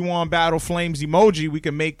saying? If you want Battle Flames emoji, we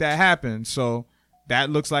can make that happen. So that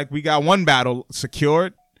looks like we got one battle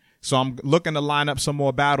secured. So I'm looking to line up some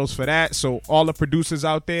more battles for that. So all the producers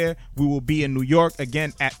out there, we will be in New York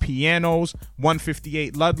again at Pianos,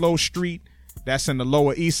 158 Ludlow Street. That's in the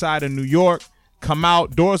Lower East Side of New York. Come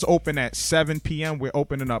out. Doors open at 7 p.m. We're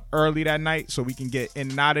opening up early that night so we can get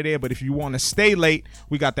in and out of there. But if you want to stay late,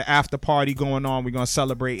 we got the after party going on. We're going to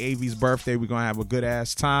celebrate AV's birthday. We're going to have a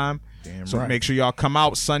good-ass time. Damn so right. Make sure y'all come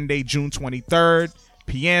out Sunday, June 23rd.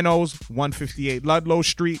 Pianos, 158 Ludlow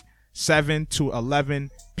Street, 7 to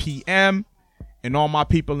 11 p.m. And all my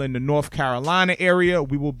people in the North Carolina area,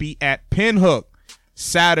 we will be at Pinhook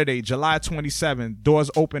Saturday, July 27th. Doors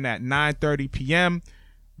open at 9:30 p.m.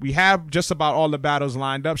 We have just about all the battles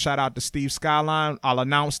lined up. Shout out to Steve Skyline. I'll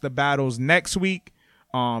announce the battles next week.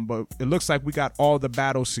 But it looks like we got all the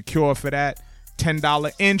battles secure for that.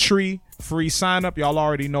 $10 entry, free sign up. Y'all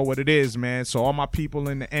already know what it is, man. So all my people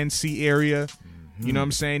in the NC area, you know what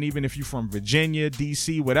I'm saying? Even if you're from Virginia,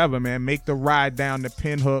 DC, whatever, man, make the ride down to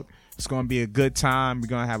Pinhook. It's going to be a good time. We're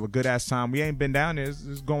going to have a good-ass time. We ain't been down there.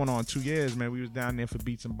 It's going on 2 years, man. We was down there for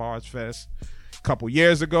Beats and Bars Fest a couple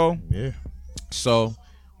years ago. Yeah. So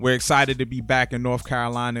we're excited to be back in North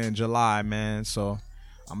Carolina in July, man. So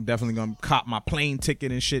I'm definitely going to cop my plane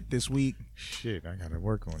ticket and shit this week. Shit, I got to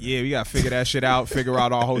work on it. Yeah, we got to figure that shit out, figure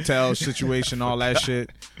out our hotel situation, all that shit.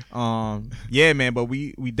 Yeah, man, but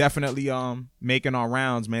we definitely making our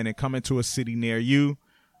rounds, man, and coming to a city near you.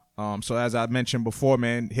 So as I mentioned before,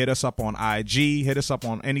 man, hit us up on IG, hit us up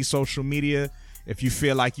on any social media. If you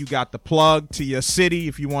feel like you got the plug to your city,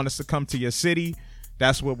 if you want us to come to your city,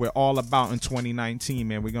 that's what we're all about in 2019,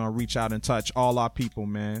 man. We're going to reach out and touch all our people,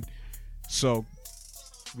 man. So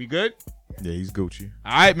we good? Yeah, he's Gucci.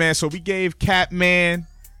 All right, man. So we gave Catman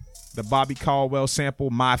the Bobby Caldwell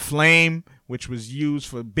sample, My Flame, which was used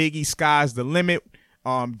for Biggie Sky's The Limit.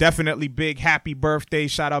 Definitely big happy birthday.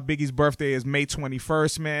 Shout out. Biggie's birthday is May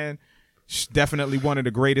 21st, man. Definitely one of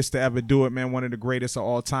the greatest to ever do it, man. One of the greatest of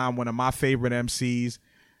all time. One of my favorite MCs.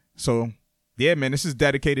 So, yeah, man, this is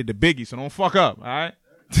dedicated to Biggie, so don't fuck up, all right?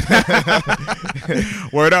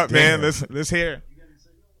 Word up, man. Let's hear it.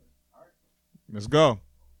 Let's go.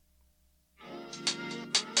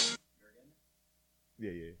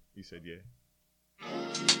 Yeah. He said yeah.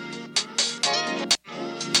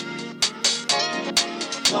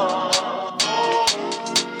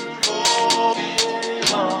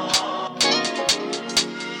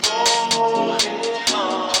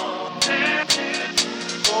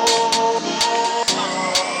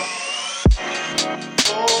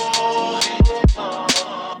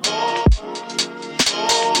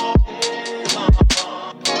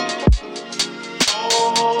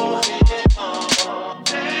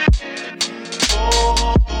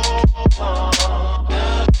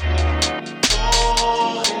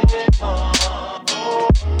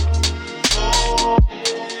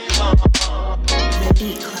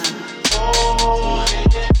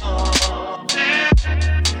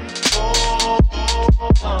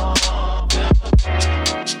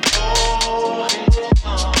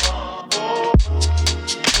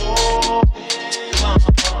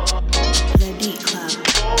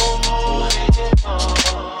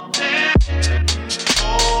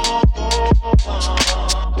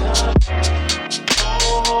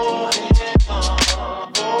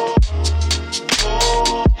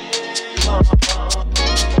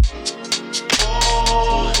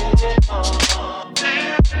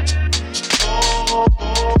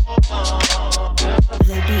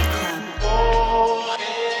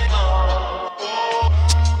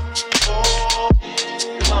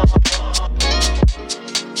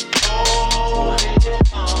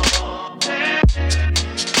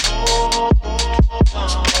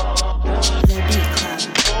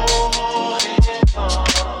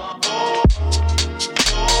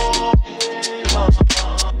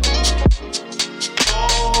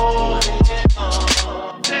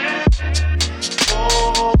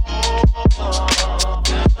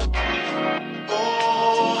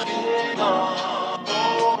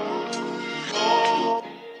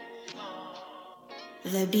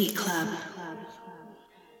 Club.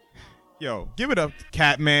 Yo, give it up,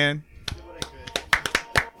 Catman.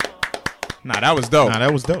 Nah, that was dope.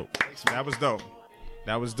 That was dope.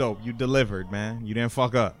 That was dope. You delivered, man. You didn't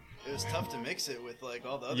fuck up. It was tough to mix it with like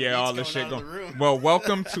all the other Yeah, all the beats shit going out going. of the room. Well,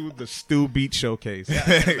 welcome to the Stu Beat Showcase. Yeah,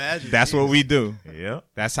 I can imagine. That's what we do. Yeah,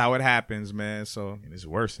 that's how it happens, man. So and it's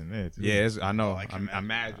worse than that. Too. Yeah, I know. I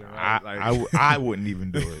imagine. Right? I wouldn't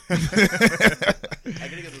even do it. I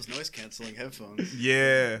gotta get those noise canceling headphones.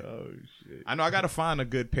 Yeah. Oh shit. I know. I gotta find a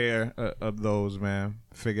good pair of those, man.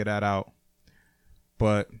 Figure that out.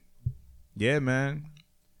 But yeah, man.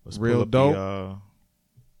 Let's real pull up dope. The,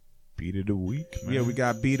 Beat of the week, man. Yeah, we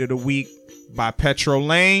got Beat of the Week by Petro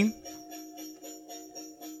Lane.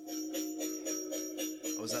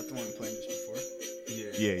 Oh, was that the one we played just before?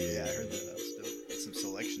 Yeah. I heard that. That was dope. That's some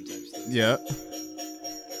selection type stuff. Yeah.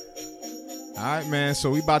 All right, man. So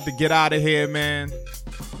we about to get out of here, man.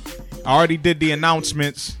 I already did the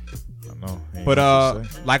announcements. I know. But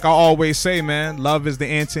like I always say, man, love is the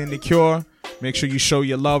answer and the cure. Make sure you show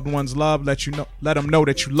your loved ones love. Let them know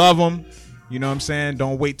that you love them. You know what I'm saying?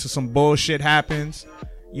 Don't wait till some bullshit happens.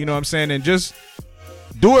 You know what I'm saying? And just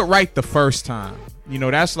do it right the first time. You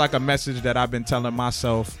know, that's like a message that I've been telling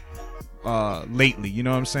myself lately. You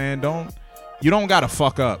know what I'm saying? You don't gotta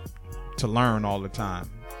fuck up to learn all the time.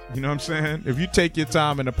 You know what I'm saying? If you take your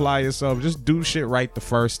time and apply yourself, just do shit right the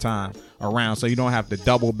first time around, so you don't have to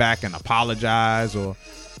double back and apologize or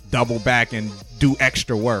double back and do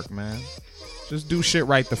extra work, man. Just do shit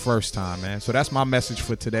right the first time, man. So that's my message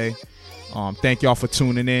for today. Thank y'all for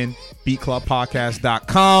tuning in.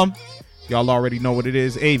 beatclubpodcast.com. Y'all already know what it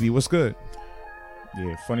is. Avi, what's good?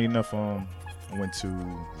 Yeah, funny enough, I went to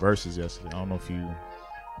Versus yesterday. I don't know if you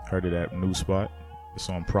heard of that new spot. It's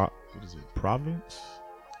on Providence?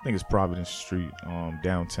 I think it's Providence Street,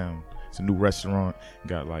 downtown. It's a new restaurant.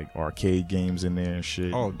 Got like arcade games in there and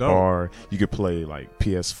shit. Oh, dope. Bar. You could play like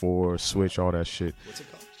PS4, Switch, all that shit. What's it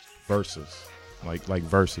called? Versus. Like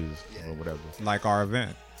Versus or whatever. Like our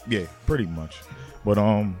event. Yeah, pretty much. But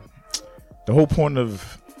the whole point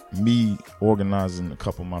of me organizing a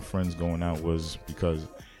couple of my friends going out was because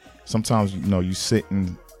sometimes you sit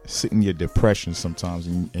in your depression sometimes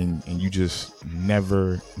and you just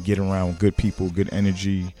never get around good people, good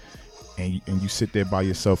energy, and you sit there by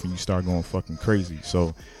yourself and you start going fucking crazy.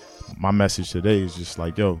 So my message today is just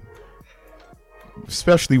like, yo,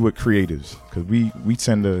 especially with creatives, because we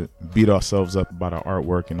tend to beat ourselves up about our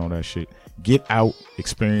artwork and all that shit. Get out,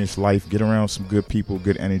 experience life, get around some good people,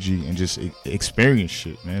 good energy, and just experience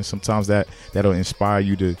shit, man. Sometimes that'll inspire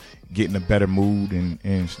you to get in a better mood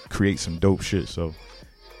and create some dope shit. So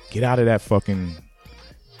get out of that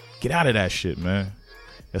shit, man.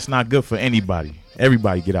 That's not good for anybody.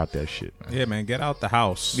 Everybody get out that shit, man. Yeah, man, get out the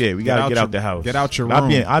house. Yeah, we gotta get out the house. Get out your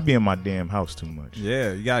room. I be in my damn house too much.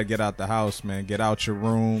 Yeah, you gotta get out the house, man. Get out your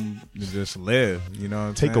room and just live. You know what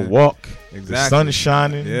I'm saying? Take a walk. Exactly. The sun is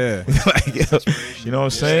shining. Yeah. You know what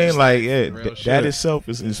I'm saying? Like, that itself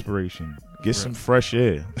is inspiration. Get some fresh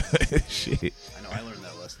air. Shit. I know I learned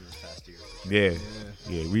that lesson this past year.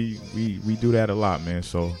 Yeah, we do that a lot, man.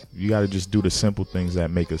 So you got to just do the simple things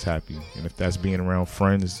that make us happy. And if that's being around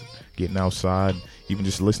friends, getting outside, even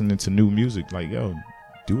just listening to new music, like, yo,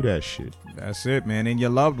 do that shit. That's it, man. And your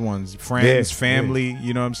loved ones, friends, family,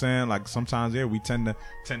 you know what I'm saying? Like sometimes, we tend to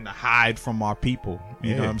hide from our people,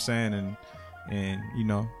 you know what I'm saying? And you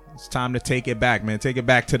know, it's time to take it back, man. Take it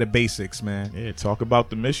back to the basics, man. Yeah, talk about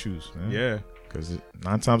them issues, man. Yeah. Because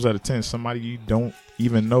 9 times out of 10, somebody you don't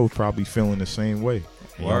even know probably feeling the same way.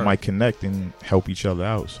 Y'all might connect and help each other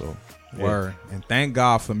out. So, Word. And thank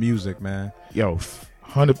God for music, man. Yo,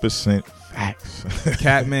 100% facts.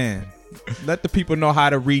 Catman, let the people know how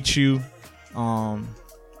to reach you. And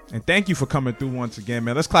thank you for coming through once again,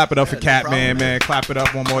 man. Let's clap it up for Catman, man. Clap it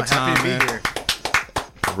up one more time, man.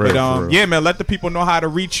 But yeah, man, let the people know how to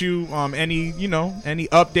reach you. Any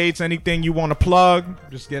updates, anything you want to plug,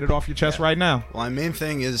 just get it off your chest right now. Well, my main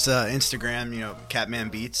thing is Instagram, Catman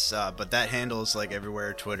Beats, but that handle is like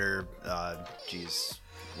everywhere, Twitter,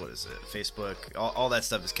 what is it, Facebook, all that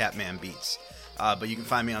stuff is Catman Beats. But you can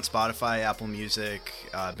find me on Spotify, Apple Music,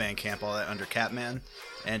 Bandcamp, all that under Catman.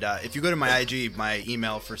 And if you go to my IG, my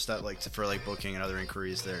email for stuff for booking and other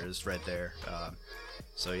inquiries there is right there.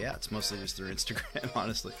 So yeah, it's mostly just through Instagram,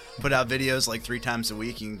 honestly. Put out videos like 3 times a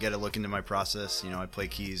week. You can get a look into my process. I play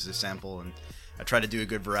keys, a sample, and I try to do a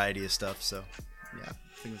good variety of stuff. So yeah,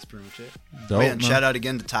 I think that's pretty much it. Dope, man. Shout out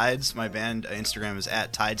again to Tides. My band Instagram is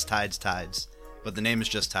 @Tides, but the name is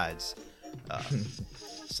just Tides.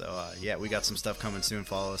 So yeah, we got some stuff coming soon.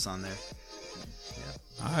 Follow us on there.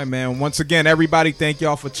 Yeah. All right, man. Once again, everybody, thank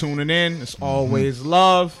y'all for tuning in. It's always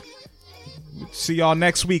love. We'll See y'all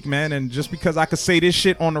next week, man. And just because I could say this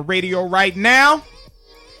shit on the radio right now,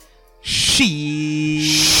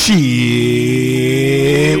 shit,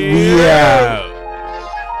 we out.